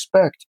 what do you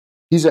expect?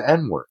 He's an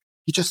N-word.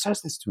 He just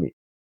says this to me.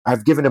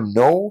 I've given him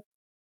no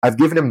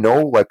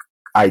like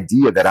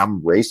idea that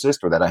I'm racist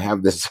or that I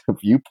have this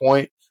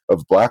viewpoint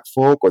of black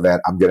folk or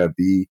that I'm going to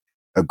be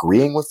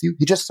agreeing with you.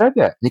 He just said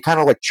that. And he kind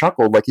of like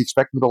chuckled, like he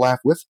expected me to laugh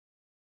with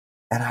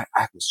him. And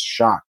I was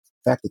shocked.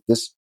 The fact that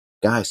this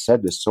guy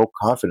said this so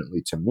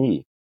confidently to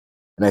me.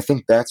 And I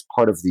think that's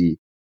part of the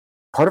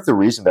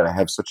reason that I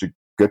have such a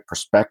good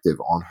perspective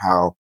on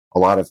how a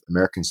lot of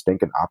Americans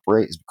think and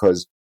operate is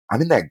because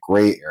I'm in that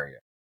gray area.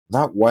 I'm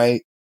not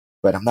white,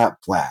 but I'm not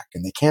black.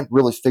 And they can't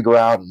really figure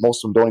out, and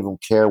most of them don't even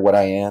care what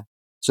I am.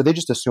 So they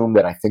just assume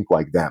that I think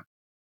like them.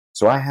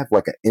 So I have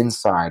like an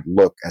inside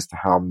look as to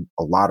how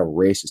a lot of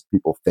racist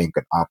people think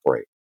and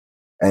operate.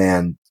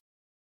 And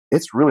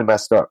it's really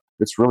messed up.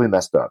 It's really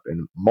messed up.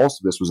 And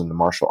most of this was in the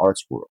martial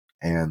arts world.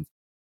 And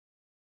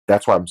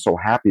that's why I'm so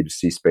happy to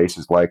see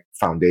spaces like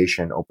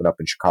Foundation open up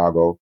in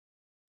Chicago,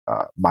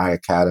 my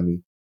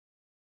academy,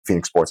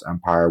 Phoenix Sports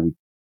Empire.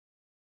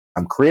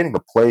 I'm creating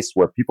a place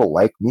where people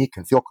like me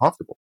can feel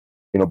comfortable.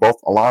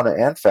 Both Alana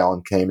and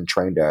Fallon came and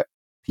trained at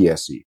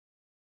PSE.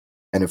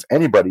 And if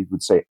anybody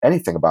would say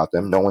anything about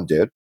them, no one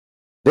did,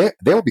 they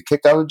would be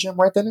kicked out of the gym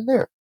right then and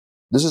there.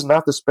 This is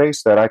not the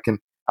space that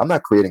I'm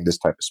not creating this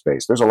type of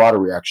space. There's a lot of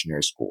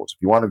reactionary schools.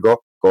 If you want to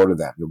go to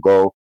them. You'll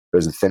go.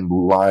 There's a thin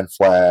blue line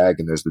flag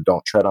and there's the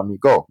don't tread on me.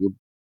 Go. You'll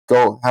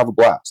go have a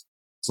blast.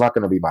 It's not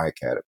going to be my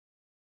academy.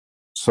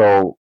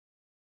 So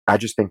I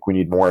just think we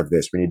need more of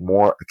this. We need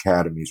more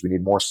academies. We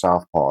need more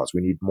southpaws.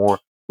 We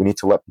need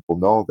to let people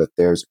know that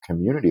there's a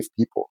community of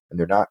people and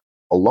they're not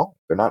alone.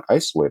 They're not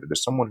isolated.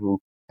 There's someone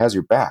who has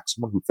your back,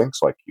 someone who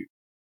thinks like you.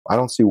 I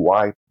don't see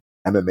why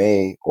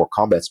MMA or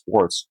combat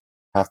sports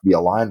have to be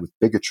aligned with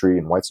bigotry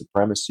and white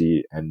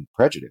supremacy and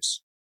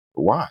prejudice.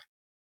 Why?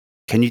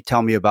 Can you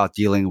tell me about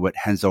dealing with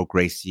Renzo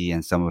Gracie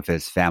and some of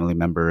his family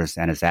members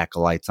and his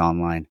acolytes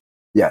online?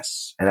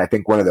 Yes. And I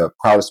think one of the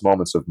proudest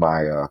moments of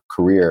my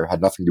career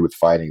had nothing to do with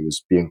fighting. It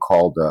was being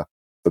called the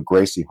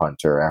Gracie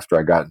Hunter after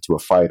I got into a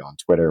fight on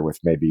Twitter with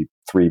maybe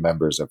 3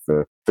 members of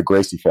the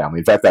Gracie family.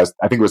 In fact, I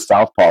think it was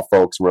Southpaw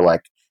folks were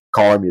like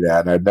calling me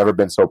that. And I'd never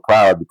been so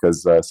proud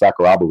because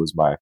Sakuraba was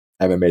my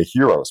MMA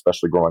hero,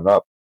 especially growing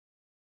up.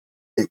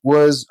 I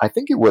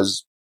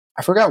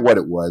forgot what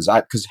it was.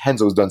 Because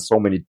Renzo's done so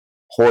many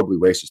horribly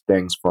racist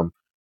things, from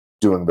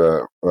doing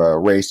the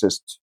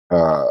racist,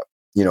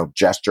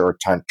 gesture,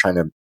 trying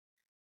to,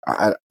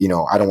 I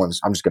don't want to,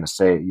 I'm just going to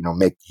say,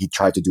 he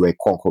tried to do a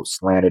quote unquote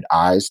slanted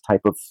eyes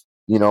type of,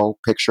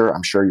 picture.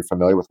 I'm sure you're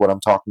familiar with what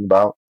I'm talking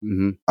about.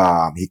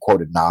 Mm-hmm. He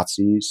quoted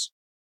Nazis.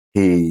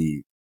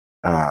 He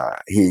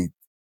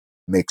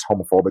makes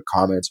homophobic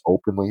comments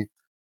openly.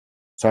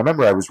 So I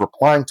remember I was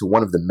replying to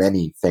one of the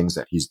many things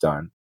that he's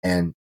done.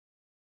 And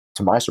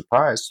to my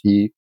surprise,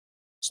 he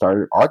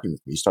started arguing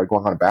with me. He started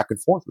going on a back and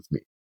forth with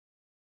me.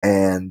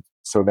 And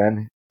so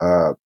then,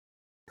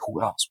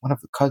 who else? One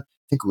of the cousins,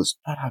 I think it was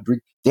not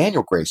Rodriguez,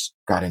 Daniel Grace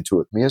got into it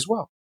with me as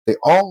well. They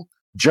all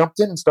jumped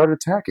in and started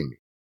attacking me.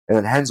 And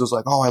then Renzo's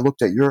like, oh, I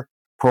looked at your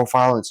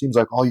profile and it seems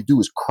like all you do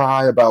is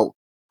cry about,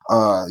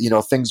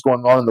 things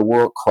going on in the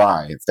world.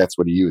 Cry, if that's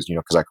what he used,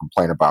 because I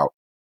complain about,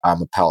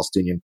 I'm a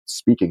Palestinian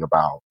speaking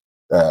about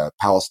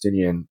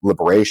Palestinian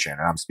liberation.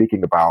 And I'm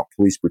speaking about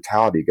police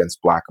brutality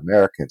against Black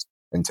Americans.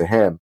 And to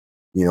him,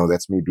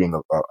 that's me being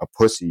a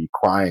pussy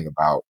crying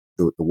about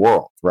the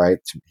world, right?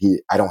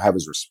 I don't have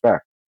his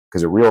respect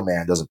because a real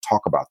man doesn't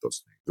talk about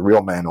those things. The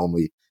real men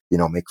only,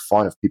 make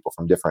fun of people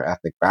from different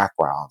ethnic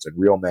backgrounds, and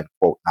real men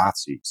quote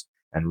Nazis,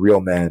 and real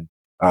men,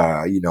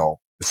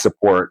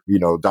 support,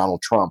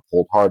 Donald Trump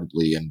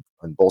wholeheartedly and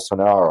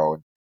Bolsonaro.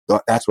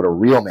 And that's what a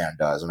real man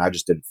does. And I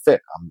just didn't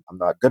fit. I'm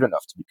not good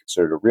enough to be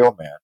considered a real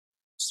man.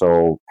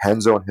 So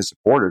Renzo and his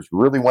supporters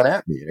really went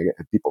at me. I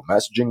had people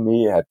messaging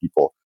me, I had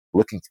people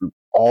looking through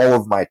all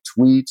of my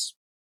tweets,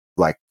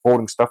 like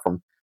quoting stuff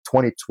from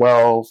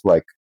 2012.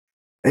 Like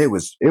it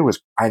was,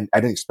 I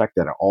didn't expect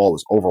that at all. It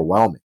was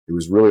overwhelming. It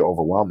was really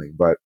overwhelming,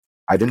 but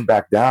I didn't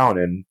back down.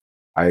 And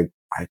I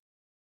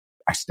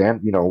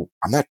stand,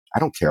 I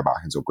don't care about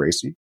Renzo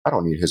Gracie. I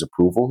don't need his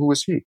approval. Who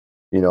is he?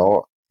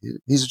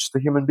 He's just a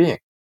human being.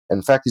 And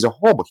in fact, he's a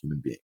horrible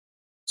human being.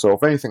 So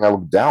if anything, I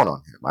look down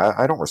on him.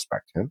 I don't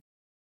respect him.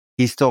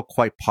 He's still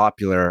quite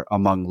popular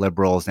among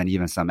liberals and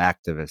even some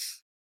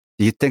activists.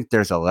 Do you think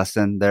there's a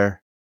lesson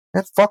there?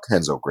 And fuck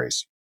Renzo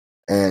Gracie.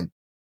 And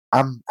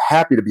I'm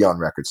happy to be on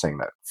record saying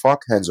that.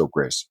 Fuck Renzo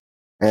Gracie.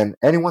 And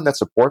anyone that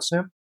supports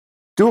him,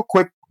 do a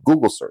quick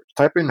Google search.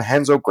 Type in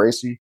Renzo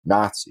Gracie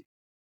Nazi.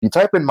 You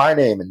type in my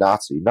name in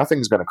Nazi,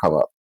 nothing's going to come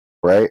up,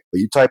 right? But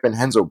you type in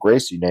Renzo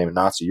Gracie name in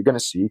Nazi, you're going to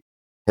see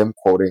him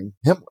quoting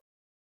Himmler.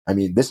 I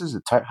mean, this is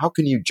how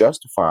can you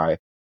justify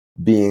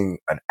being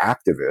an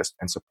activist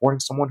and supporting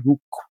someone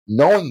who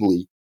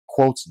knowingly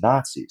quotes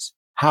Nazis?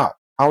 How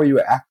are you?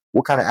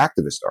 What kind of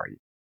activist are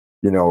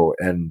you?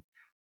 And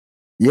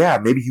yeah,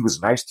 maybe he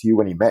was nice to you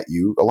when he met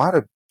you. A lot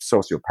of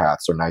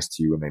sociopaths are nice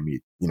to you when they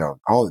meet,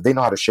 they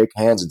know how to shake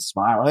hands and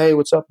smile. Hey,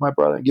 what's up, my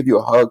brother? And give you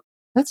a hug.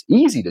 That's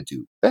easy to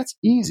do. That's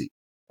easy.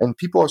 And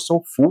people are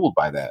so fooled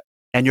by that.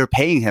 And you're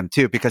paying him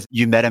too, because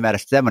you met him at a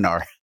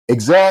seminar.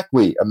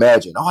 Exactly.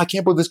 Imagine, I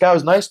can't believe this guy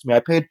was nice to me.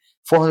 I paid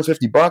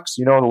 $450,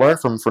 to learn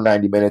from him for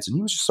 90 minutes. And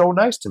he was just so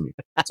nice to me.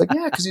 It's like,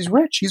 yeah, because he's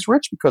rich. He's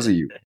rich because of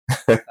you.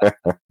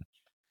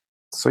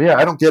 So yeah,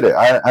 I don't get it.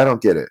 I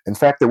don't get it. In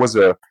fact, there was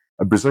a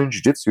Brazilian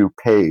Jiu-Jitsu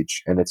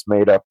page, and it's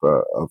made up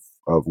of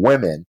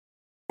women,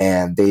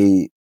 and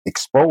they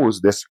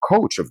exposed this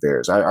coach of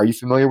theirs. Are you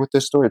familiar with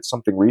this story? It's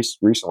something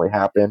recently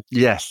happened.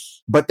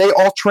 Yes. But they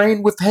all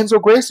trained with Renzo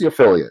Gracie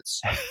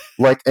affiliates.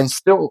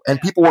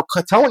 And people were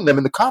telling them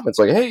in the comments,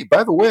 like, hey,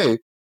 by the way,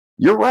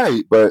 you're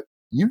right, but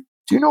do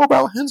you know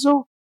about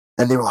Renzo?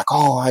 And they were like,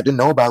 oh, I didn't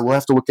know about it. We'll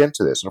have to look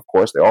into this. And of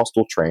course, they all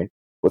still trained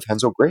with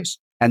Renzo Gracie.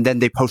 And then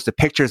they posted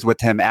pictures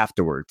with him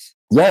afterwards.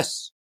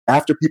 Yes.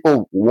 After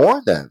people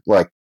warned them.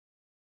 Like,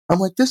 I'm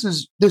like, this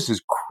is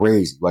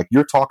crazy. Like,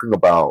 you're talking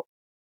about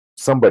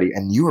somebody,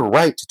 and you were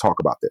right to talk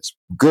about this.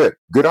 Good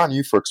on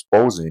you for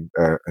exposing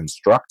an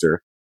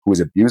instructor who is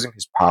abusing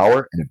his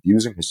power and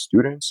abusing his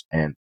students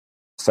and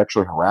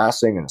sexually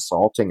harassing and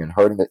assaulting and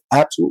hurting them.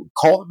 Absolutely,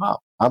 call them out.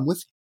 I'm with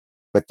you.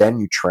 But then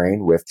you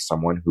train with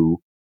someone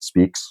who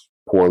speaks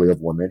poorly of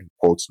women, who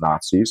quotes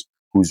Nazis,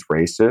 who's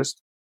racist.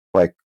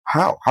 Like,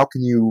 how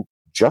can you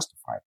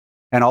justify it?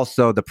 And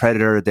also, the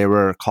predator they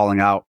were calling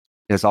out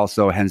is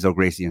also a Renzo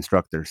Gracie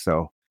instructor.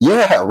 So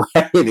yeah,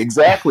 right,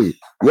 exactly.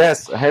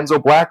 Yes, a Renzo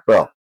black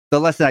belt. The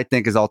lesson, I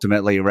think, is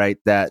ultimately, right,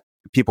 that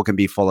people can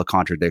be full of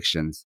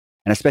contradictions,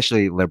 and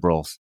especially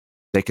liberals.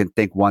 They can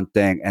think one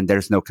thing and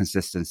there's no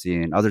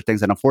consistency in other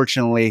things. And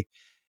unfortunately,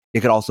 it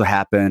could also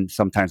happen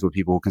sometimes with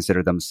people who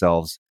consider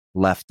themselves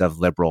left of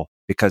liberal,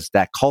 because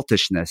that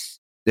cultishness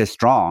is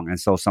strong. And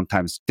so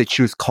sometimes they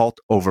choose cult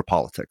over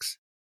politics.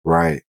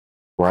 Right.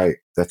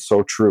 That's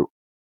so true.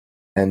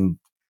 And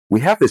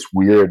we have this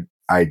weird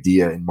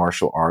idea in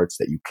martial arts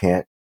that you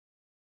can't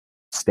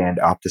stand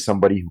up to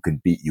somebody who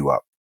can beat you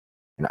up.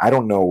 And I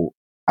don't know.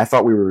 I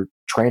thought we were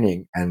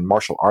training and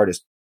martial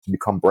artists to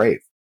become brave.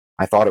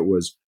 I thought it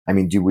was,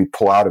 do we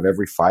pull out of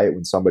every fight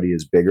when somebody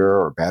is bigger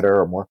or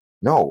better or more?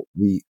 No,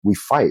 we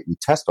fight. We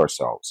test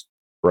ourselves,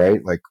 right?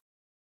 Like,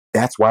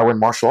 that's why we're in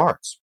martial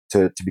arts,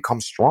 to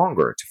become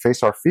stronger, to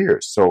face our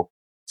fears. So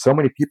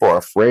many people are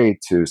afraid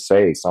to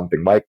say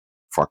something like,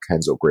 fuck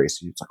Renzo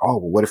Gracie. It's like, oh,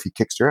 well, what if he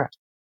kicks your ass?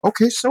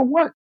 Okay, so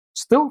what?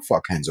 Still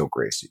fuck Renzo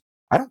Gracie.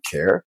 I don't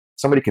care.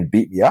 Somebody can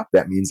beat me up.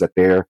 That means that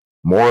they're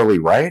morally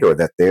right, or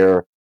that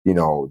they're,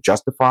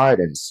 justified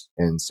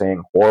in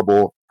saying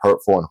horrible,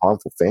 hurtful, and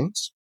harmful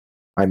things.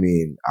 I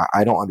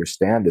don't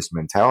understand this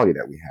mentality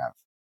that we have.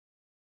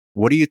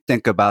 What do you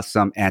think about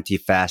some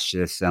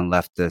anti-fascists and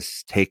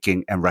leftists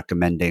taking and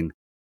recommending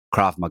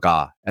Krav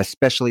Maga,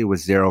 especially with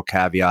zero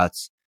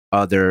caveats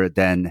other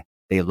than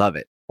they love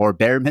it, or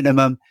bare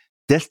minimum,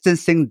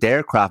 distancing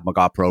their Krav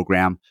Maga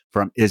program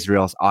from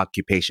Israel's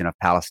occupation of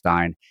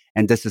Palestine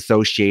and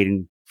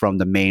disassociating from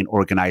the main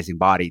organizing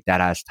body that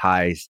has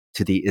ties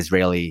to the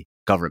Israeli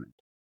government.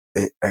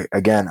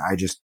 Again, I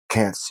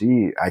can't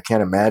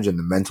imagine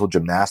the mental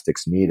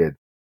gymnastics needed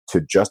to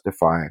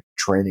justify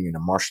training in a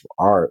martial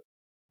art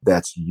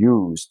that's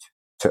used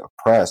to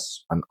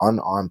oppress an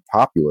unarmed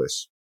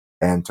populace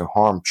and to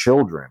harm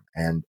children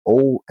and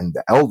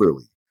the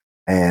elderly.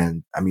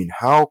 And I mean,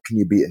 how can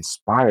you be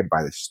inspired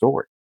by this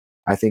story?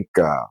 I think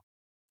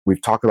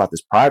we've talked about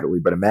this privately,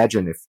 but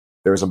imagine if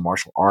there was a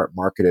martial art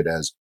marketed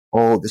as,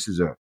 oh, this is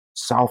a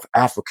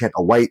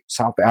white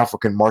South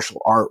African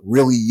martial art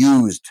really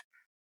used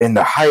in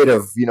the height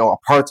of,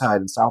 apartheid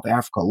in South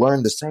Africa,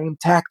 learned the same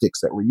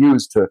tactics that were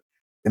used to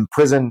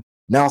imprison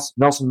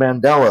Nelson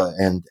Mandela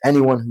and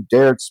anyone who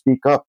dared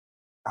speak up.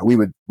 We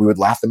would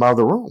laugh them out of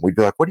the room. We'd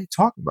be like, what are you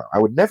talking about? I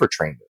would never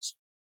train this.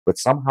 But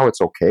somehow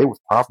it's okay with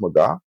Krav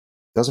Maga.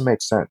 Doesn't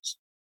make sense.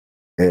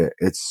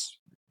 It's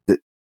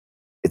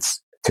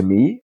to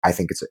me, I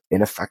think it's an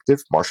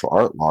ineffective martial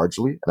art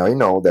largely. And I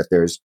know that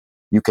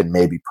you can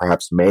maybe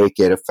perhaps make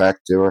it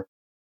effective or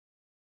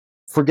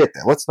forget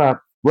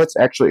that. Let's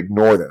actually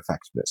ignore the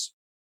effectiveness.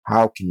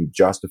 How can you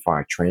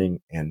justify training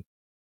in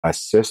a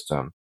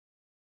system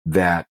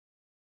that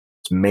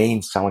its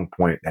main selling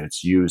point that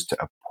it's used to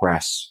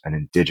oppress an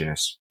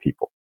indigenous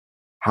people?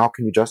 How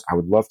can you I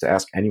would love to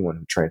ask anyone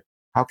who trained,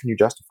 how can you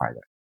justify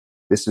that?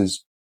 This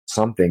is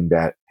something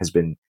that has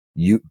been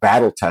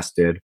battle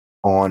tested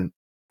on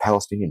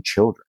Palestinian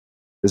children.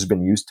 This has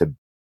been used to,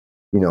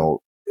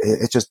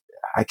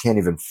 I can't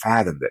even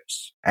fathom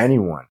this.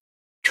 Anyone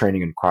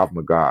training in Krav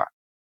Maga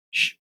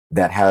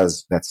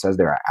that says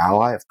they're an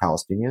ally of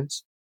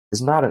Palestinians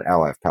is not an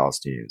ally of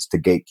Palestinians to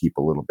gatekeep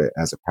a little bit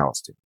as a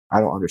Palestinian. I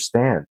don't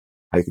understand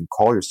how you can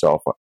call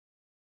yourself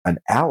an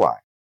ally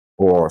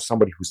or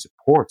somebody who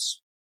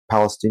supports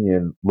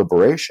Palestinian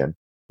liberation,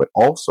 but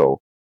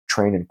also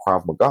train in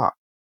Krav Maga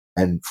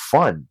and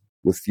fund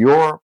with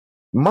your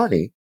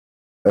money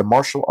a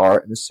martial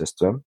art in a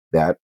system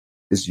that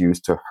is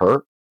used to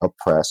hurt,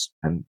 oppress,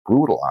 and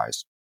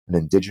brutalize an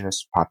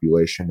indigenous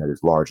population that is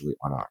largely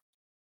unarmed.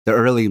 The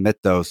early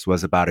mythos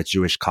was about a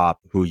Jewish cop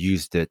who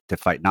used it to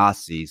fight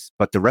Nazis,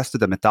 but the rest of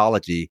the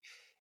mythology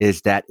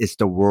is that it's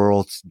the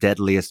world's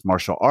deadliest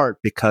martial art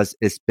because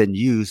it's been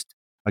used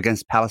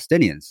against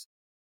Palestinians.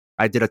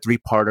 I did a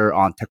 3-parter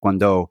on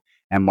Taekwondo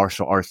and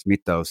martial arts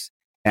mythos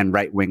and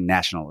right-wing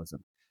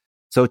nationalism.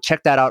 So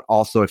check that out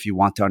also if you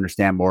want to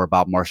understand more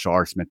about martial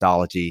arts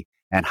mythology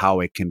and how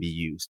it can be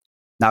used.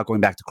 Now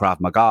going back to Krav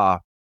Maga,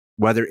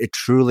 whether it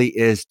truly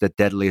is the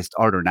deadliest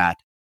art or not,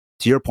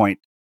 to your point,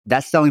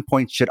 that selling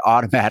point should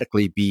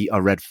automatically be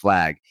a red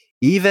flag.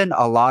 Even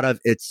a lot of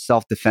its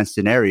self-defense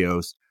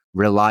scenarios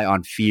rely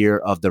on fear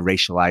of the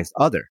racialized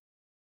other.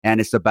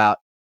 And it's about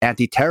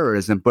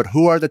anti-terrorism, but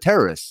who are the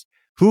terrorists?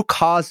 Who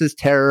causes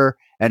terror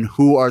and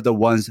who are the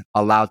ones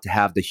allowed to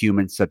have the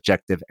human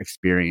subjective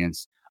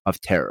experience of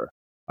terror?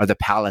 Are the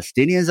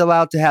Palestinians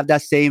allowed to have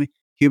that same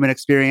human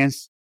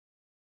experience?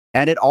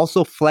 And it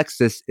also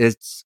flexes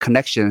its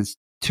connections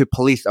to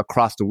police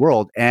across the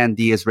world and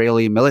the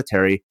Israeli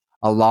military,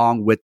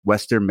 along with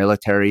Western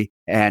military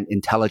and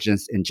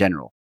intelligence in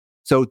general.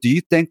 So do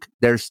you think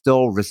there's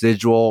still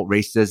residual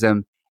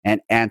racism and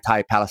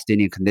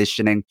anti-Palestinian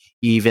conditioning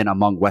even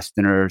among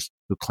Westerners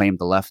who claim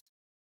the left?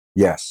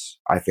 Yes,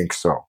 I think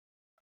so.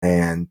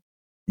 And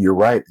you're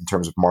right in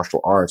terms of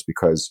martial arts,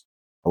 because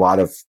a lot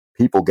of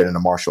people get into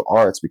martial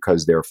arts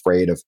because they're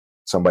afraid of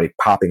somebody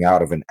popping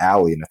out of an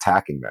alley and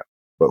attacking them.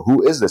 But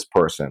who is this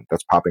person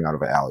that's popping out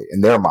of an alley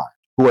in their mind?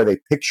 Who are they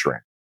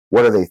picturing?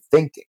 What are they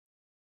thinking?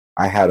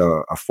 I had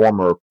a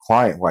former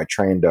client who I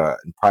trained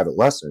in private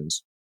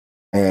lessons.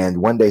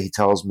 And one day he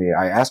tells me,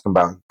 I asked him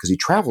about, because he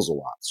travels a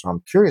lot. So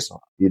I'm curious.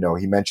 He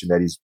mentioned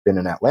that he's been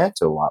in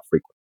Atlanta a lot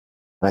frequently.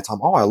 And I tell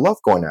him, oh, I love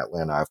going to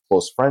Atlanta. I have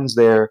close friends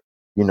there.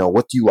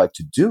 What do you like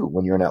to do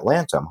when you're in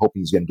Atlanta? I'm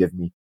hoping he's going to give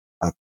me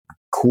a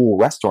cool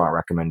restaurant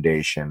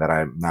recommendation that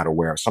I'm not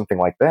aware of, something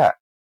like that,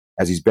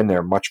 as he's been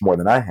there much more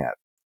than I have.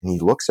 And he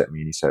looks at me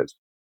and he says,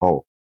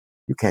 oh,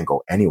 you can't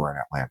go anywhere in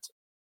Atlanta.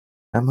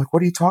 And I'm like,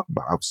 what are you talking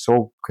about? I was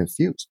so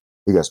confused.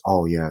 He goes,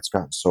 oh, yeah, it's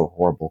gotten so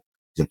horrible.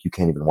 He's like, you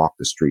can't even walk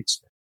the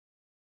streets.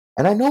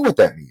 And I know what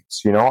that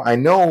means. I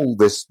know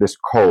this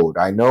code.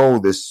 I know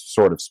this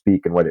sort of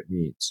speak and what it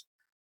means.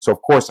 So,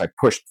 of course, I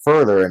pushed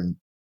further. And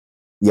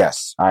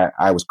yes,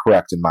 I was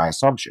correct in my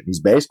assumption. He's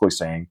basically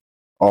saying,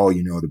 oh,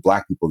 the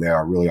black people there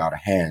are really out of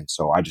hand.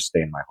 So I just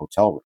stay in my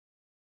hotel room.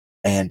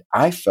 And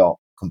I felt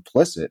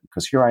complicit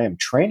because here I am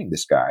training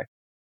this guy,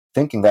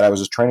 thinking that I was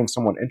just training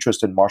someone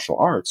interested in martial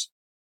arts.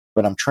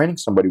 But I'm training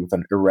somebody with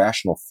an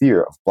irrational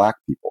fear of black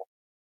people.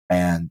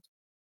 And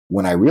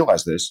when I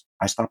realized this,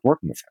 I stopped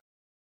working with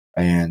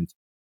him. And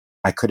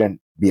I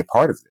couldn't be a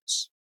part of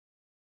this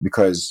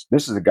because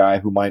this is a guy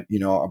who might,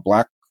 a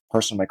black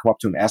person might come up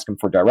to him, ask him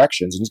for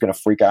directions, and he's going to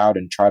freak out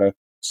and try to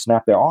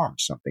snap their arm or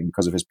something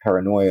because of his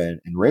paranoia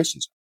and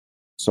racism.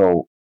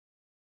 So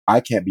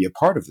I can't be a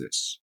part of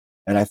this.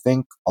 And I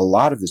think a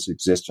lot of this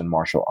exists in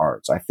martial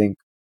arts. I think,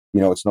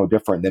 it's no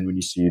different than when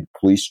you see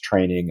police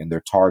training and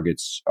their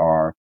targets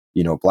are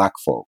black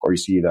folk, or you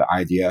see the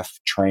IDF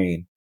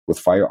train with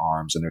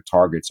firearms and their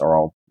targets are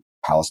all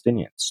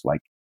Palestinians.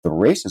 Like, the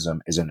racism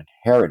is an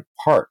inherent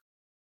part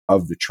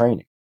of the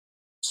training.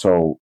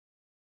 So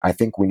I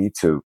think we need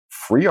to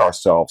free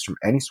ourselves from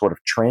any sort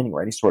of training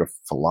or any sort of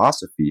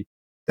philosophy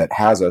that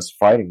has us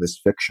fighting this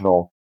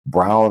fictional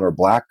brown or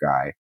black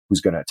guy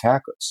who's going to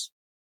attack us.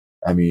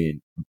 I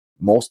mean,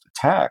 most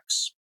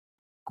attacks,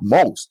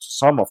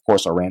 some of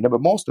course are random,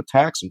 but most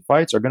attacks and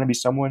fights are going to be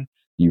someone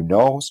you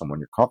know, someone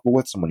you're comfortable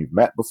with, someone you've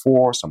met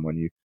before,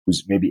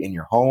 who's maybe in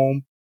your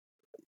home.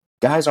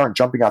 Guys aren't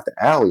jumping out the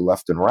alley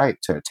left and right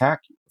to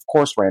attack you. Of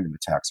course, random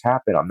attacks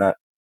happen. I'm not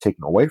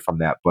taking away from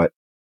that, but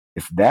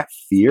if that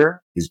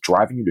fear is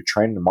driving you to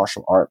train in the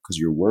martial art because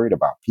you're worried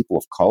about people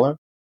of color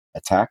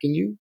attacking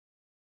you,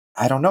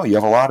 I don't know. You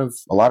have a lot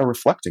of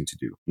reflecting to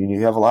do.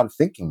 You have a lot of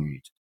thinking you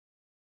need to do.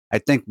 I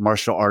think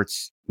martial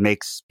arts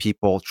makes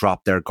people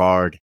drop their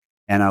guard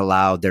and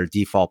allow their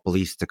default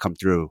beliefs to come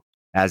through.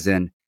 As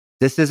in,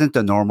 this isn't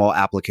the normal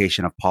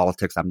application of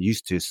politics I'm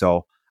used to,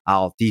 so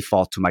I'll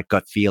default to my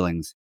gut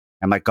feelings.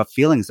 And my gut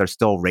feelings are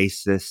still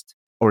racist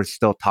or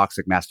still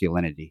toxic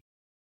masculinity.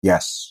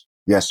 Yes,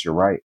 you're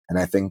right. And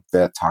I think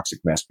that toxic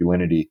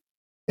masculinity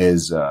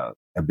is a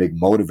big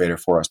motivator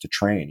for us to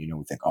train.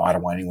 We think, I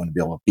don't want anyone to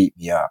be able to beat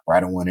me up, or I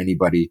don't want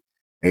anybody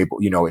able,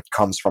 it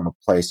comes from a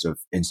place of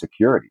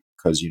insecurity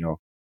because,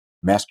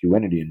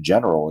 masculinity in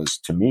general is,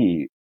 to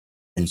me,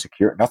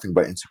 insecure, nothing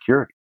but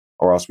insecurity,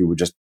 or else we would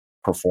just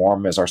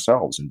perform as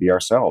ourselves and be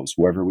ourselves,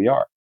 whoever we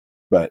are.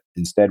 But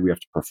instead, we have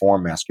to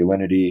perform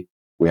masculinity.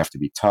 We have to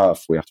be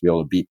tough. We have to be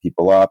able to beat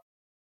people up.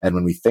 And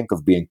when we think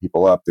of beating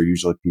people up, they're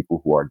usually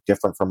people who are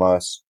different from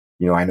us.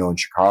 I know in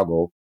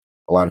Chicago,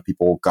 a lot of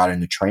people got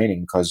into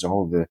training because,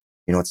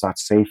 it's not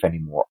safe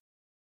anymore.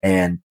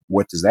 And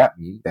what does that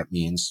mean? That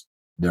means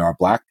there are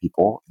black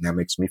people, and that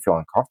makes me feel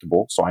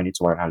uncomfortable. So I need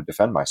to learn how to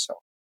defend myself.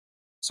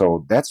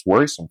 So that's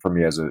worrisome for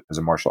me as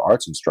a martial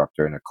arts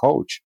instructor and a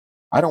coach.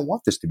 I don't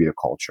want this to be a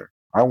culture.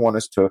 I want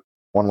us to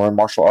want to learn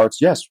martial arts.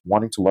 Yes,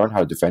 wanting to learn how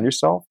to defend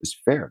yourself is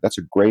fair. That's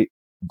a great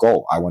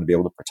goal. I want to be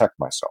able to protect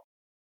myself.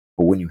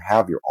 But when you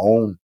have your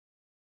own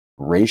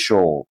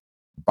racial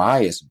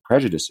bias and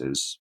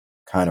prejudices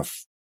kind of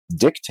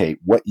dictate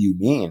what you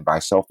mean by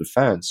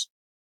self-defense,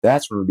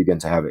 that's when we begin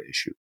to have an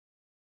issue.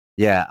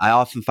 Yeah, I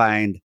often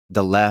find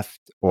the left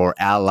or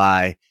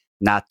ally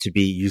not to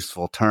be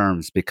useful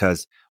terms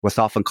because what's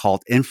often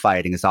called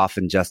infighting is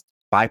often just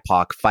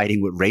BIPOC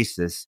fighting with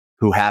racists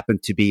who happen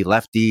to be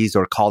lefties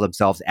or call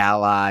themselves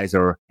allies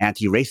or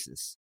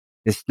anti-racists.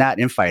 It's not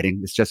infighting,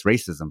 it's just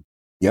racism.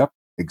 Yep,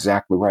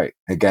 exactly right.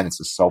 Again, it's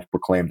a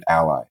self-proclaimed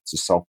ally. It's a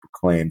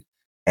self-proclaimed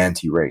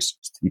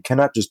anti-racist. You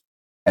cannot just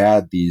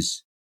add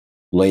these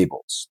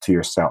labels to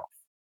yourself.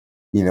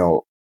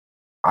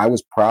 I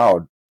was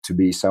proud to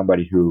be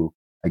somebody who,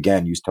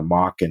 again, used to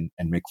mock and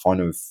make fun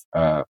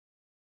of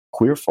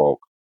queer folk,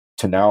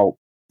 to now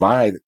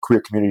my queer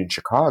community in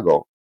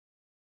Chicago,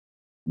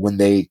 when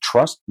they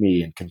trust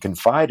me and can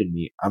confide in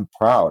me, I'm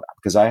proud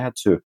because I had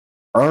to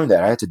earn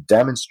that. I had to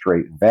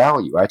demonstrate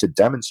value. I had to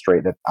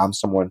demonstrate that I'm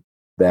someone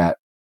that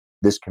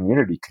this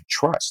community could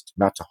trust,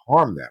 not to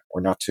harm them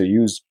or not to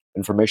use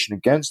information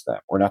against them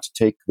or not to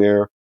take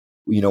their,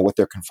 what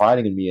they're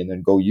confiding in me and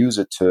then go use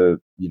it to,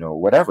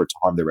 whatever, to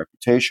harm their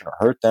reputation or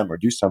hurt them or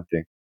do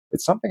something.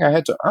 It's something I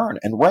had to earn,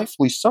 and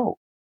rightfully so.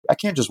 I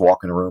can't just walk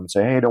in a room and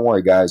say, hey, don't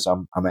worry, guys,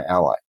 I'm an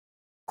ally.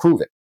 Prove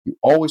it. You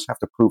always have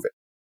to prove it.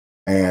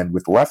 And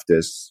with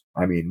leftists,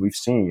 I mean, we've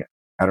seen,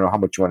 I don't know how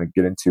much you want to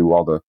get into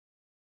all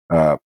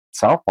the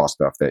Southpaw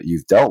stuff that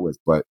you've dealt with,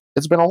 but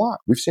it's been a lot.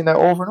 We've seen that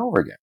over and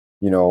over again.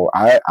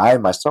 I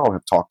myself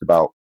have talked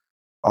about,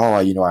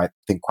 I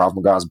think Krav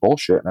Maga is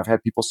bullshit. And I've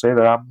had people say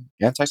that I'm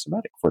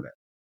anti-Semitic for that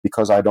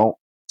because I don't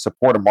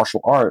support a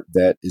martial art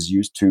that is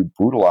used to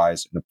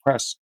brutalize and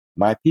oppress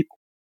my people.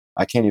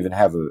 I can't even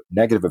have a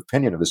negative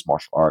opinion of this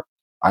martial art.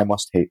 I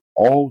must hate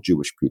all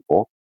Jewish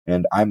people,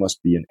 and I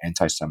must be an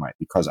anti-Semite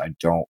because I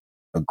don't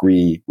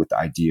agree with the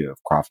idea of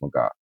Krav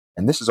Maga.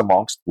 And this is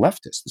amongst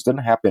leftists. This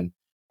didn't happen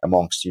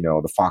amongst,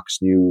 the Fox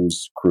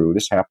News crew.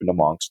 This happened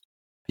amongst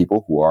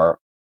people who are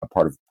a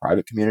part of the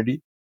private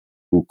community,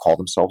 who call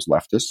themselves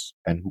leftists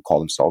and who call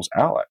themselves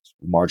allies,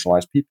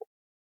 marginalized people.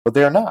 But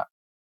they are not.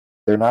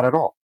 They're not at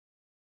all.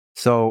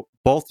 So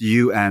both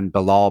you and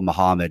Bilal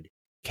Muhammad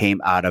came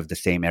out of the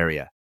same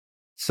area.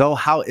 So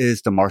how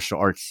is the martial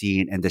arts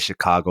scene in the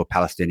Chicago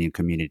Palestinian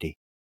community?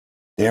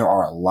 There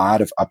are a lot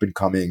of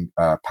up-and-coming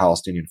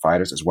Palestinian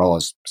fighters, as well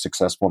as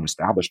successful and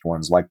established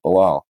ones like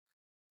Bilal.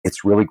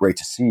 It's really great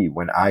to see.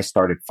 When I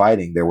started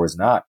fighting, there was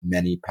not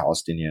many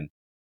Palestinian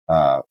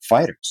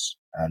fighters.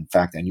 In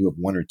fact, I knew of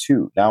one or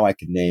two. Now I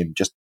can name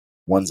just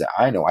ones that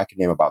I know. I can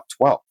name about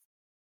 12.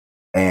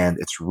 And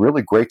it's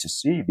really great to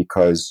see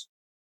because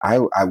I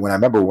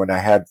remember when I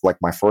had like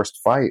my first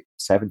fight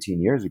 17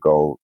 years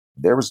ago,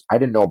 I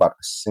didn't know about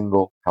a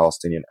single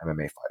Palestinian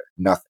MMA fighter.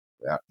 Nothing.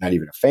 Not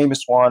even a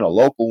famous one, a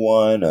local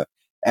one, an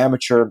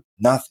amateur,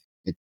 nothing.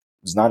 It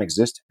was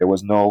non-existent. There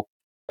was no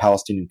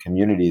Palestinian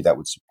community that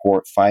would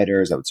support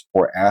fighters, that would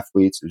support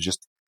athletes. It was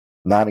just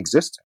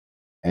non-existent.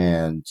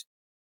 And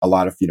a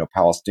lot of,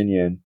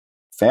 Palestinian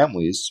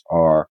families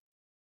are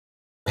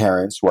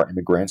parents who are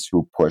immigrants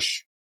who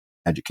push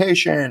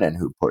education and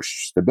who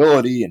push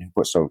stability and who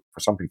push, so for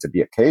something to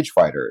be a cage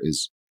fighter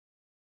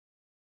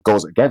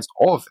goes against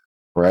all of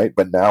it, right?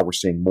 But now we're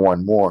seeing more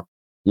and more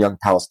young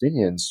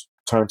Palestinians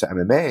turn to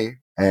MMA,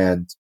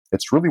 and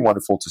it's really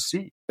wonderful to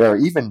see. There are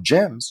even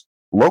gyms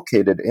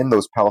located in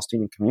those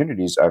Palestinian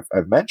communities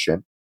I've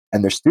mentioned,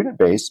 and their student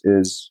base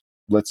is,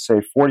 let's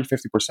say, 40,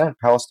 50%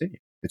 Palestinian.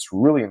 It's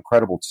really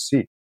incredible to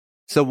see.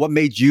 So what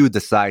made you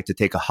decide to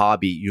take a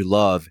hobby you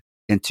love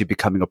into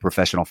becoming a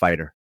professional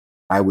fighter?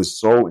 I was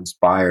so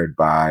inspired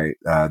by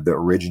the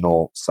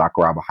original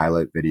Sakuraba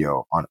highlight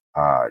video on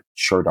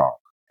Sherdog,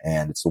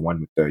 and it's the one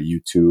with the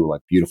U2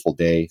 like "Beautiful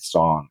Day"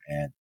 song.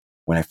 And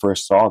when I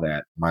first saw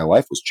that, my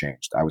life was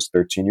changed. I was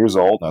 13 years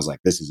old, and I was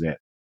like, "This is it."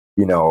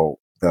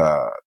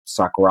 The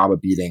Sakuraba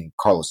beating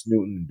Carlos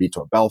Newton,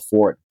 Vitor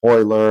Belfort,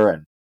 Hoyler,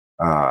 and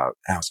I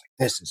was like,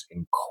 "This is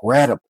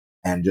incredible!"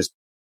 And just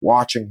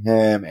watching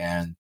him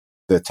and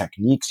the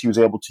techniques he was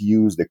able to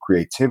use, the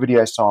creativity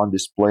I saw on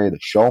display, the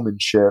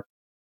showmanship.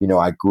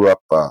 I grew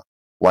up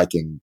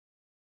liking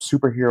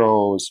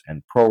superheroes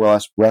and pro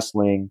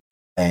wrestling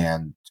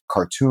and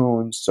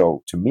cartoons.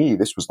 So to me,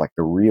 this was like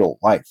the real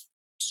life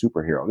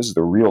superhero. This is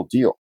the real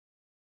deal.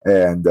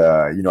 And,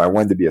 I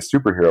wanted to be a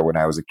superhero when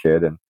I was a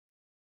kid, and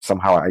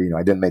somehow I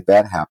didn't make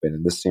that happen.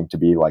 And this seemed to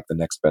be like the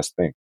next best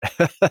thing.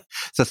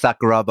 So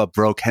Sakuraba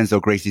broke Renzo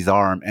Gracie's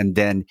arm, and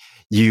then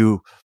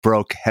you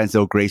broke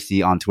Renzo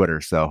Gracie on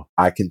Twitter. So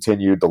I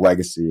continued the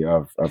legacy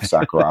of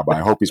Sakuraba. I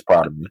hope he's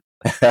proud of me.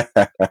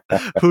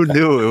 Who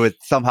knew it would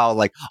somehow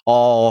like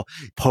all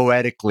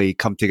poetically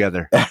come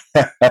together?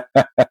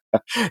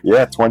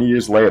 Yeah, 20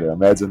 years later,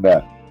 imagine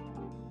that.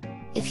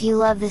 If you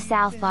love the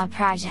Southpaw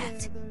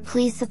Project,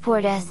 please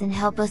support us and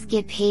help us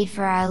get paid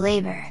for our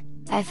labor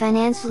by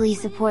financially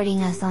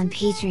supporting us on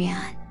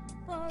Patreon.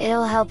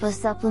 It'll help us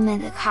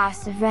supplement the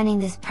cost of running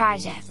this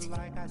project,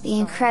 the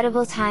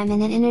incredible time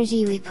and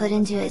energy we put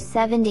into it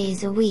 7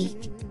 days a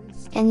week,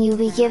 and you'll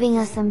be giving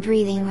us some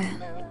breathing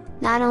room,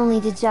 not only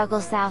to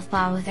juggle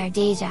Southpaw with our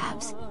day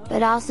jobs,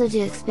 but also to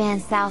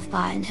expand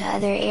Southpaw into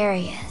other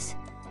areas.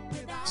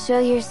 Show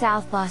your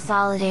Southpaw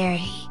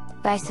solidarity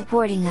by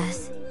supporting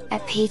us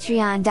at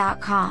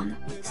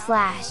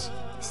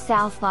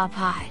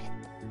patreon.com/southpawpod.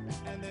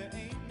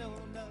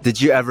 Did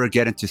you ever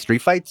get into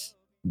street fights?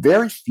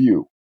 Very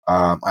few.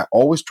 I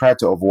always tried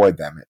to avoid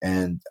them,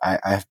 and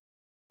I've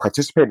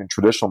participated in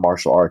traditional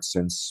martial arts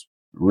since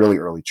really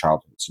early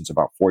childhood, since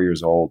about 4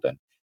 years old. And,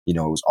 it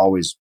was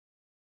always,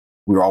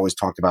 we were always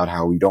talked about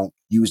how we don't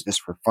use this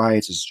for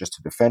fights. This is just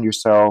to defend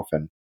yourself.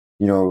 And,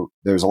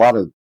 there's a lot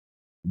of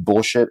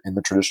bullshit in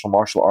the traditional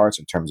martial arts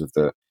in terms of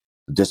the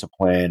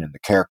discipline and the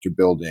character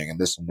building and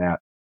this and that.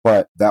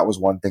 But that was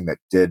one thing that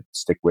did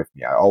stick with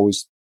me. I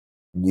always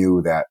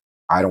knew that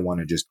I don't want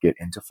to just get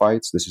into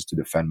fights. This is to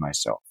defend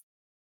myself.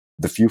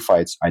 The few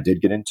fights I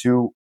did get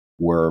into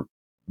were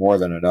more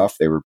than enough.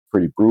 They were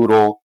pretty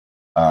brutal.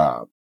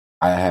 I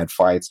had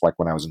fights like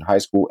when I was in high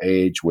school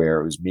age where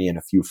it was me and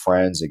a few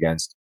friends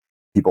against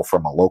people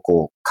from a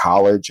local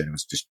college, and it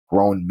was just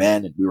grown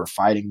men, and we were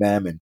fighting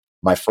them. And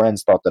my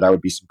friends thought that I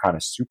would be some kind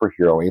of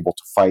superhero able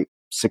to fight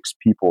 6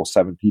 people,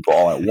 7 people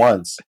all at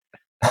once.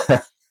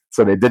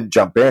 So they didn't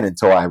jump in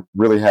until I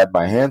really had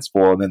my hands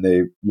full, and then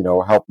they,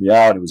 helped me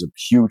out. It was a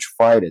huge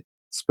fight. It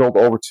spilled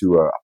over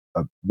to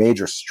a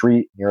major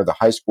street near the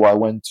high school I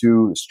went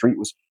to. The street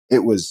was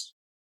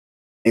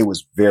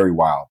very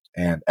wild.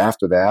 And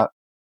after that,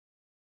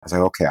 I was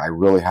like, okay, I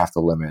really have to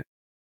limit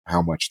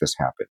how much this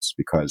happens,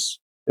 because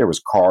there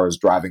was cars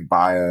driving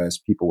by us.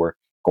 People were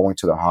going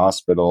to the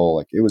hospital.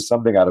 Like, it was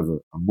something out of a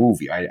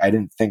movie. I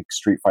didn't think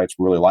street fights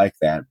were really like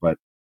that, but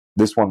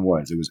this one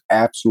was. It was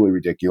absolutely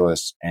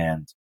ridiculous.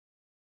 And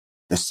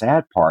the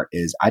sad part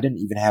is I didn't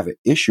even have an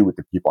issue with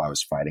the people I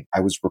was fighting. I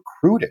was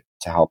recruited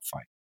to help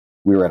fight.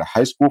 We were at a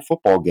high school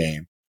football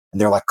game, and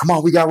they're like, come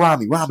on, we got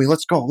Rami,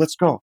 let's go.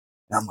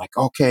 And I'm like,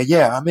 okay,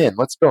 yeah, I'm in.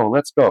 Let's go.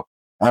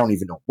 I don't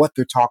even know what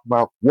they're talking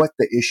about, what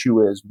the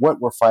issue is, what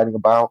we're fighting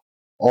about.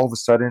 All of a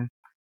sudden,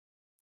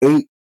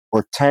 8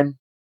 or 10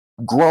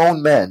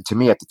 grown men, to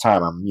me at the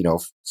time, I'm,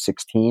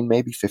 16,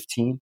 maybe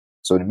 15.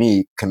 So to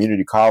me,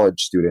 community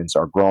college students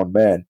are grown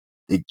men.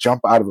 They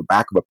jump out of the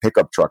back of a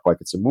pickup truck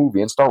like it's a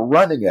movie and start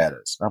running at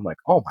us. And I'm like,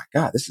 oh my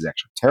God, this is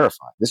actually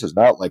terrifying. This is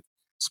not like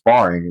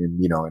sparring in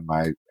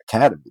my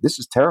academy. This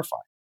is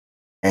terrifying.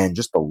 And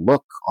just the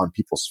look on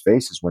people's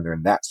faces when they're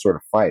in that sort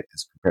of fight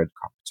as compared to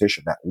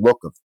competition, that look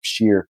of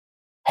sheer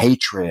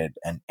hatred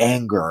and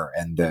anger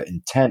and the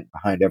intent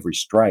behind every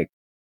strike.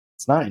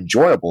 It's not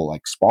enjoyable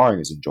like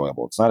sparring is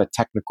enjoyable. It's not a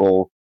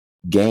technical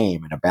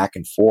game and a back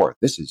and forth.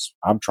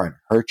 I'm trying to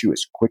hurt you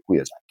as quickly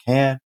as I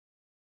can.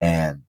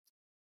 And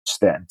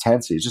just that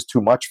intensity is just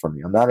too much for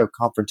me. I'm not a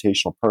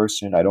confrontational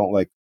person. I don't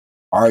like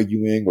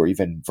arguing or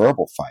even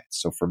verbal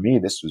fights. So for me,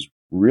 this was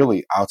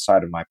really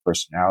outside of my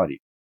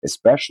personality,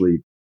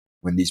 especially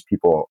when these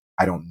people,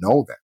 I don't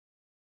know them.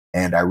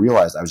 And I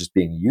realized I was just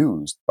being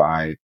used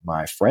by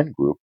my friend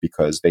group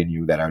because they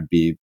knew that I would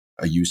be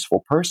a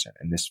useful person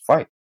in this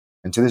fight.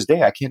 And to this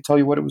day, I can't tell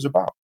you what it was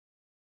about.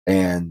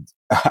 And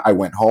I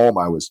went home.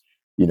 I was,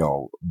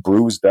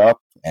 bruised up,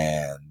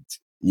 and,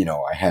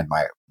 I had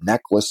my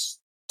necklace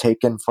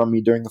taken from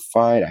me during the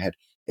fight.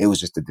 It was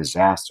just a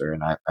disaster.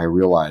 And I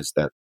realized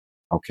that,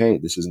 okay,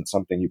 this isn't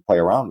something you play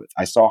around with.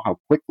 I saw how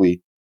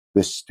quickly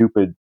this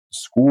stupid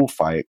school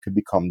fight could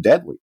become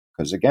deadly.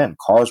 Because again,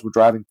 cars were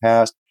driving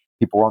past,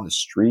 people were on the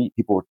street,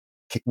 people were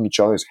kicking each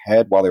other's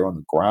head while they were on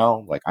the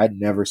ground. Like, I'd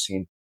never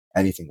seen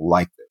anything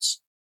like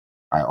this.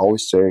 I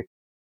always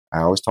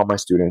tell my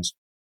students,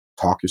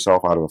 talk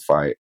yourself out of a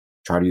fight,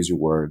 try to use your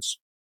words,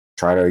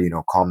 try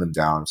to, calm them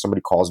down. If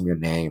somebody calls me a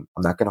name,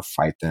 I'm not going to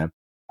fight them.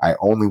 I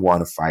only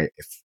want to fight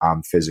if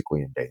I'm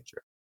physically in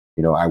danger.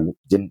 I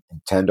didn't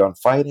intend on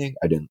fighting.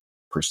 I didn't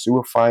pursue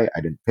a fight.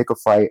 I didn't pick a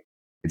fight.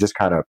 It just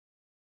kind of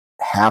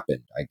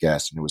happened, I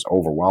guess. And it was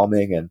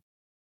overwhelming. And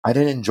I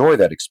didn't enjoy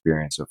that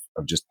experience of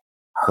just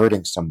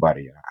hurting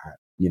somebody.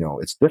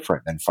 It's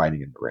different than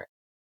fighting in the ring.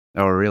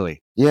 Oh,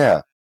 really?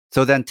 Yeah.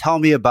 So then tell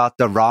me about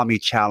the Rami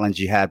challenge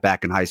you had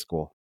back in high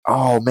school.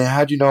 Oh, man,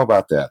 how'd you know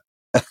about that?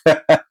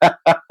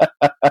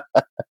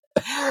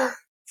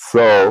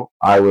 So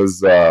I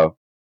was,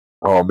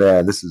 oh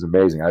man, this is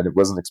amazing. I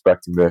wasn't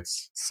expecting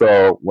this.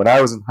 So when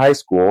I was in high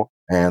school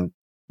and,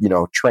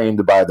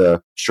 trained by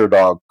the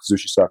Sherdog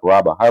Kazushi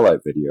Sakuraba highlight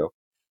video,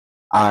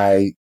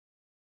 I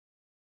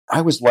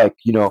was like,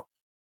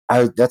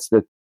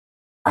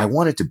 I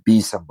wanted to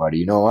be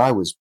somebody. I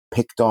was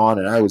picked on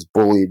and I was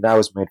bullied and I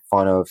was made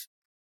fun of.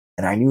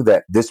 And I knew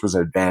that this was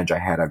an advantage I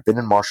had. I've been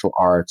in martial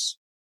arts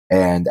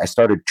and I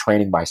started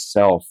training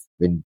myself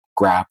in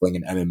grappling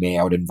and MMA.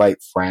 I would invite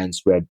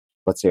friends who had,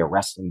 let's say, a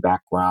wrestling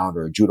background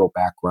or a judo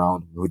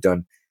background, who had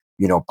done,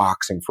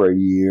 boxing for a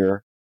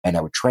year. And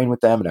I would train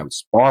with them and I would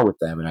spar with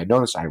them. And I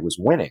noticed I was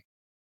winning.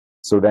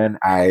 So then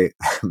I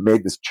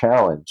made this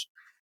challenge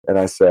and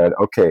I said,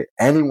 okay,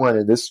 anyone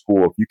in this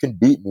school, if you can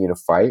beat me in a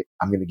fight,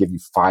 I'm going to give you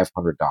 $500.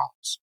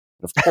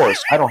 Of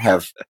course, I don't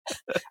have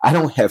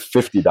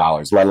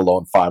 $50, let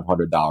alone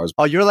 $500.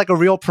 Oh, you're like a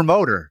real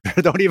promoter.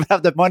 Don't even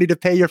have the money to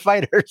pay your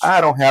fighters.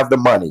 I don't have the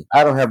money.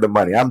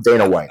 I'm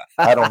Dana White.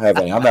 I don't have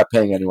any. I'm not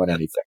paying anyone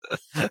anything.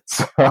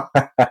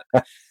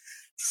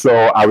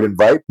 So I would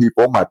invite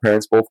people. My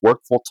parents both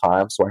worked full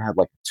time, so I had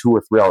like a 2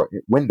 or 3 hour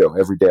window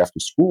every day after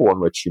school in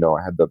which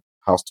I had the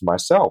house to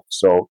myself.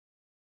 So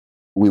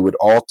we would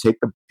all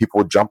people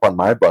would jump on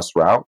my bus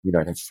route.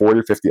 I'd have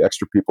 40 or 50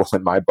 extra people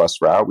in my bus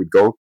route. We'd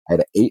go. I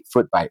had an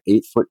 8-foot by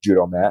 8-foot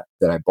judo mat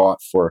that I bought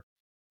for,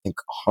 I think,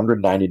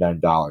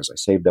 $199. I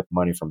saved up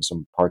money from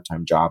some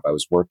part-time job I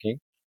was working,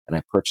 and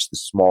I purchased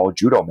this small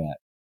judo mat.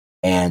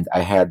 And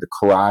I had the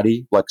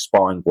karate, like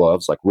sparring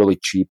gloves, like really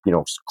cheap,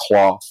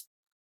 cloth,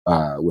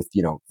 with,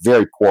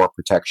 very poor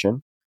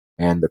protection,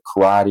 and the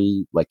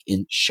karate, like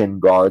shin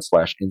guard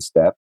 /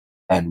 instep,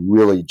 and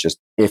really just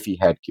iffy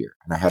headgear.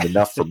 And I had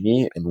enough for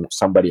me and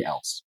somebody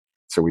else.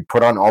 So we'd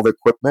put on all the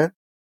equipment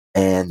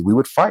and we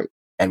would fight.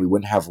 And we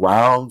wouldn't have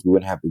rounds. We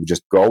would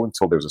just go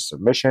until there was a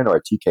submission or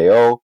a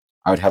TKO.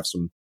 I would have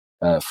some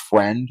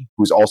friend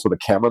who's also the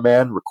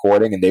cameraman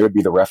recording, and they would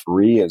be the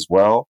referee as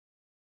well.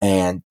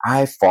 And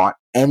I fought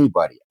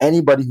anybody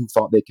who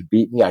thought they could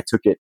beat me. I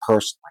took it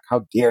personal. Like,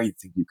 how dare you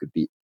think you could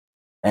beat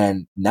me?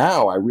 And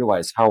now I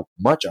realize how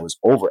much I was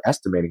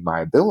overestimating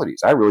my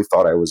abilities. I really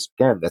thought I was,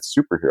 again, that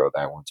superhero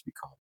that I wanted to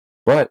become.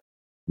 But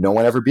no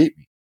one ever beat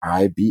me.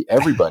 I beat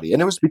everybody.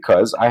 And it was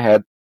because I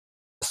had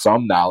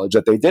some knowledge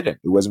that they didn't.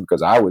 It wasn't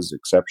because I was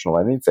exceptional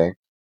at anything.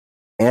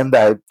 And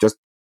I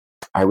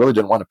really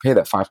didn't want to pay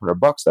that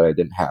 $500 that I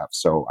didn't have.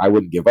 So I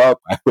wouldn't give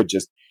up. I would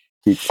just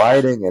keep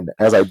fighting. And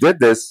as I did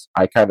this,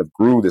 I kind of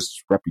grew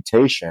this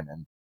reputation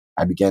and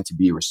I began to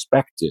be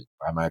respected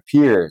by my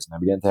peers and I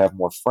began to have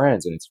more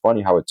friends. And it's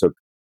funny how it took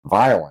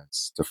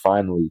violence to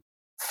finally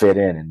fit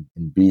in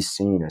and be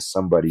seen as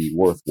somebody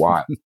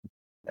worthwhile.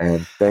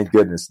 And thank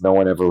goodness no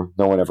one ever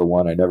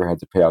won. I never had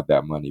to pay out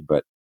that money.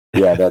 But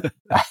yeah, that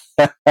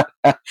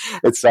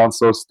it sounds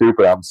so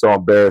stupid. I'm so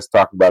embarrassed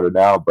talking about it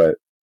now, but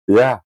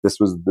yeah, this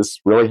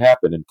really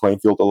happened in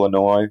Plainfield,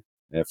 Illinois,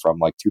 from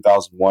like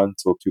 2001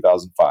 till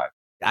 2005.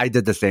 I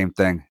did the same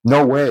thing.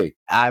 No way.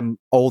 I'm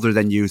older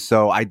than you,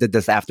 so I did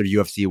this after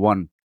UFC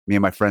 1. Me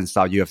and my friends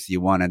saw UFC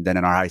 1, and then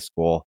in our high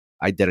school,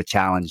 I did a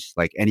challenge.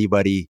 Like,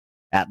 anybody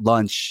at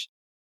lunch,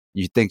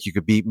 you think you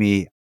could beat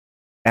me?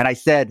 And I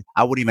said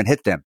I wouldn't even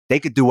hit them. They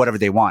could do whatever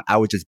they want. I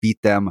would just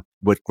beat them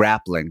with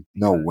grappling.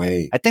 No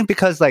way. I think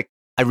because I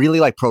really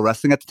liked pro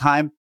wrestling at the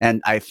time,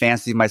 and I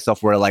fancied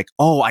myself where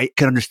I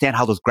can understand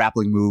how those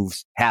grappling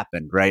moves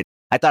happened, right?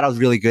 I thought I was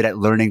really good at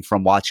learning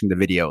from watching the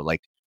video,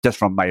 just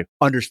from my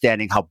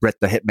understanding how Bret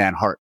the Hitman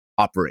Hart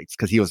operates,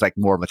 because he was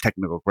more of a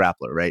technical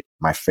grappler, right?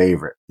 My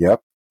favorite. Yep.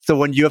 So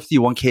when UFC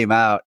 1 came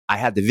out, I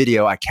had the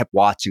video. I kept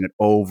watching it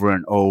over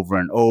and over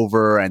and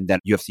over. And then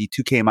UFC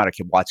 2 came out. I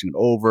kept watching it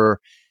over.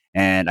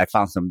 And I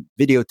found some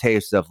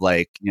videotapes of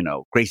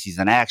Gracie's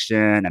in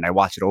action. And I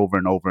watched it over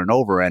and over and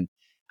over. And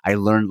I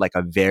learned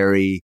a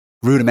very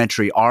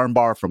rudimentary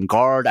armbar from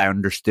guard. I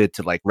understood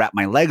to wrap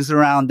my legs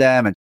around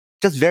them. And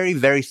just very,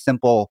 very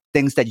simple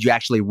things that you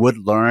actually would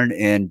learn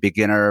in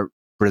beginner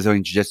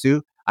Brazilian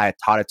Jiu-Jitsu. I had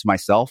taught it to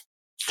myself.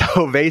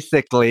 So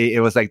basically, it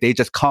was like they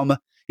just come,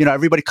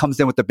 everybody comes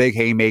in with the big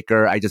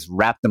haymaker. I just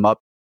wrap them up.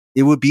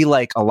 It would be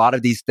like a lot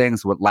of these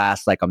things would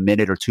last like a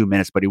minute or 2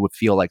 minutes, but it would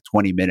feel like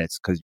 20 minutes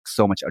because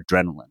so much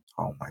adrenaline.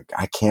 Oh my God.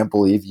 I can't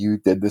believe you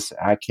did this.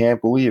 I can't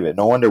believe it.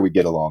 No wonder we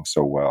get along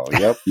so well.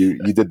 Yep. You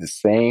did the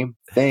same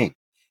thing.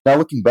 Now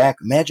looking back,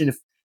 imagine if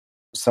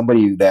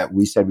somebody that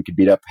we said we could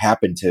beat up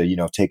happened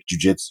to, take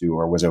jujitsu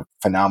or was a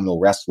phenomenal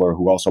wrestler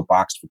who also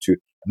boxed for two.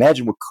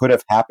 Imagine what could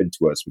have happened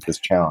to us with this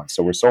challenge.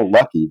 So we're so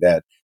lucky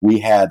that we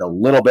had a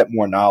little bit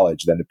more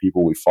knowledge than the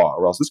people we fought,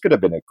 or else this could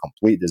have been a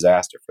complete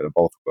disaster for the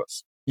both of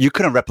us. You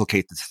couldn't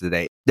replicate this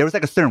today. There was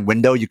like a certain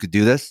window you could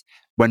do this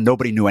when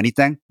nobody knew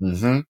anything.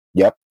 Mm-hmm.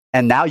 Yep.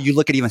 And now you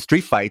look at even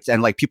street fights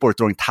and like people are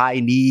throwing Thai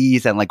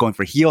knees and like going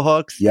for heel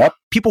hooks. Yep.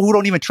 People who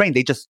don't even train,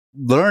 they just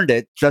learned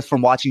it just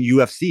from watching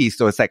UFC.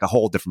 So it's like a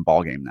whole different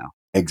ballgame now.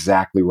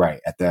 Exactly right.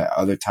 At the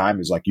other time,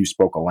 it's like you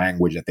spoke a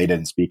language that they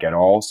didn't speak at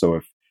all. So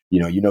if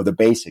you know the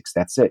basics,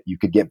 that's it. You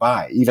could get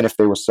by. Even if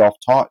they were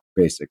self-taught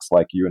basics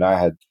like you and I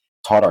had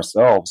taught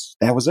ourselves,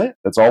 that was it.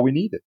 That's all we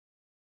needed.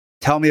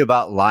 Tell me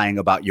about lying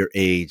about your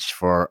age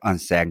for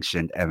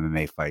unsanctioned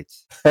MMA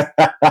fights.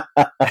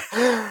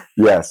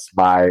 Yes.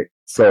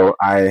 So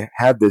I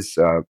had this,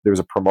 there was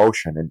a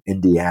promotion in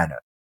Indiana,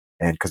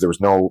 and because there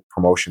was no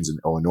promotions in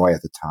Illinois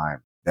at the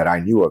time that I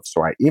knew of.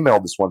 So I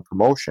emailed this one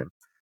promotion,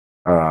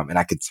 and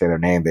I could say their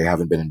name. They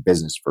haven't been in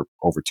business for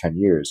over 10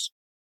 years,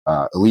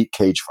 Elite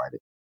Cage Fighting.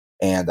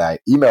 And I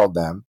emailed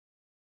them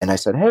and I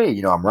said,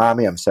 hey, I'm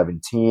Rami, I'm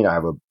 17. I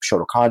have a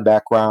Shotokan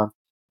background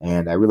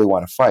and I really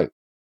want to fight.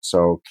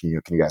 So can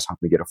you guys help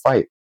me get a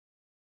fight?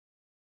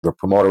 The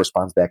promoter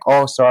responds back,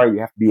 oh, sorry, you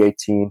have to be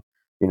 18,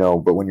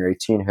 but when you're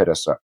 18, hit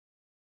us up.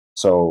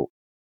 So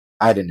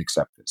I didn't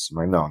accept this. I'm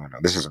like, no,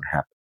 this isn't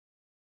happening.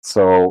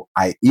 So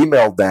I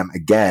emailed them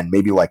again,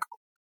 maybe like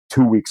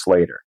 2 weeks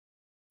later.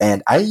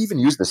 And I even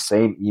used the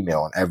same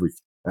email and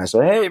everything. And I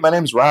said, hey, my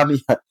name's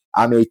Rami.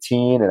 I'm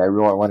 18 and I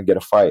really want to get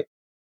a fight.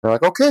 They're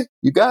like, okay,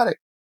 you got it.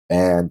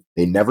 And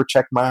they never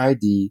checked my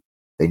ID.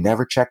 They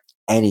never checked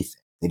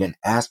anything. They didn't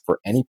ask for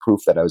any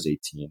proof that I was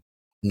 18.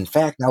 In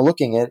fact, now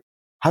looking at it,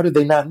 how did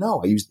they not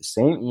know? I used the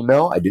same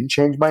email. I didn't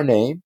change my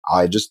name.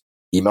 I just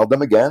emailed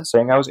them again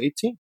saying I was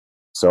 18.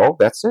 So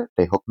that's it.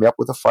 They hooked me up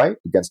with a fight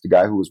against a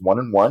guy who was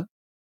 1-1.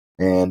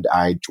 And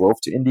I drove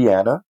to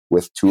Indiana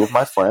with two of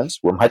my friends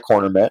where my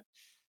corner met,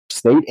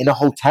 stayed in a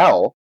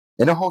hotel,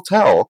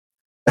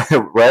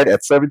 right,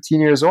 at 17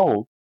 years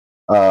old,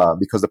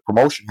 because the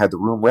promotion had the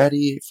room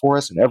ready for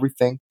us and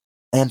everything,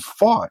 and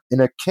fought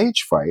in a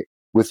cage fight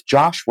with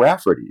Josh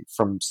Rafferty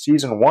from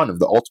season 1 of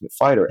The Ultimate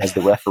Fighter as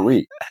the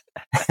referee.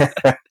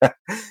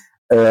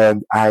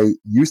 And I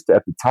used to,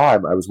 at the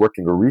time, I was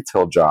working a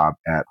retail job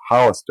at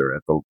Hollister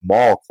at the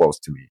mall close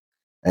to me.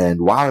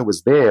 And while I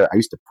was there, I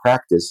used to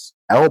practice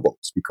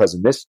elbows because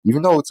in this,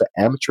 even though it's an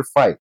amateur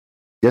fight,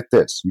 get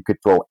this, you could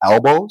throw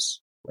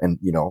elbows and,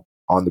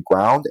 on the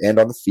ground and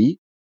on the feet,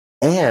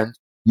 and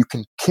you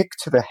can kick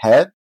to the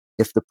head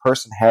if the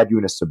person had you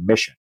in a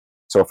submission.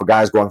 So if a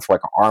guy's going for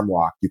like an arm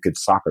lock, you could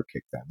soccer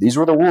kick them. These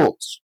were the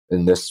rules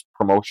in this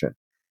promotion.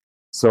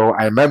 So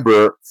I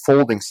remember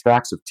folding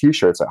stacks of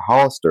t-shirts at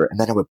Hollister, and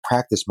then I would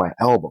practice my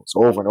elbows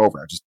over and over.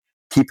 I just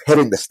keep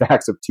hitting the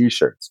stacks of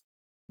t-shirts.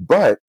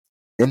 But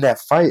in that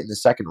fight, in the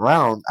second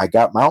round, I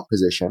got mount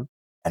position,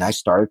 and I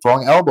started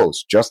throwing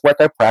elbows, just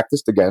like I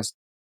practiced against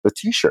the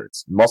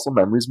t-shirts. Muscle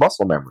memory is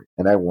muscle memory.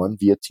 And I won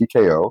via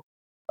TKO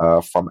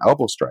from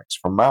elbow strikes,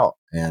 from mount.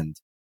 And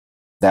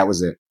that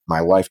was it. My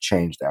life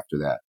changed after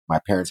that. My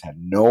parents had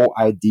no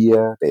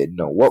idea. They didn't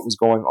know what was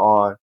going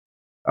on.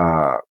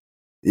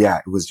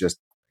 It was just,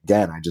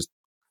 again,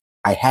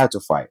 I had to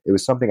fight. It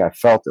was something I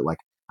felt that like,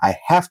 I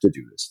have to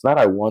do this. Not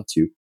I want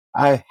to,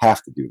 I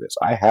have to do this.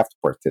 I have to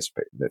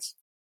participate in this.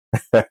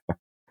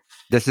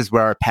 This is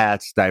where our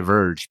paths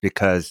diverged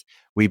because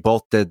we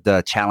both did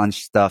the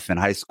challenge stuff in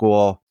high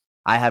school.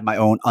 I had my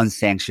own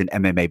unsanctioned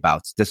MMA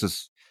bouts. This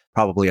was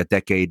probably a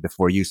decade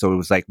before you. So it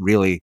was like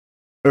really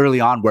early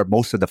on where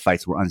most of the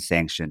fights were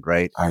unsanctioned,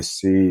 right? I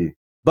see.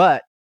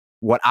 But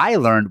what I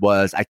learned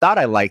was I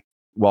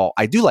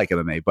do like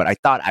MMA, but I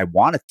thought I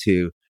wanted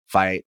to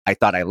fight. I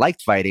thought I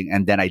liked fighting.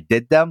 And then I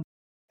did them.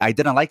 I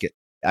didn't like it.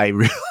 I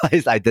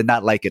realized I did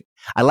not like it.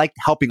 I liked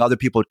helping other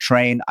people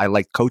train. I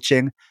liked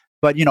coaching.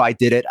 But, I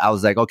did it. I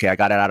was like, okay, I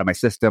got it out of my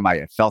system.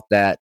 I felt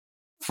that.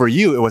 For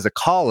you, it was a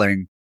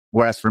calling.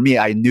 Whereas for me,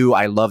 I knew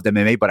I loved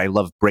MMA, but I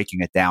loved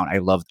breaking it down. I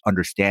loved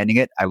understanding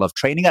it. I loved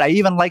training it. I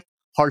even liked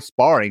hard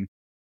sparring.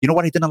 You know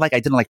what I didn't like? I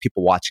didn't like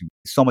people watching.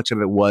 So much of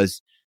it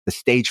was the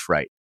stage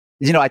fright.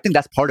 I think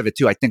that's part of it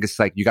too. I think it's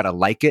like you got to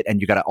like it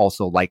and you got to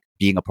also like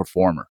being a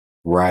performer.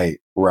 Right.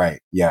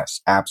 Yes,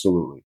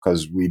 absolutely.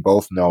 Because we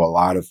both know a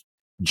lot of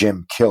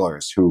gym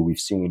killers who we've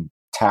seen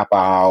tap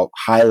out,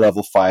 high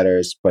level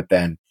fighters, but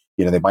then,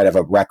 they might have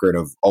a record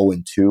of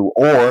 0-2,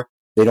 or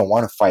they don't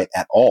want to fight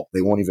at all.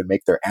 They won't even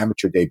make their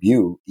amateur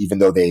debut, even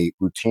though they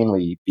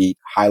routinely beat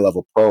high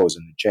level pros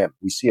in the gym.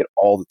 We see it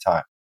all the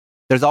time.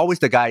 There's always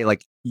the guy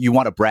like you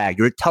want to brag.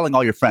 You're telling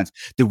all your friends,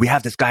 dude, we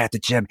have this guy at the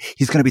gym.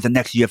 He's going to be the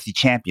next UFC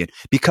champion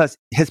because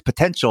his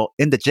potential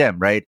in the gym,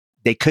 right?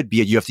 They could be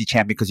a UFC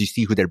champion because you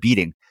see who they're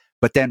beating.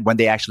 But then when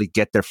they actually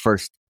get their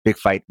first big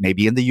fight,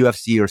 maybe in the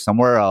UFC or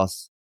somewhere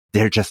else,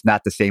 they're just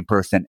not the same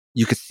person.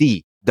 You could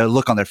see the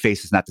look on their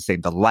face is not the same.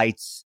 The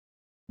lights,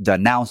 the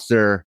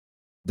announcer,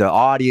 the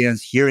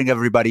audience, hearing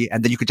everybody.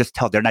 And then you could just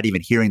tell they're not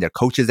even hearing their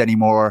coaches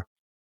anymore.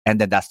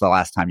 And then that's the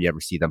last time you ever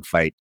see them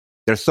fight.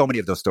 There's so many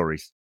of those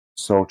stories.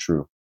 So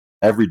true.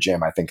 Every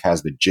gym, I think,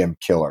 has the gym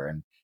killer.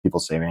 And people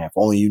say, man, if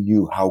only you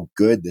knew how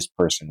good this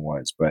person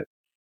was. But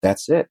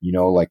that's it,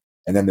 like,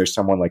 and then there's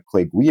someone like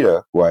Clay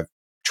Guida, who I've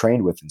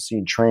trained with and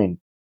seen train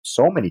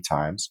so many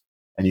times.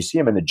 And you see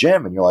him in the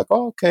gym and you're like,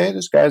 oh, okay,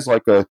 this guy's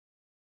like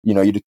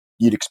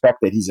you'd expect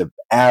that he's an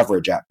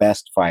average at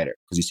best fighter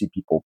because you see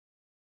people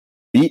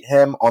beat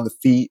him on the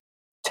feet,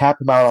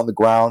 tap him out on the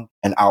ground,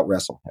 and out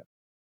wrestle him.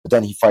 But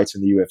then he fights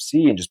in the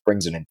UFC and just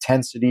brings an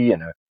intensity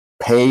and a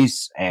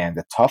pace and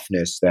a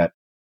toughness that,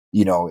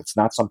 it's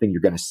not something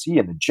you're going to see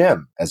in the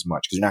gym as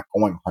much because you're not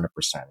going 100%.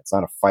 It's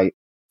not a fight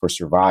for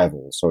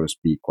survival, so to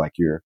speak. Like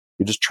you're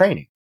just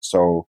training.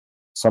 So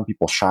some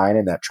people shine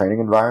in that training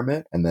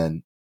environment and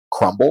then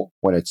crumble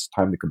when it's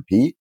time to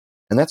compete.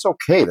 And that's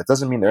okay. That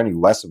doesn't mean they're any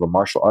less of a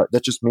martial art.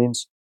 That just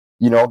means,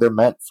 they're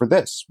meant for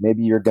this.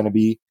 Maybe you're going to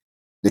be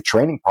the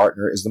training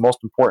partner is the most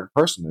important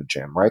person in the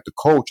gym, right? The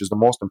coach is the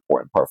most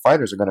important part.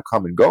 Fighters are going to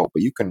come and go,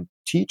 but you can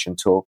teach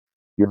until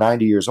you're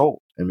 90 years old.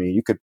 I mean,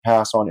 you could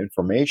pass on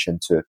information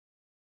to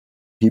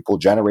people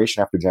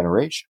generation after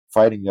generation.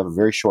 Fighting, you have a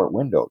very short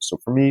window. So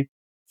for me,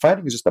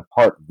 fighting is just a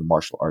part of the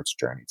martial arts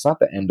journey. It's not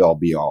the end all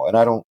be all. And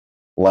I don't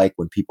like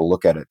when people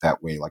look at it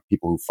that way. Like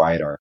people who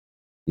fight are,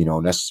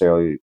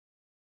 necessarily,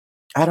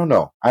 I don't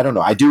know.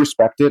 I do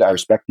respect it. I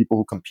respect people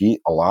who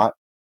compete a lot,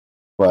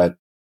 but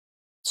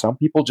some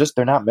people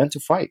they're not meant to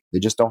fight. They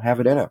just don't have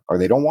it in them or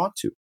they don't want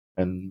to.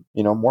 And,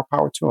 more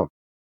power to them.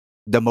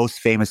 The most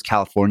famous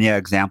California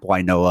example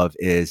I know of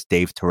is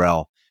Dave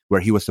Terrell,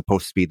 where he was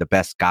supposed to be the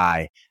best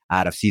guy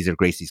out of Cesar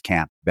Gracie's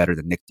camp, better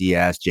than Nick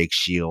Diaz, Jake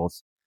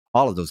Shields,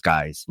 all of those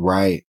guys.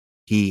 Right.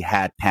 He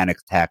had panic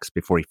attacks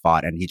before he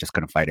fought and he just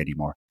couldn't fight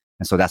anymore.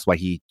 And so that's why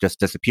he just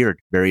disappeared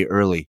very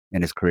early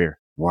in his career.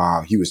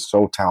 Wow. He was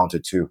so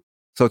talented too.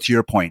 So to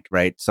your point,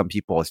 right? Some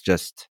people, it's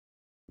just,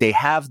 they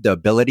have the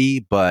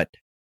ability, but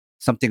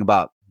something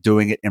about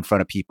doing it in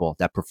front of people,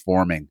 that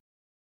performing,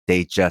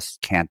 they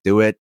just can't do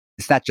it.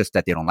 It's not just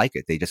that they don't like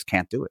it. They just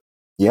can't do it.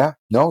 Yeah,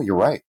 no, you're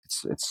right.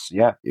 It's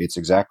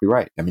exactly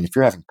right. I mean, if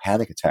you're having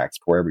panic attacks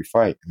before every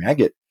fight, I mean,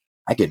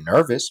 I get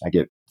nervous. I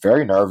get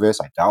very nervous.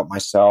 I doubt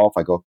myself.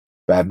 But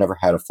I've never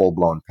had a full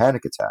blown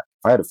panic attack.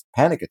 If I had a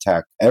panic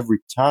attack every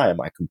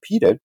time I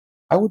competed,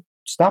 I would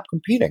stop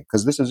competing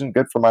because this isn't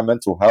good for my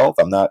mental health.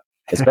 I'm not,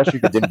 especially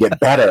if it didn't get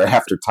better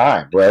after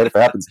time, right? If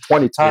it happens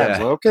 20 times,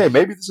 well, okay,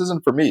 maybe this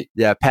isn't for me.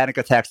 Yeah, panic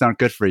attacks aren't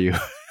good for you.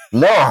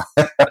 No,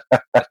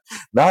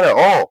 not at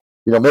all.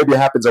 Maybe it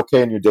happens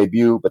okay in your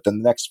debut, but then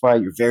the next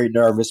fight, you're very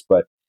nervous,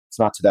 but it's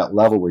not to that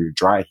level where you're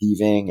dry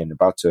heaving and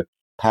about to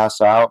pass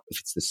out.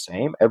 If it's the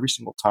same every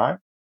single time,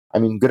 I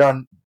mean,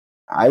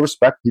 I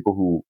respect people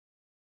who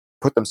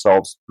put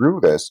themselves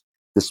through this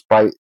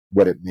despite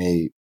what it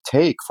may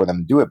take for them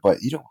to do it, but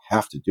you don't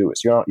have to do it.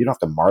 So you don't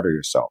have to martyr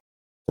yourself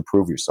to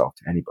prove yourself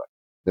to anybody.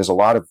 There's a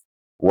lot of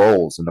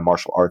roles in the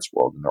martial arts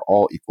world, and they're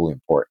all equally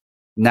important.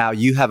 Now,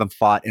 you haven't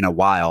fought in a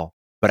while,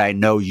 but I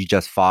know you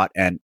just fought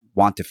and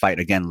want to fight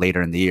again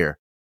later in the year.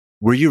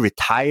 Were you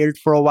retired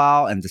for a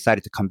while and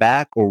decided to come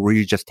back, or were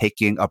you just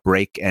taking a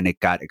break and it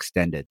got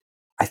extended?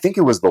 I think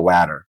it was the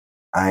latter.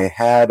 I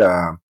had,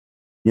 a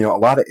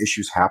lot of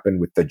issues happen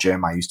with the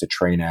gym I used to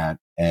train at.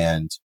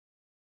 And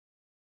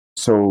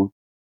so I'm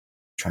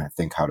trying to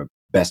think how to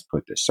best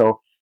put this. So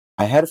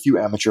I had a few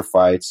amateur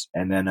fights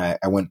and then I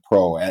went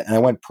pro, and I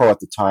went pro at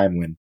the time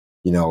when,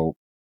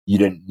 you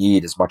didn't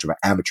need as much of an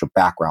amateur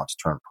background to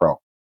turn pro.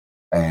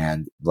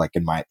 And like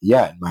in my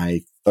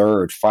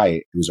third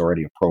fight, it was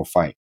already a pro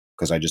fight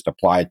because I just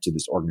applied to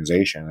this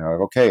organization and they're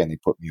like, okay. And they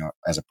put me on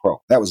as a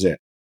pro. That was it.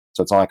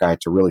 So it's not like I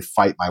had to really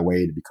fight my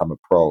way to become a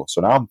pro.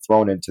 So now I'm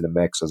thrown into the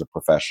mix as a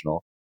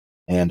professional,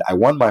 and I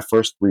won my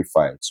first 3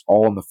 fights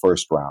all in the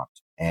first round,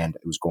 and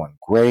it was going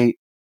great.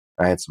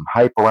 I had some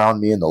hype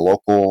around me in the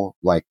local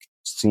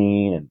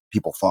scene, and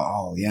people thought,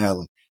 oh yeah,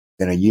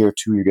 in a year or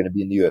two, you're going to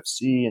be in the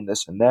UFC and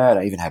this and that.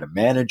 I even had a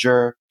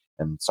manager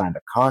and signed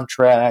a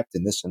contract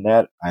and this and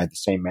that. I had the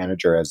same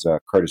manager as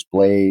Curtis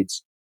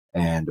Blades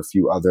and a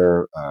few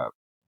other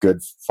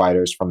good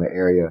fighters from the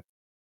area.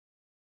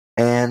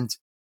 And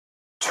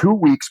 2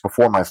 weeks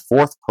before my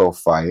 4th pro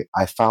fight,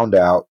 I found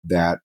out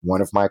that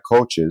one of my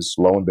coaches,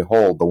 lo and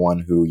behold, the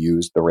one who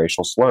used the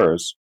racial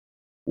slurs,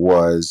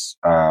 was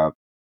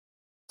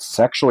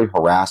sexually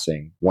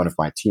harassing one of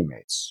my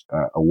teammates,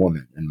 a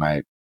woman in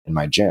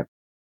my gym.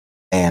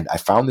 And I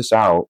found this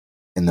out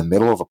in the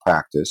middle of a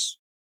practice,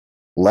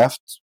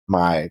 left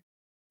my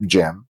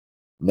gym,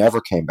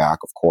 never came back,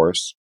 of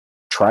course,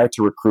 tried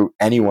to recruit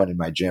anyone in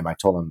my gym. I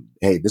told them,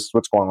 hey, this is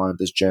what's going on at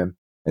this gym.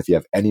 If you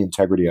have any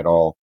integrity at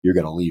all, you're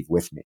going to leave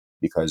with me.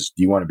 because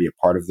do you want to be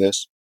a part of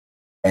this?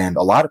 And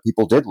a lot of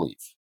people did leave,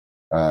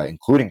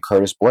 including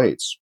Curtis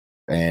Blades.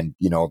 And,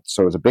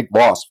 so it was a big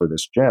loss for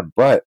this gym.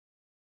 But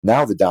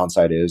now the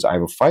downside is I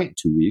have a fight in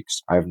 2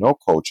 weeks. I have no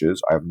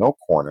coaches. I have no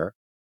corner.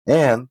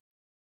 And,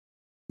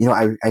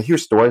 I hear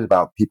stories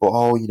about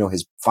people,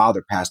 his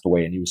father passed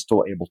away and he was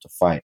still able to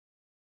fight.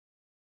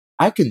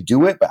 I can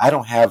do it, but I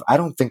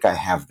don't think I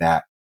have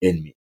that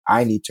in me.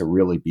 I need to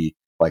really be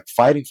like,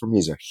 fighting for me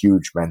is a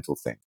huge mental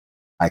thing.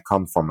 I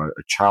come from a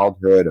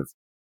childhood of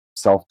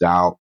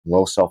self-doubt,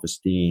 low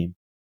self-esteem,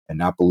 and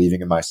not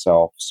believing in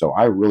myself. So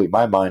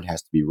my mind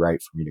has to be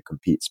right for me to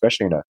compete,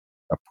 especially in a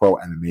pro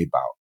MMA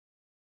bout.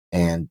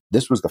 And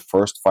this was the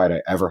first fight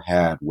I ever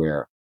had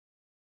where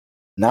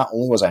not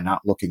only was I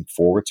not looking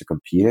forward to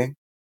competing,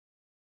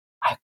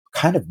 I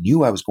kind of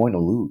knew I was going to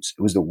lose.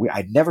 It was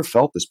I'd never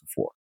felt this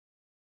before.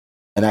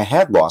 And I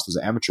had lost as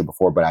an amateur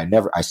before, but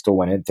I still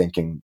went in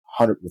thinking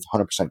with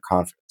 100%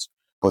 confidence.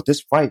 But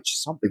this fight,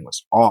 something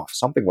was off.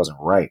 Something wasn't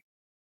right.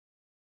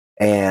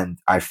 And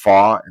I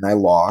fought and I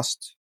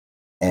lost.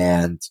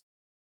 And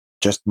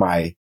just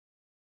my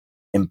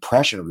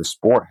impression of the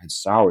sport had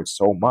soured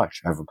so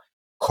much. I have a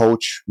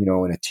coach,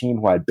 in a team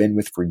who I'd been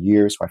with for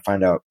years, who I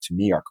find out to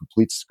me are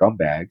complete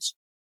scumbags.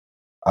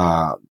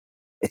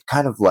 It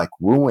kind of like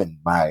ruined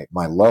my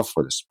love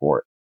for the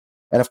sport.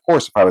 And of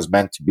course, if I was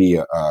meant to be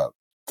a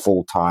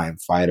full-time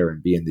fighter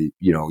and being the,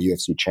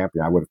 UFC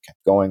champion, I would have kept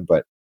going.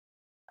 But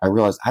I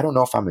realized I don't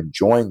know if I'm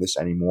enjoying this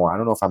anymore. I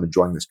don't know if I'm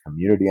enjoying this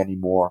community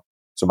anymore.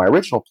 So my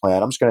original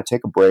plan, I'm just going to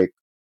take a break,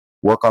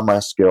 work on my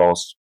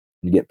skills,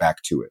 and get back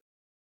to it.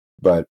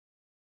 But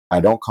I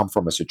don't come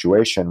from a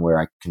situation where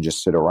I can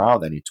just sit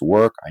around. I need to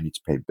work. I need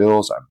to pay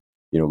bills. I'm,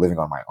 living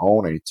on my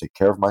own. I need to take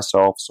care of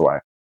myself. So I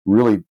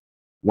really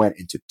went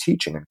into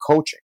teaching and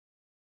coaching.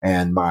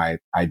 And my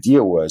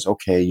idea was,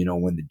 okay,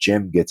 when the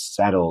gym gets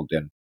settled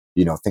and,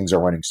 things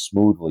are running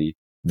smoothly,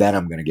 then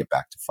I'm going to get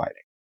back to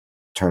fighting.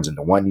 Turns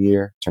into 1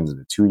 year, turns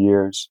into 2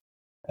 years.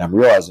 And I'm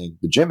realizing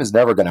the gym is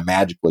never going to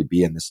magically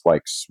be in this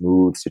like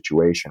smooth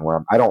situation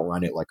where I don't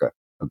run it like a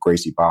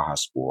Gracie Barra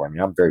school. I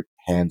mean, I'm very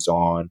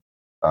hands-on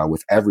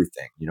with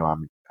everything.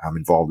 I'm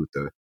involved with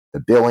the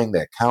billing,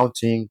 the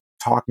accounting,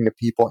 talking to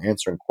people,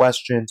 answering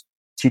questions,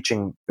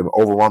 teaching the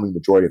overwhelming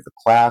majority of the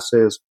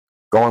classes,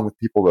 going with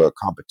people to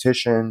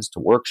competitions, to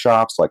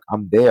workshops. Like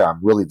I'm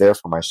really there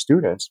for my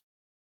students.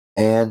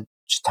 And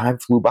just time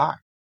flew by.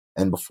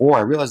 And before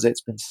I realized that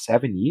it's been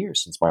 7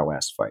 years since my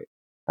last fight.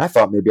 I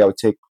thought maybe I would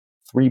take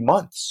 3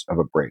 months of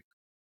a break.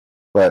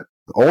 But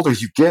the older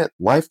you get,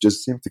 life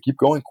just seems to keep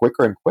going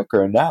quicker and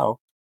quicker. And now,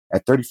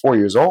 at 34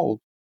 years old,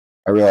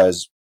 I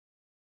realize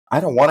I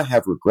don't want to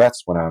have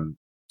regrets when I'm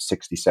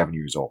 67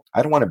 years old.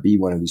 I don't want to be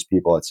one of these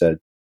people that said,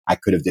 I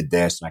could have did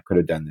this and I could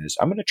have done this.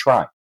 I'm going to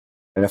try.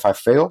 And if I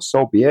fail,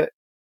 so be it.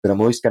 But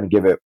I'm at least going to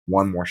give it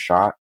one more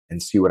shot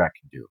and see what I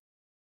can do.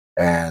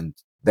 And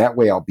that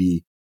way I'll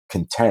be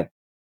content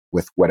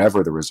with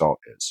whatever the result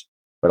is.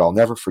 But I'll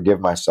never forgive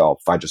myself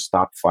if I just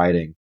stopped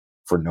fighting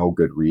for no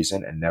good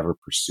reason and never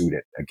pursued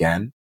it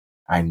again.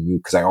 I knew,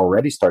 because I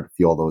already started to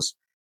feel those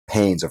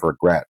pains of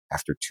regret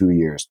after 2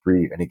 years,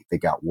 3, and they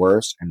got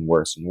worse and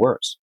worse and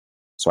worse.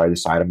 So I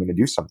decided I'm going to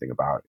do something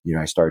about it.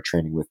 I started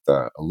training with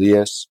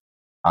Elias.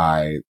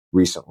 I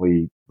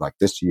recently, like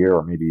this year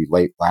or maybe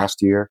late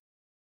last year,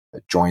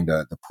 joined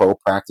the pro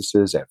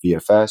practices at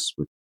VFS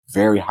with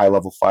very high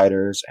level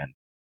fighters, and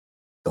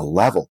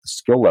the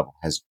skill level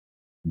has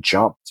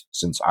jumped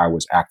since I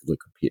was actively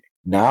competing.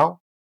 Now,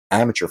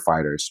 amateur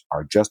fighters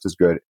are just as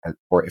good,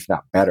 or if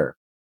not better,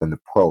 than the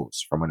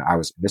pros from when I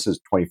was, this is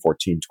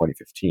 2014,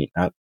 2015,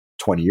 not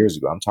 20 years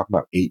ago. I'm talking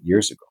about 8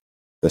 years ago.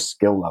 The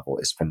skill level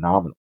is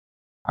phenomenal.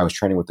 I was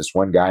training with this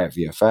one guy at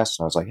VFS,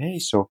 and I was like, hey,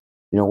 so,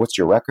 what's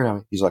your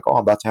record? He's like, oh,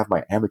 I'm about to have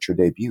my amateur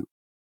debut.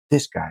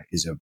 This guy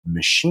is a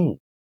machine.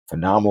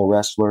 Phenomenal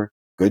wrestler,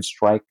 good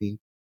striking,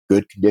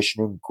 good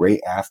conditioning,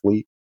 great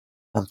athlete.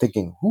 I'm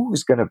thinking, who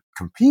is going to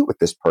compete with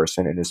this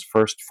person in his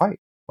first fight?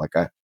 Like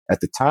at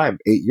the time,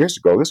 8 years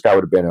ago, this guy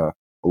would have been a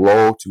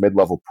low to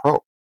mid-level pro.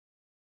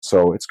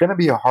 So it's going to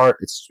be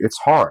it's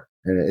hard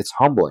and it's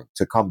humbling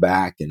to come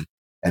back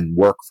and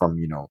work from,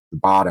 the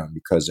bottom,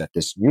 because at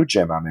this new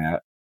gym I'm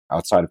at,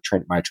 outside of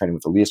my training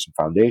with the Eliasson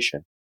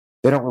Foundation,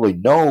 they don't really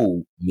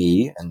know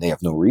me and they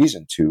have no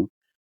reason to.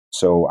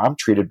 So I'm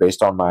treated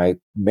based on my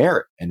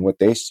merit and what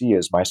they see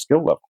as my skill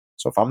level.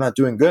 So if I'm not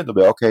doing good, they'll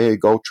be, okay,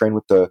 go train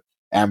with the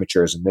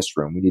amateurs in this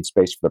room. We need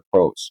space for the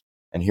pros.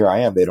 And here I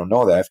am. They don't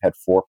know that I've had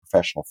 4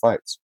 professional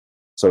fights.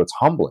 So it's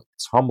humbling.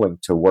 It's humbling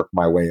to work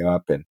my way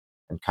up and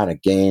kind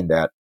of gain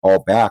that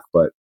all back.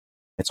 But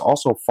it's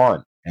also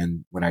fun.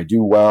 And when I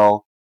do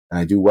well, and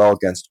I do well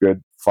against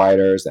good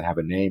fighters that have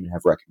a name and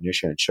have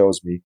recognition, it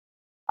shows me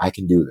I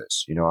can do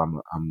this.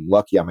 I'm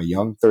lucky. I'm a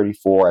young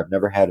 34. I've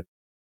never had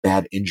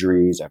bad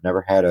injuries. I've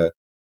never had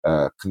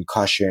a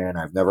concussion.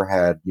 I've never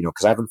had,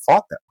 because I haven't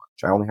fought that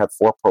much. I only had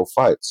 4 pro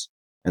fights.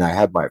 And I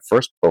had my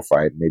first pro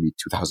fight maybe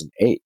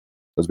 2008.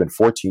 It's been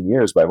 14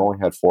 years, but I've only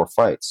had 4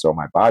 fights. So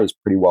my body's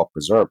pretty well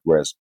preserved.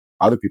 Whereas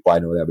other people I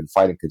know that have been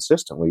fighting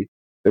consistently,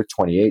 they're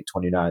 28,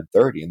 29,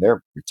 30, and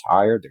they're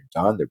retired,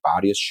 they're done, their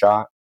body is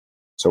shot.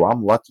 So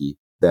I'm lucky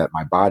that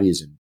my body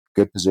is in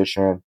good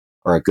position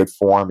or a good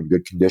form and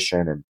good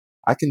condition, and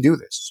I can do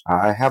this.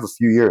 I have a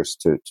few years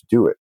to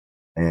do it,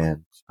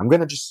 and I'm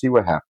going to just see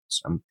what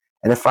happens.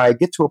 And if I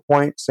get to a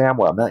point, Sam,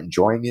 where I'm not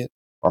enjoying it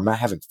or I'm not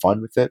having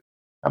fun with it,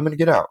 I'm going to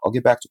get out. I'll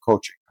get back to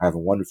coaching. I have a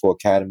wonderful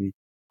academy,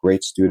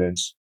 great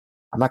students.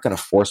 I'm not going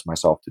to force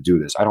myself to do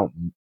this. I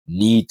don't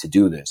need to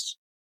do this,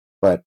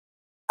 but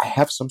I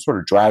have some sort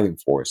of driving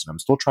force, and I'm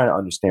still trying to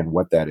understand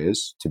what that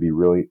is. To be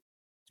really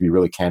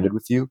candid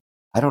with you,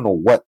 I don't know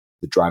what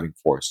the driving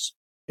force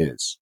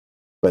is,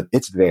 but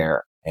it's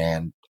there,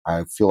 and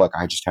I feel like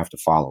I just have to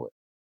follow it.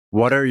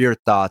 What are your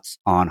thoughts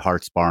on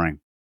hard sparring?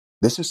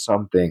 This is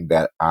something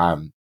that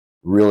I'm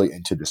really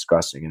into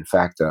discussing. In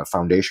fact,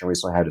 Foundation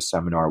recently had a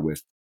seminar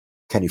with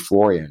Kenny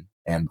Florian,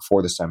 and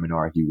before the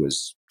seminar, he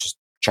was just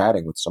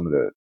chatting with some of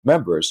the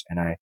members, and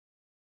I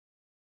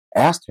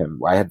asked him,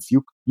 I had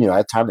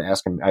time to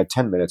ask him. I had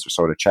 10 minutes or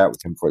so to chat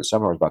with him before the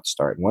seminar was about to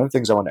start. And one of the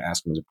things I wanted to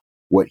ask him is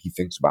what he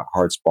thinks about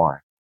hard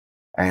sparring.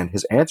 And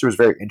his answer is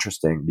very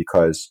interesting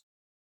because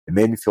it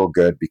made me feel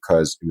good,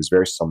 because it was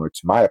very similar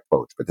to my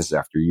approach, but this is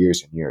after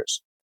years and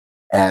years.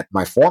 At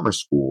my former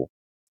school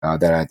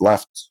that I'd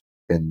left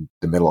in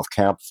the middle of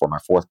camp for my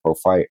fourth pro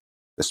fight,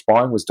 the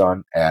sparring was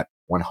done at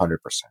 100%.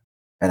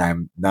 And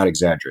I'm not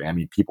exaggerating. I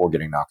mean, people were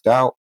getting knocked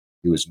out.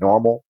 It was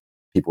normal.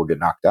 People would get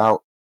knocked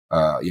out,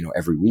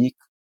 every week.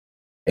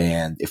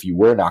 And if you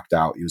were knocked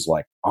out, it was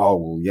like, oh,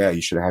 well, yeah,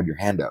 you should have had your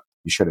hand up.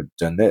 You should have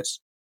done this.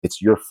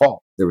 It's your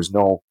fault. There was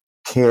no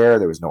care.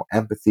 There was no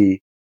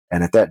empathy.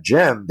 And at that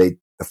gym, the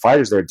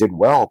fighters there did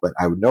well, but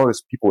I would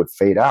notice people would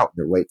fade out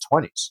in their late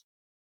 20s.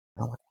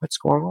 And I'm like, what's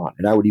going on?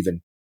 And I would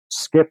even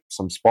skip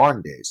some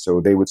sparring days.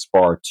 So they would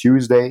spar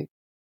Tuesday,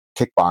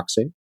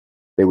 kickboxing.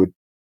 They would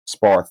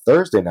spar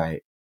Thursday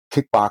night,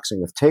 kickboxing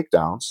with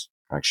takedowns,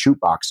 like shoot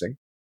boxing.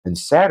 And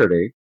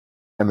Saturday,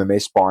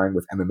 MMA sparring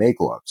with MMA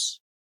gloves.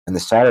 And the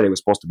Saturday was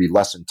supposed to be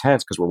less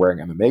intense because we're wearing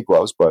MMA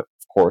gloves, but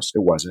of course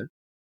it wasn't.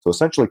 So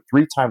essentially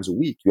 3 times a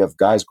week, you have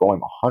guys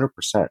going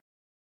 100%,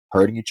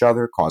 hurting each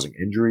other, causing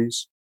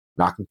injuries,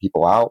 knocking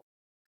people out.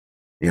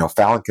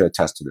 Fallon could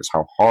attest to this,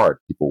 how hard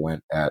people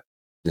went at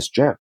this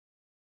gym.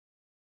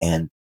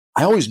 And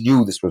I always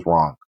knew this was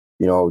wrong.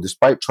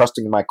 Despite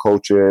trusting in my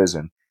coaches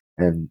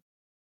and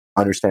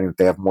understanding that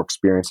they have more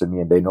experience than me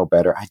and they know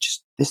better,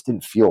 this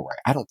didn't feel right.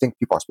 I don't think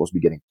people are supposed to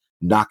be getting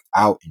knocked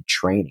out in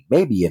training,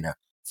 maybe in a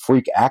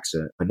freak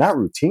accident, but not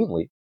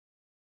routinely.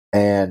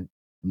 And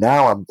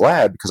now I'm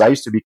glad, because I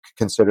used to be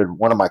considered,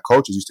 one of my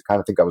coaches used to kind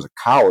of think I was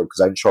a coward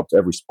because I didn't show up to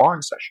every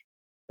sparring session.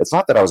 It's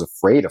not that I was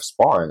afraid of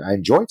sparring. I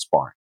enjoyed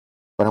sparring.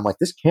 But I'm like,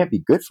 this can't be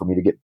good for me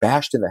to get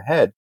bashed in the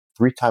head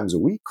 3 times a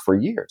week for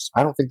years.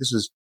 I don't think this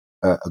is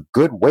a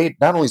good way.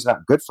 Not only is it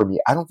not good for me,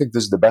 I don't think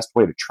this is the best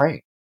way to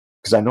train,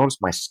 because I noticed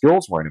my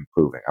skills weren't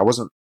improving. I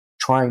wasn't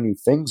trying new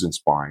things in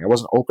sparring. I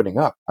wasn't opening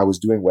up. I was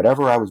doing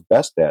whatever I was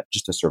best at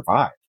just to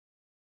survive.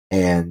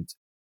 And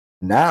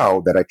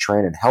now that I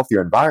train in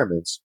healthier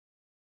environments,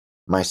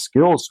 my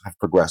skills have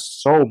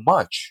progressed so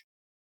much,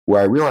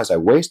 where I realized I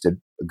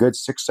wasted a good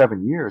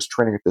 6-7 years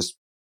training at this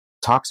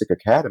toxic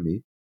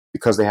academy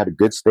because they had a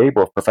good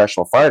stable of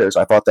professional fighters.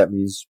 I thought that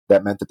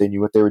meant that they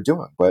knew what they were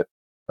doing, but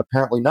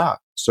apparently not.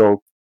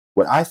 So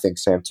what I think,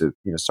 Sam,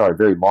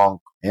 very long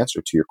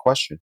answer to your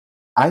question,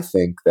 I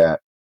think that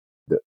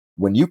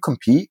when you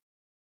compete,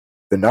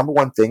 the number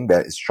one thing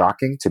that is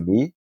shocking to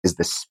me is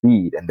the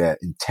speed and the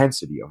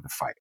intensity of the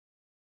fight.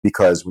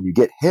 Because when you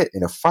get hit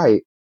in a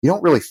fight, you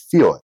don't really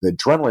feel it. The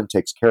adrenaline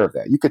takes care of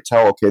that. You could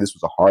tell, okay, this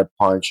was a hard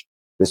punch.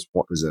 This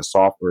one was a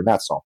soft, or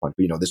not soft punch,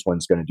 but this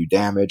one's going to do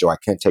damage, or I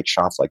can't take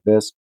shots like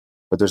this.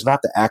 But there's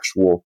not the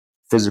actual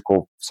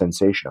physical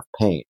sensation of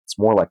pain. It's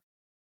more like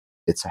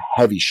it's a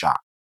heavy shot.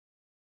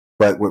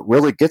 But what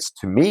really gets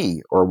to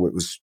me, or what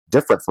was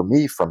different for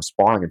me from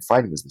sparring and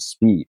fighting, is the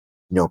speed.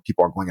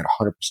 People are going at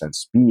 100%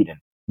 speed and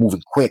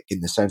moving quick in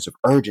the sense of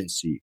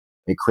urgency.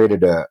 It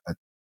created a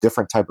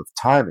different type of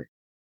timing.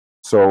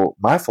 So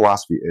my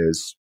philosophy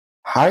is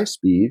high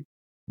speed,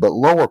 but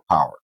lower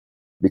power,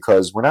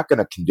 because we're not going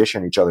to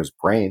condition each other's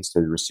brains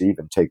to receive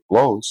and take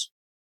blows,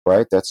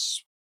 right?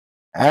 That's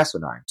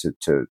asinine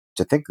to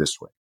think this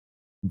way.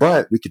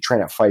 But we could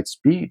train at fight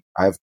speed.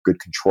 I have good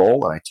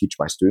control, and I teach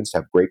my students to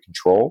have great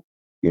control.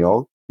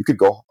 You could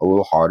go a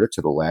little harder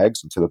to the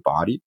legs and to the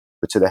body,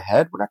 but to the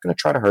head, we're not going to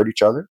try to hurt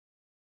each other.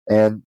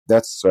 And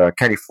that's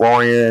Kenny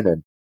Florian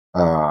and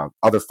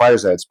other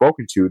fighters I had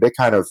spoken to. They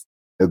kind of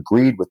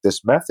agreed with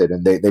this method,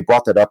 and they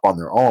brought that up on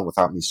their own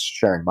without me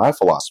sharing my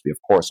philosophy. Of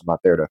course, I'm not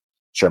there to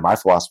share my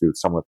philosophy with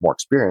someone with more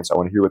experience. I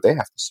want to hear what they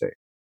have to say.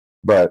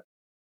 But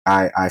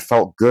I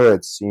felt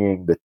good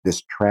seeing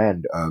this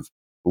trend of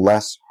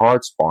less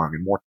hard sparring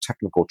and more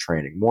technical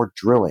training, more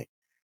drilling.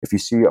 If you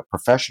see a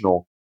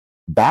professional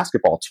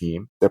basketball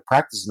team, their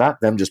practice is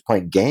not them just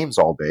playing games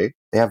all day.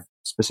 They have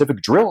specific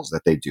drills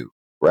that they do,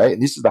 right?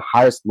 And this is the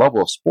highest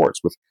level of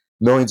sports, with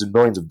millions and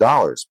millions of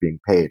dollars being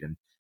paid, and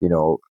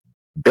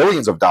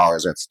billions of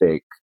dollars at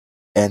stake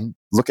and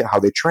look at how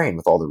they train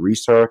with all the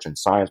research and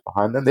science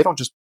behind them. They don't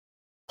just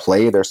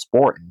play their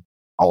sport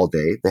all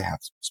day. They have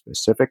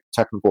specific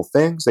technical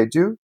things they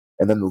do,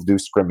 and then they'll do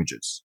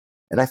scrimmages.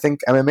 And I think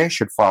MMA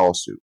should follow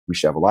suit. We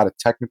should have a lot of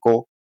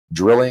technical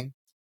drilling,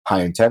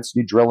 high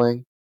intensity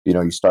drilling.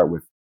 You start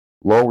with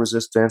low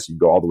resistance, you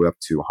go all the way up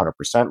to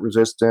 100%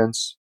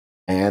 resistance,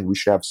 and we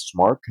should have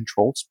smart,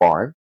 controlled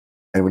sparring.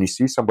 And when you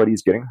see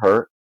somebody's getting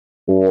hurt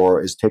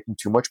or is taking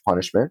too much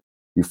punishment,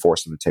 you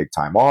force them to take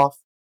time off,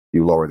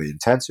 you lower the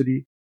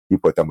intensity, you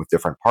put them with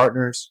different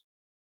partners.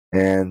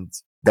 And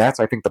that's,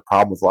 I think, the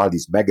problem with a lot of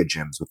these mega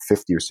gyms with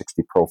 50 or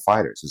 60 pro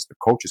fighters is the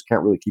coaches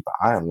can't really keep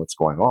an eye on what's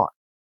going on.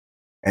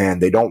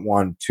 And they don't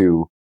want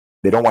to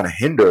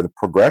hinder the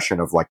progression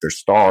of like their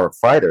star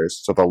fighters.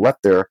 So they'll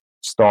let their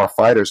star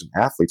fighters and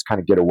athletes kind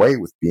of get away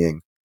with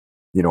being,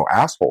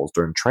 assholes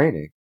during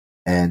training.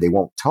 And they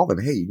won't tell them,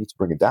 hey, you need to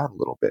bring it down a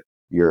little bit.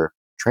 Your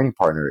training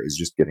partner is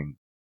just getting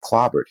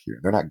clobbered here.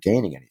 They're not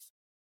gaining anything.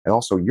 And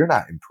also, you're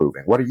not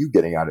improving. What are you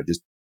getting out of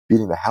just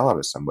beating the hell out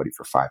of somebody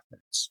for 5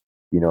 minutes?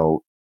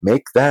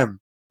 Make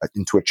them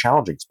into a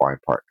challenging sparring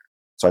partner.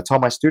 So I tell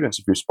my students,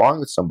 if you're sparring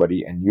with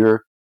somebody and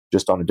you're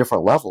just on a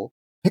different level,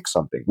 pick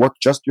something. Work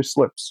just your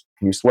slips.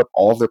 Can you slip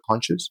all of their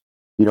punches?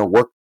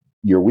 Work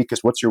your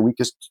weakest. What's your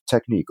weakest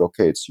technique?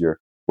 Okay, it's your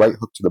right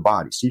hook to the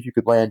body. See if you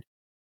could land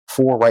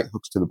 4 right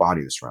hooks to the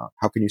body this round.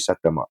 How can you set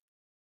them up?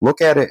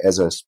 Look at it as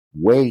a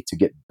way to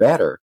get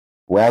better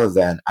rather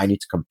than I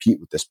need to compete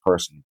with this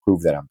person and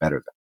prove that I'm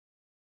better than.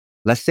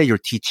 Let's say you're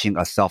teaching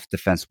a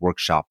self-defense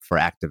workshop for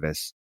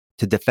activists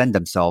to defend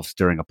themselves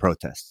during a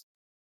protest,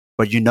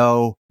 but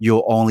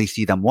you'll only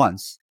see them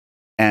once,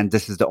 and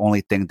this is the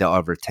only thing they'll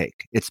ever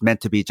take. It's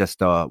meant to be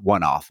just a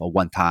one-off, a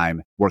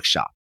one-time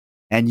workshop,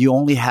 and you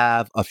only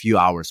have a few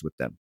hours with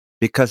them,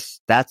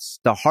 because that's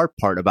the hard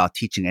part about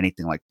teaching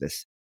anything like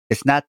this.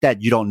 It's not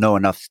that you don't know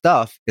enough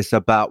stuff. It's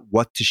about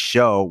what to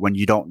show when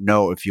you don't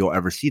know if you'll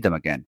ever see them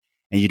again,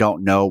 and you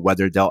don't know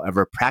whether they'll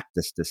ever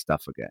practice this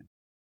stuff again.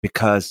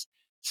 Because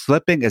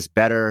slipping is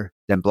better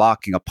than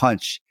blocking a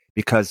punch,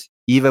 because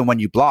even when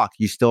you block,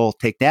 you still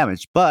take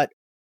damage, but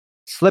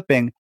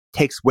slipping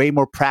takes way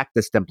more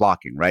practice than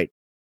blocking, right?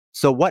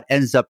 So what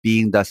ends up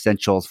being the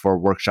essentials for a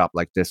workshop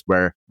like this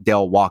where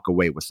they'll walk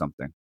away with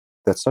something?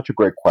 That's such a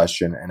great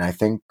question. And I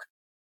think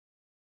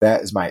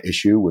that is my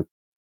issue with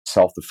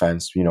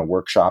self-defense,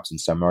 workshops and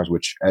seminars,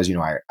 which, as you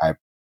know,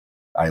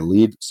 I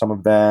lead some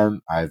of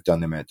them. I've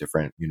done them at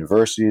different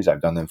universities.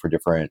 I've done them for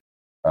different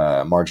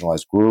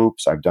marginalized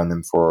groups. I've done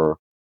them for,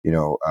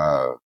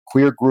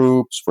 queer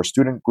groups, for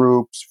student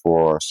groups,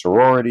 for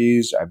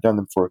sororities. I've done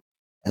them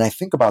and I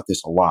think about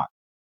this a lot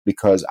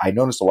because I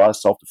notice a lot of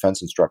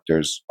self-defense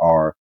instructors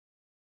are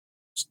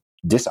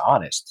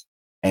dishonest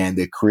and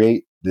they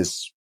create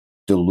this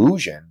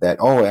delusion that,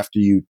 after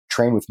you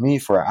train with me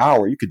for an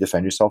hour, you could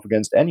defend yourself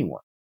against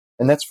anyone.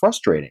 And that's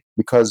frustrating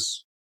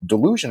because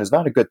delusion is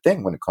not a good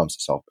thing when it comes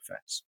to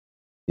self-defense.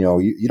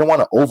 You don't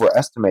want to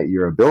overestimate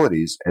your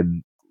abilities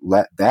and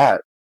let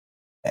that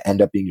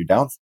end up being your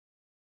downfall.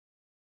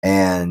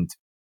 And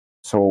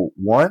so,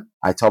 one,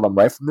 I tell them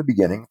right from the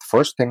beginning, the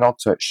first thing I'll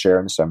share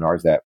in the seminar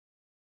is that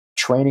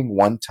training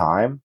one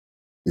time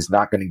is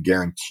not going to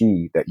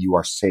guarantee that you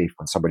are safe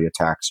when somebody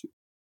attacks you.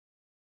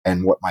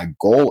 And what my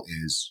goal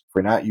is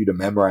for not you to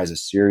memorize a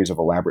series of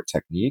elaborate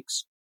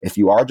techniques. If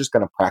you are just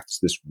going to practice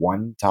this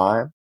one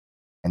time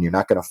and you're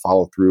not going to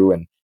follow through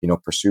and,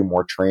 pursue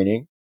more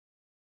training,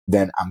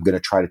 then I'm going to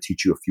try to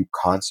teach you a few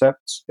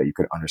concepts that you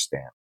could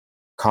understand.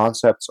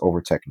 Concepts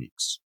over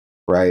techniques,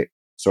 right?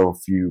 So if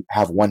you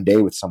have one day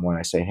with someone,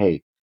 I say,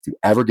 hey, if you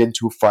ever get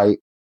into a fight,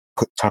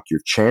 tuck your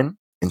chin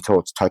until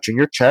it's touching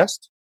your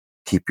chest.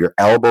 Keep your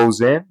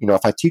elbows in.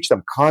 If I teach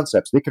them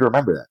concepts, they can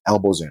remember that.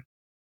 Elbows in,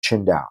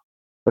 chin down.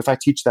 But if I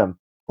teach them,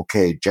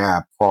 okay,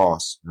 jab,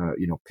 cross,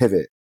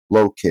 pivot,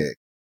 low kick,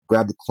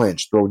 grab the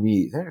clinch, throw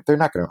knee, they're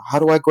not going to, how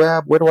do I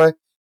grab? Where do I?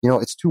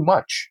 It's too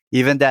much.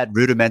 Even that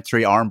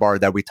rudimentary armbar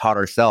that we taught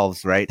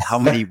ourselves, right? How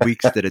many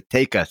weeks did it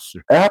take us?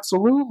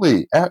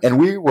 Absolutely. And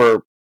we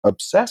were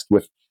obsessed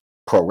with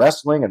pro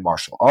wrestling and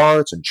martial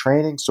arts and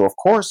training. So, of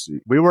course,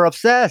 we were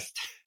obsessed.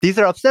 These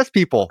are obsessed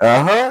people.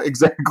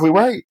 Exactly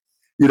right.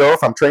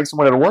 If I'm training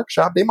someone at a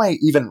workshop, they might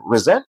even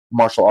resent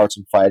martial arts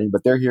and fighting,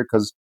 but they're here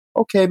because,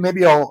 okay,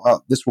 maybe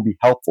this will be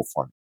helpful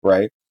for me,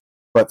 right?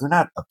 But they're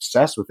not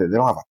obsessed with it. They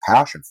don't have a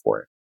passion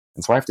for it.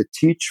 And so I have to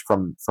teach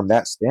from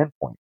that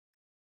standpoint.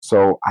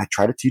 So I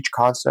try to teach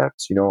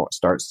concepts,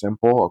 start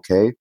simple.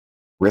 Okay.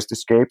 Wrist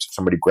escapes. If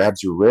somebody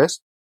grabs your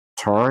wrist,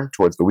 turn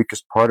towards the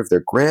weakest part of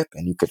their grip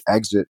and you could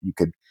exit, you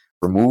could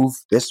remove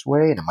this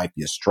way and it might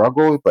be a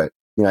struggle, but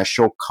I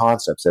show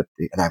concepts and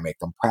I make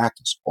them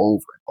practice over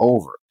and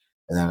over.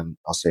 And then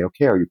I'll say,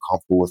 okay, are you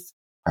comfortable with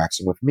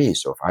practicing with me?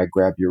 So if I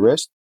grab your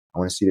wrist, I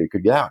want to see that you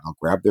could get out. I'll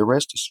grab their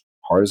wrist as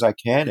hard as I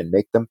can and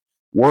make them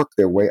work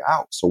their way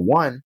out. So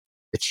one,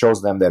 it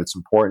shows them that it's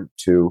important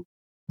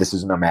this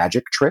isn't a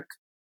magic trick.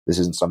 This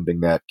isn't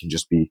something that can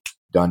just be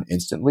done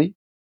instantly.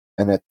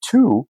 And that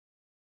two,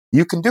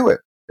 you can do it.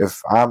 If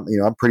I'm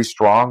pretty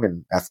strong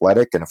and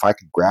athletic, and if I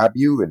can grab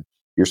you and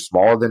you're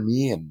smaller than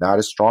me and not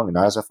as strong and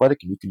not as athletic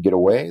and you can get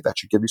away, that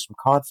should give you some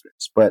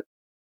confidence. But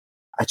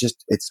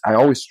I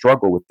always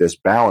struggle with this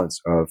balance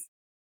of,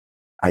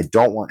 I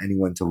don't want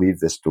anyone to leave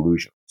this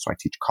delusion. So I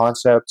teach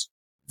concepts,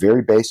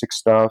 very basic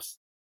stuff,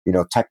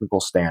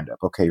 technical stand up.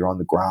 Okay, you're on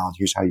the ground.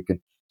 Here's how you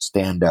can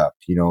stand up,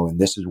 and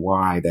this is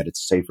why that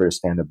it's safer to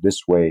stand up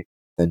this way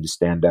than to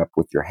stand up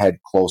with your head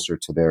closer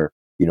to their,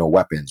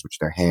 weapons, which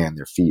their hand,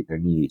 their feet, their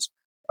knees.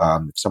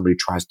 If somebody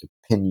tries to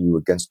pin you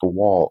against the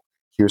wall,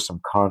 here's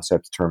some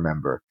concepts to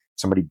remember.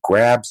 Somebody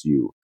grabs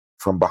you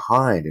from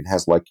behind and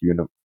has like you in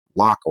a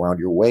lock around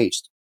your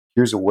waist.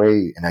 Here's a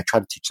way, and I try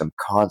to teach them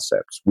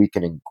concepts,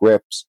 weakening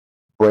grips,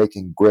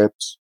 breaking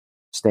grips,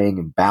 staying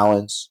in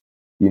balance,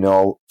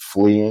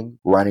 fleeing,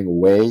 running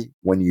away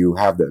when you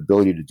have the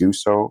ability to do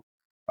so.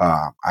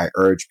 I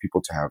urge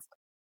people to have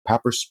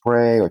pepper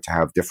spray or to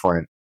have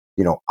different,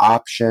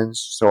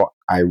 options. So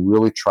I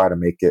really try to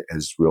make it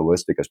as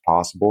realistic as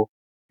possible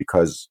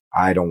because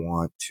I don't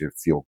want to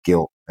feel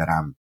guilt that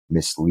I'm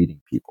misleading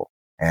people.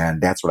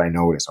 And that's what I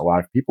notice. A lot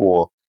of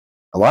people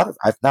I've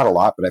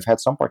had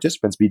some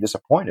participants be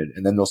disappointed.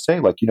 And then they'll say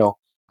like,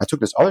 I took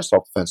this other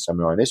self-defense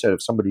seminar and they said,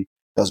 if somebody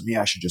does me,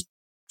 I should just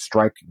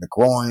strike the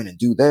groin and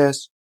do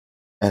this.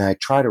 And I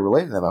try to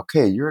relate to them.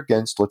 Okay,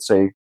 let's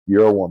say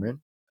you're a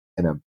woman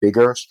and a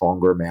bigger,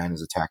 stronger man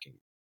is attacking you.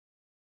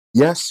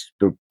 Yes,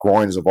 the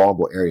groin is a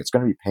vulnerable area. It's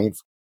going to be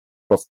painful.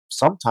 But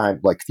sometimes,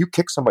 like if you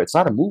kick somebody, it's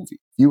not a movie.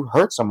 If you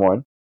hurt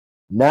someone,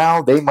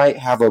 now they might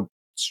have a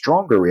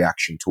stronger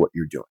reaction to what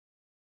you're doing.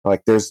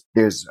 Like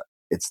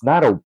it's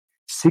not a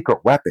secret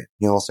weapon.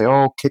 They'll say,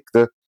 oh, kick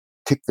the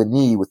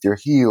knee with your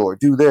heel or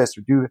do this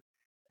or do,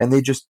 and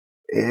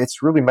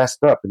it's really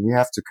messed up. And you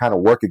have to kind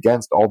of work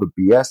against all the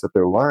BS that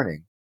they're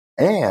learning.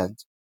 And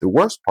the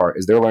worst part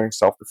is they're learning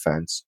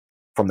self-defense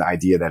from the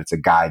idea that it's a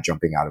guy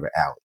jumping out of an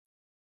alley.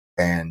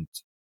 And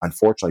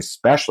unfortunately,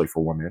 especially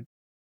for women,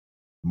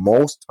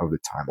 most of the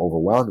time,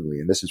 overwhelmingly,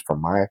 and this is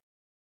from my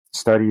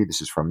study,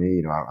 this is from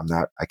me,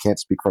 I can't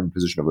speak from a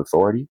position of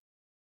authority,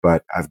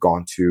 but I've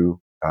gone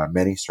to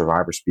many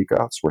survivor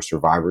speak-outs where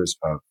survivors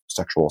of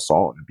sexual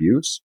assault and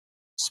abuse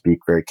speak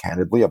very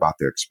candidly about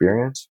their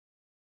experience.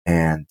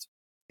 And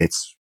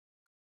it's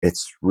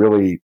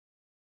very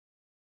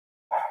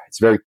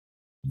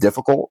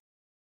difficult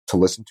to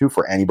listen to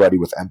for anybody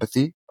with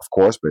empathy, of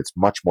course, but it's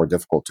much more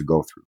difficult to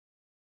go through.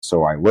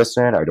 So I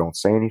listen, I don't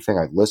say anything,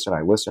 I listen,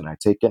 I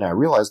take in, I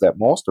realize that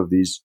most of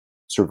these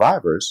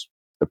survivors,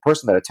 the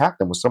person that attacked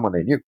them was someone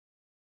they knew.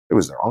 It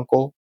was their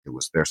uncle, it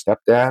was their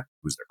stepdad,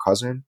 it was their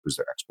cousin, it was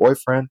their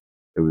ex-boyfriend,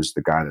 it was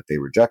the guy that they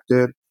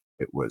rejected,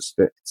 it was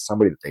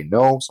somebody that they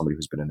know, somebody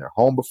who's been in their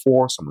home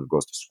before, someone who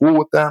goes to school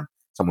with them,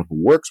 someone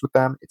who works with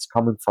them. It's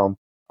coming from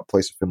a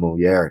place of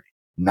familiarity,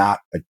 not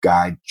a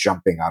guy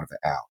jumping out of an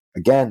alley.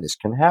 Again, this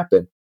can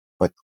happen,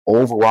 but the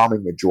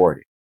overwhelming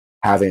majority,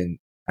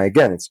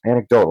 again, it's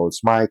anecdotal,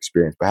 it's my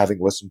experience, but having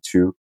listened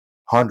to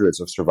hundreds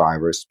of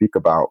survivors speak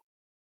about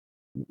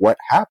what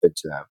happened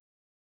to them,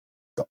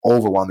 the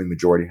overwhelming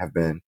majority have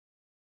been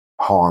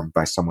harmed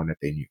by someone that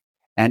they knew.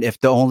 And if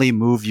the only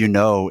move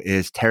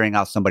is tearing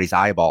out somebody's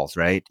eyeballs,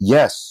 right?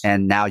 Yes.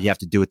 And now you have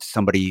to do it to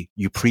somebody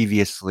you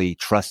previously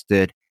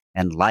trusted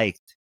and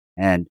liked,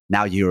 and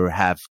now you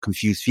have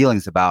confused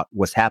feelings about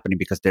what's happening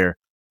because they're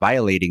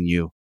violating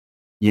you.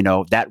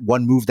 That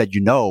one move that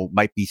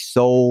might be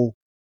so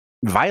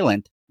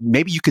violent.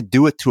 Maybe you could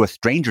do it to a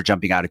stranger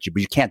jumping out at you,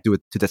 but you can't do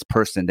it to this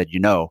person that you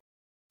know.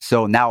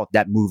 So now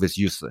that move is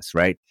useless,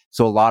 right?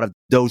 So a lot of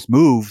those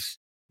moves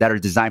that are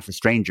designed for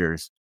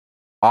strangers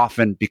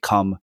often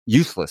become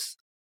useless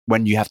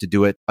when you have to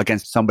do it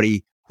against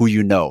somebody who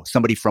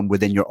somebody from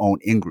within your own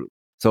in-group.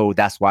 So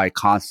that's why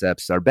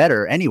concepts are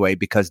better anyway,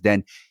 because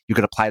then you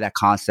could apply that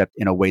concept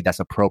in a way that's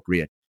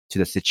appropriate to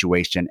the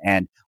situation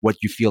and what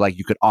you feel like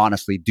you could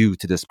honestly do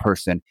to this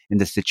person in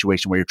this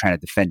situation where you're trying to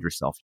defend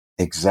yourself.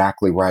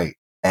 Exactly right.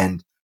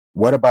 And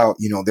what about,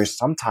 there's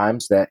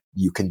sometimes that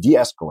you can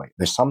de-escalate.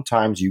 There's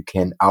sometimes you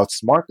can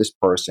outsmart this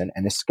person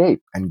and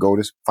escape and go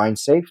to find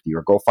safety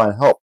or go find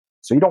help.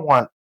 So you don't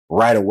want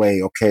right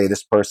away, okay,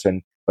 this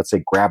person, let's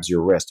say, grabs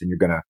your wrist and you're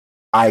going to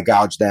eye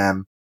gouge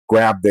them,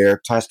 grab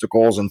their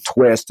testicles and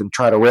twist and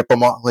try to rip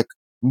them off. Like,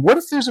 what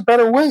if there's a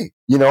better way?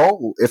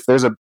 If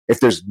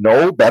there's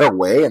no better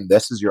way and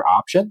this is your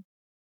option,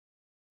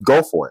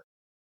 go for it.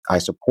 I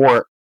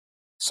support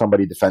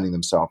somebody defending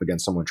themselves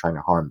against someone trying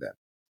to harm them.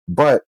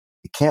 But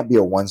it can't be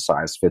a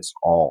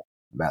one-size-fits-all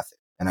method.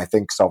 And I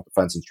think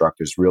self-defense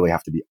instructors really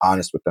have to be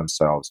honest with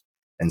themselves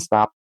and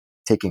stop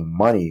taking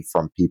money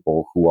from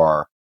people who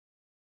are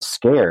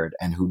scared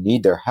and who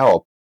need their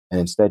help. And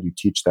instead you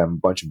teach them a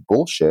bunch of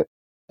bullshit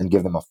and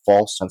give them a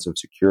false sense of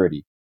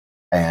security.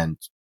 And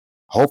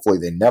hopefully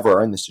they never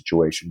are in this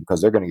situation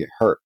because they're going to get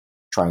hurt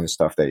trying this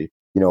stuff.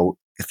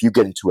 If you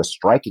get into a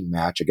striking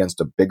match against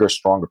a bigger,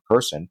 stronger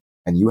person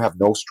and you have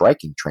no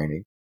striking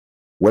training,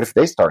 what if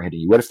they start hitting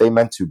you? What if they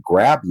meant to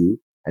grab you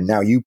and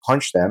now you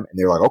punch them and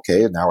they're like,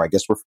 okay,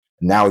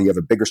 now you have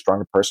a bigger,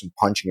 stronger person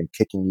punching and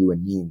kicking you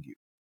and kneeing you.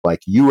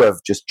 Like you have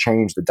just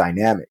changed the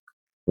dynamic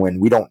when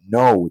we don't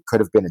know, it could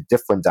have been a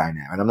different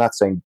dynamic. And I'm not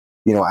saying,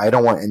 I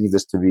don't want any of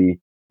this to be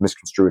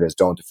misconstrued as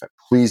don't defend.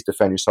 Please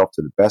defend yourself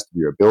to the best of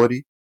your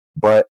ability.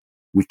 But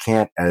we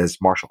can't, as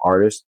martial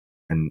artists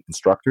and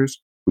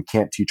instructors, we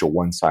can't teach a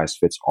one size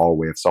fits all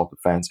way of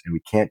self-defense. And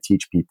we can't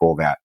teach people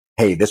that,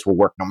 hey, this will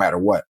work no matter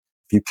what.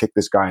 If you kick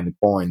this guy in the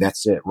groin,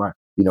 that's it, right?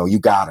 You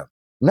got him.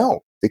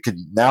 No, they could,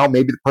 now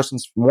maybe the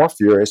person's more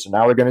furious and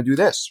now they're going to do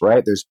this,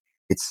 right?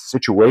 It's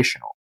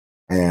situational.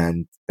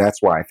 And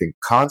that's why I think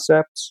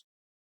concepts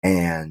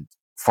and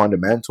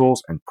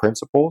fundamentals and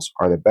principles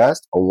are the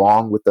best,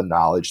 along with the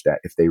knowledge that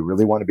if they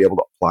really want to be able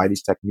to apply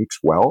these techniques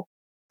well,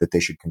 that they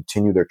should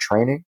continue their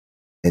training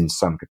in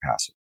some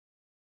capacity.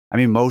 I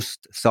mean,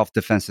 most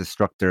self-defense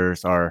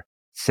instructors are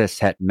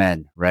cishet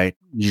men, right?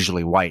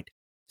 Usually white.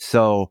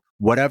 So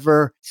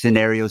whatever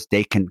scenarios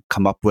they can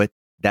come up with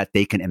that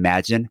they can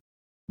imagine,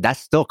 that's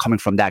still coming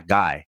from that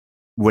guy,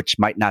 which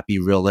might not be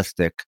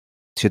realistic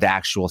to the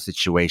actual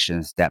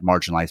situations that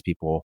marginalized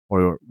people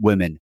or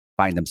women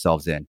find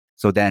themselves in.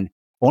 So then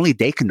only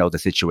they can know the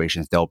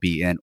situations they'll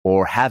be in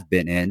or have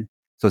been in.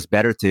 So it's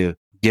better to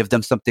give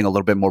them something a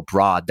little bit more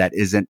broad that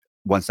isn't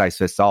one size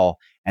fits all,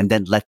 and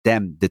then let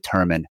them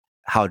determine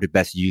how to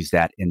best use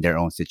that in their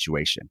own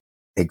situation.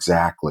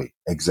 Exactly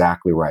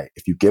right.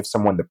 If you give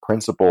someone the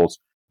principles,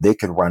 they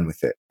can run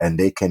with it and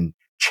they can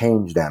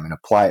change them and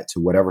apply it to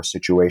whatever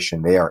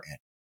situation they are in.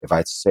 If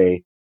I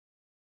say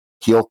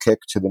heel kick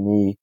to the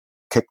knee,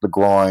 kick the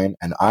groin,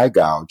 and eye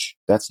gouge,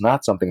 that's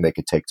not something they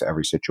could take to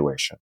every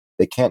situation.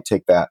 They can't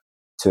take that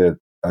to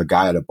a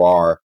guy at a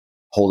bar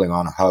holding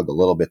on a hug a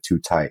little bit too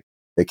tight.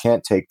 They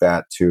can't take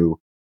that to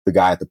the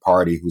guy at the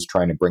party who's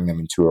trying to bring them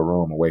into a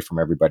room away from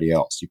everybody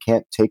else. You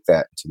can't take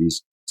that into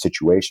these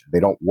situations. They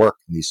don't work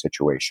in these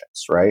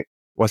situations, right?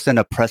 What's an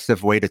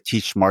oppressive way to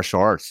teach martial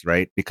arts,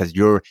 right? Because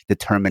you're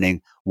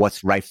determining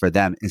what's right for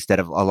them instead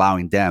of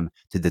allowing them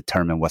to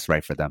determine what's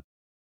right for them.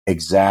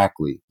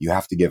 Exactly. You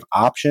have to give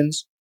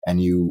options,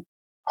 and you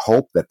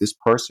hope that this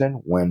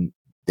person, when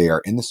they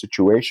are in the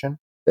situation,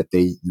 that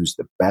they use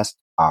the best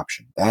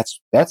option. That's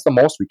the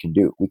most we can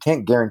do. We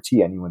can't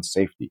guarantee anyone's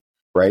safety,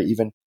 right?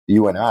 Even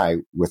you and I,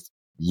 with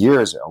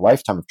years, a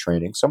lifetime of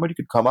training, somebody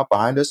could come up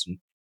behind us and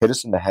hit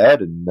us in the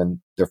head, and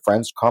then their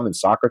friends come and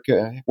soccer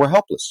kit. We're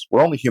helpless.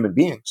 We're only human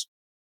beings,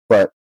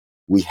 but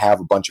we have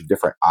a bunch of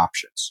different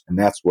options, and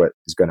that's what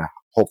is going to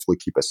hopefully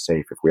keep us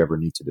safe if we ever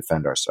need to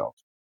defend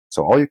ourselves.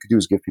 So all you could do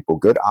is give people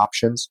good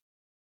options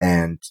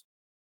and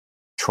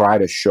try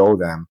to show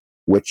them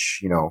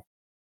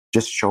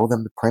just show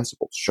them the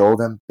principles, show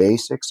them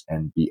basics,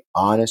 and be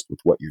honest with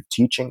what you're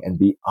teaching and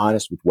be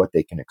honest with what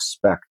they can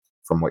expect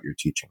from what you're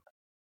teaching them.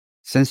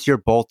 Since you're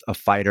both a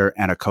fighter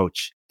and a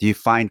coach, do you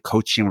find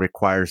coaching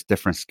requires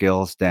different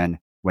skills than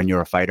when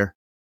you're a fighter?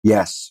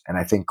 Yes. And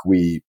I think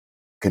we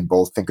can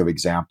both think of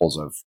examples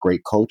of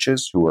great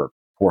coaches who are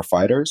poor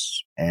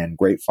fighters and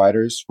great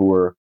fighters who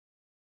are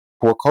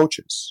poor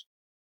coaches.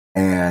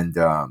 And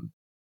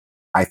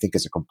I think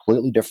it's a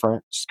completely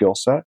different skill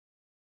set.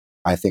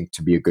 I think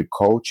to be a good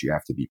coach, you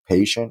have to be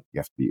patient, you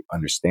have to be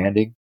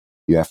understanding,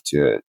 you have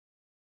to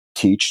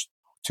teach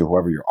to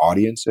whoever your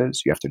audience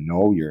is, you have to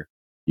know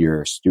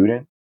your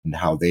student and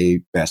how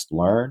they best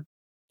learn.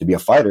 To be a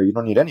fighter, you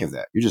don't need any of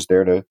that. You're just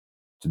there to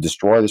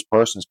destroy this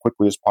person as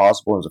quickly as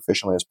possible, as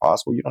efficiently as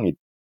possible. You don't need,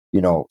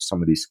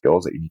 some of these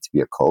skills that you need to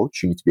be a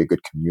coach. You need to be a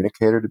good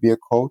communicator to be a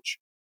coach.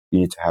 You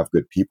need to have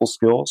good people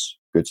skills,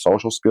 good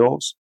social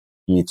skills.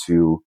 You need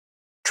to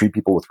treat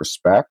people with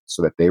respect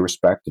so that they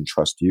respect and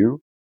trust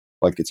you.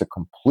 Like, it's a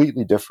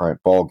completely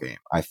different ball game,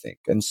 I think.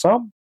 And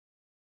some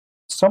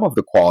of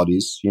the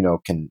qualities,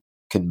 can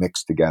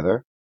mix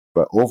together.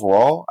 But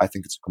overall, I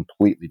think it's a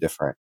completely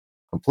different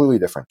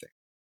thing.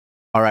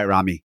 All right,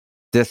 Ramy,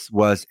 this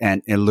was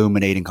an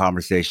illuminating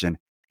conversation.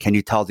 Can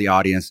you tell the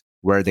audience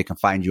where they can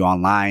find you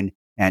online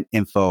and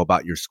info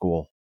about your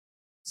school?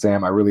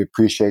 Sam, I really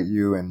appreciate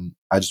you. And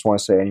I just want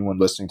to say, anyone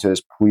listening to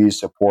this, please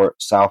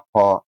support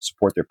Southpaw,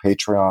 support their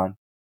Patreon.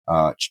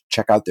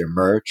 Check out their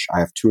merch. I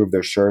have 2 of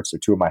their shirts. They're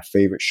 2 of my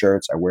favorite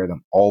shirts. I wear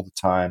them all the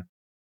time.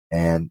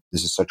 And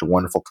this is such a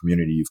wonderful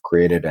community you've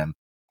created. And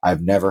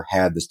I've never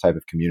had this type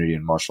of community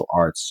in martial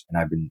arts. And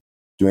I've been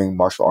doing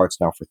martial arts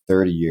now for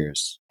 30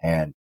 years.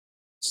 And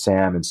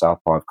Sam and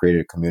Southpaw have created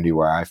a community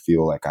where I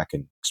feel like I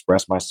can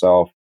express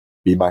myself,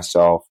 be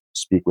myself,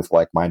 speak with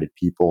like-minded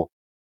people.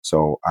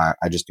 So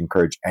I just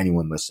encourage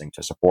anyone listening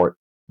to support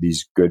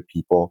these good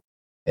people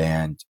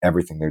and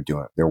everything they're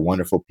doing. They're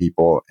wonderful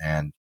people,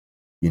 and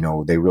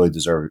they really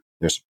deserve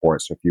their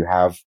support. So if you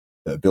have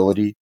the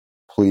ability,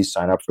 please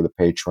sign up for the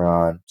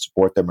Patreon,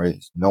 support them.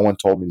 No one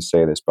told me to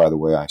say this, by the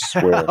way, I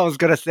swear. I was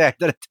going to say, I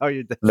didn't tell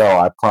you this. No,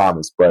 I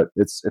promise, but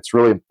it's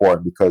really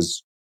important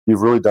because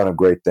you've really done a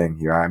great thing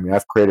here. I mean,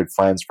 I've created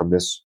friends from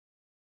this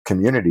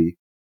community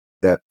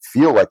that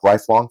feel like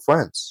lifelong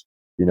friends,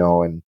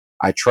 and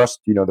I trust,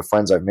 the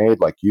friends I've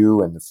made, like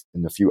you and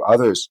the few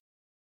others.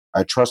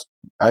 I trust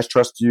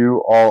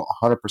you all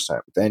 100%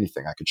 with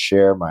anything. I could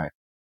share my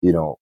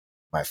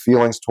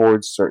feelings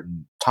towards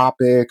certain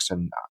topics,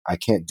 and I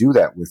can't do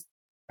that with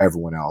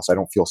everyone else. I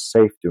don't feel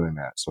safe doing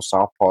that. So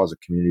Southpaw is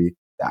a community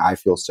that I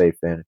feel safe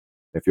in.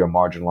 If you're a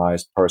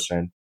marginalized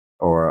person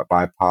or a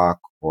BIPOC,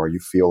 or you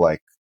feel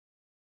like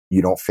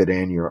you don't fit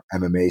in your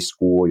MMA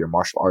school, your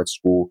martial arts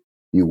school,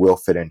 you will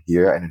fit in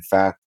here. And in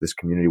fact, this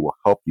community will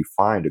help you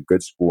find a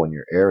good school in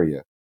your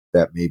area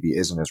that maybe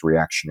isn't as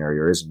reactionary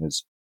or isn't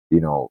as,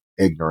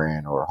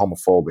 ignorant or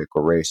homophobic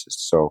or racist.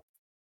 So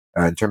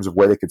in terms of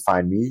where they could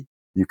find me,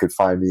 you could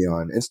find me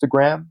on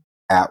Instagram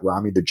at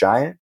Rami the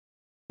Giant.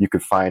 You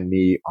could find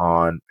me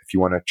if you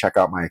want to check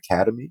out my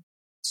academy,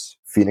 it's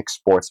Phoenix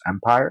Sports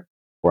Empire.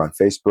 We're on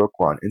Facebook,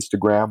 we're on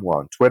Instagram, we're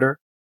on Twitter.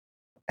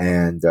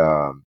 And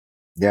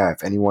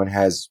if anyone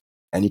has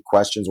any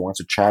questions or wants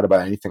to chat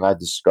about anything I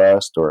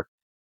discussed, or,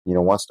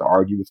 wants to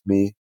argue with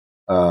me,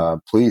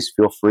 please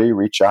feel free,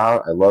 reach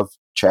out. I love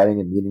chatting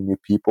and meeting new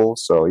people.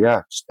 So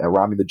just at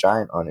Rami the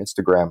Giant on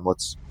Instagram.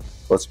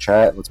 Let's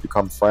chat, let's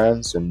become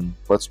friends, and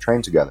let's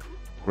train together.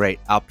 Great.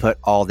 I'll put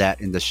all that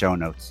in the show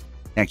notes.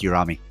 Thank you,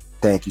 Rami.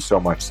 Thank you so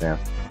much, Sam.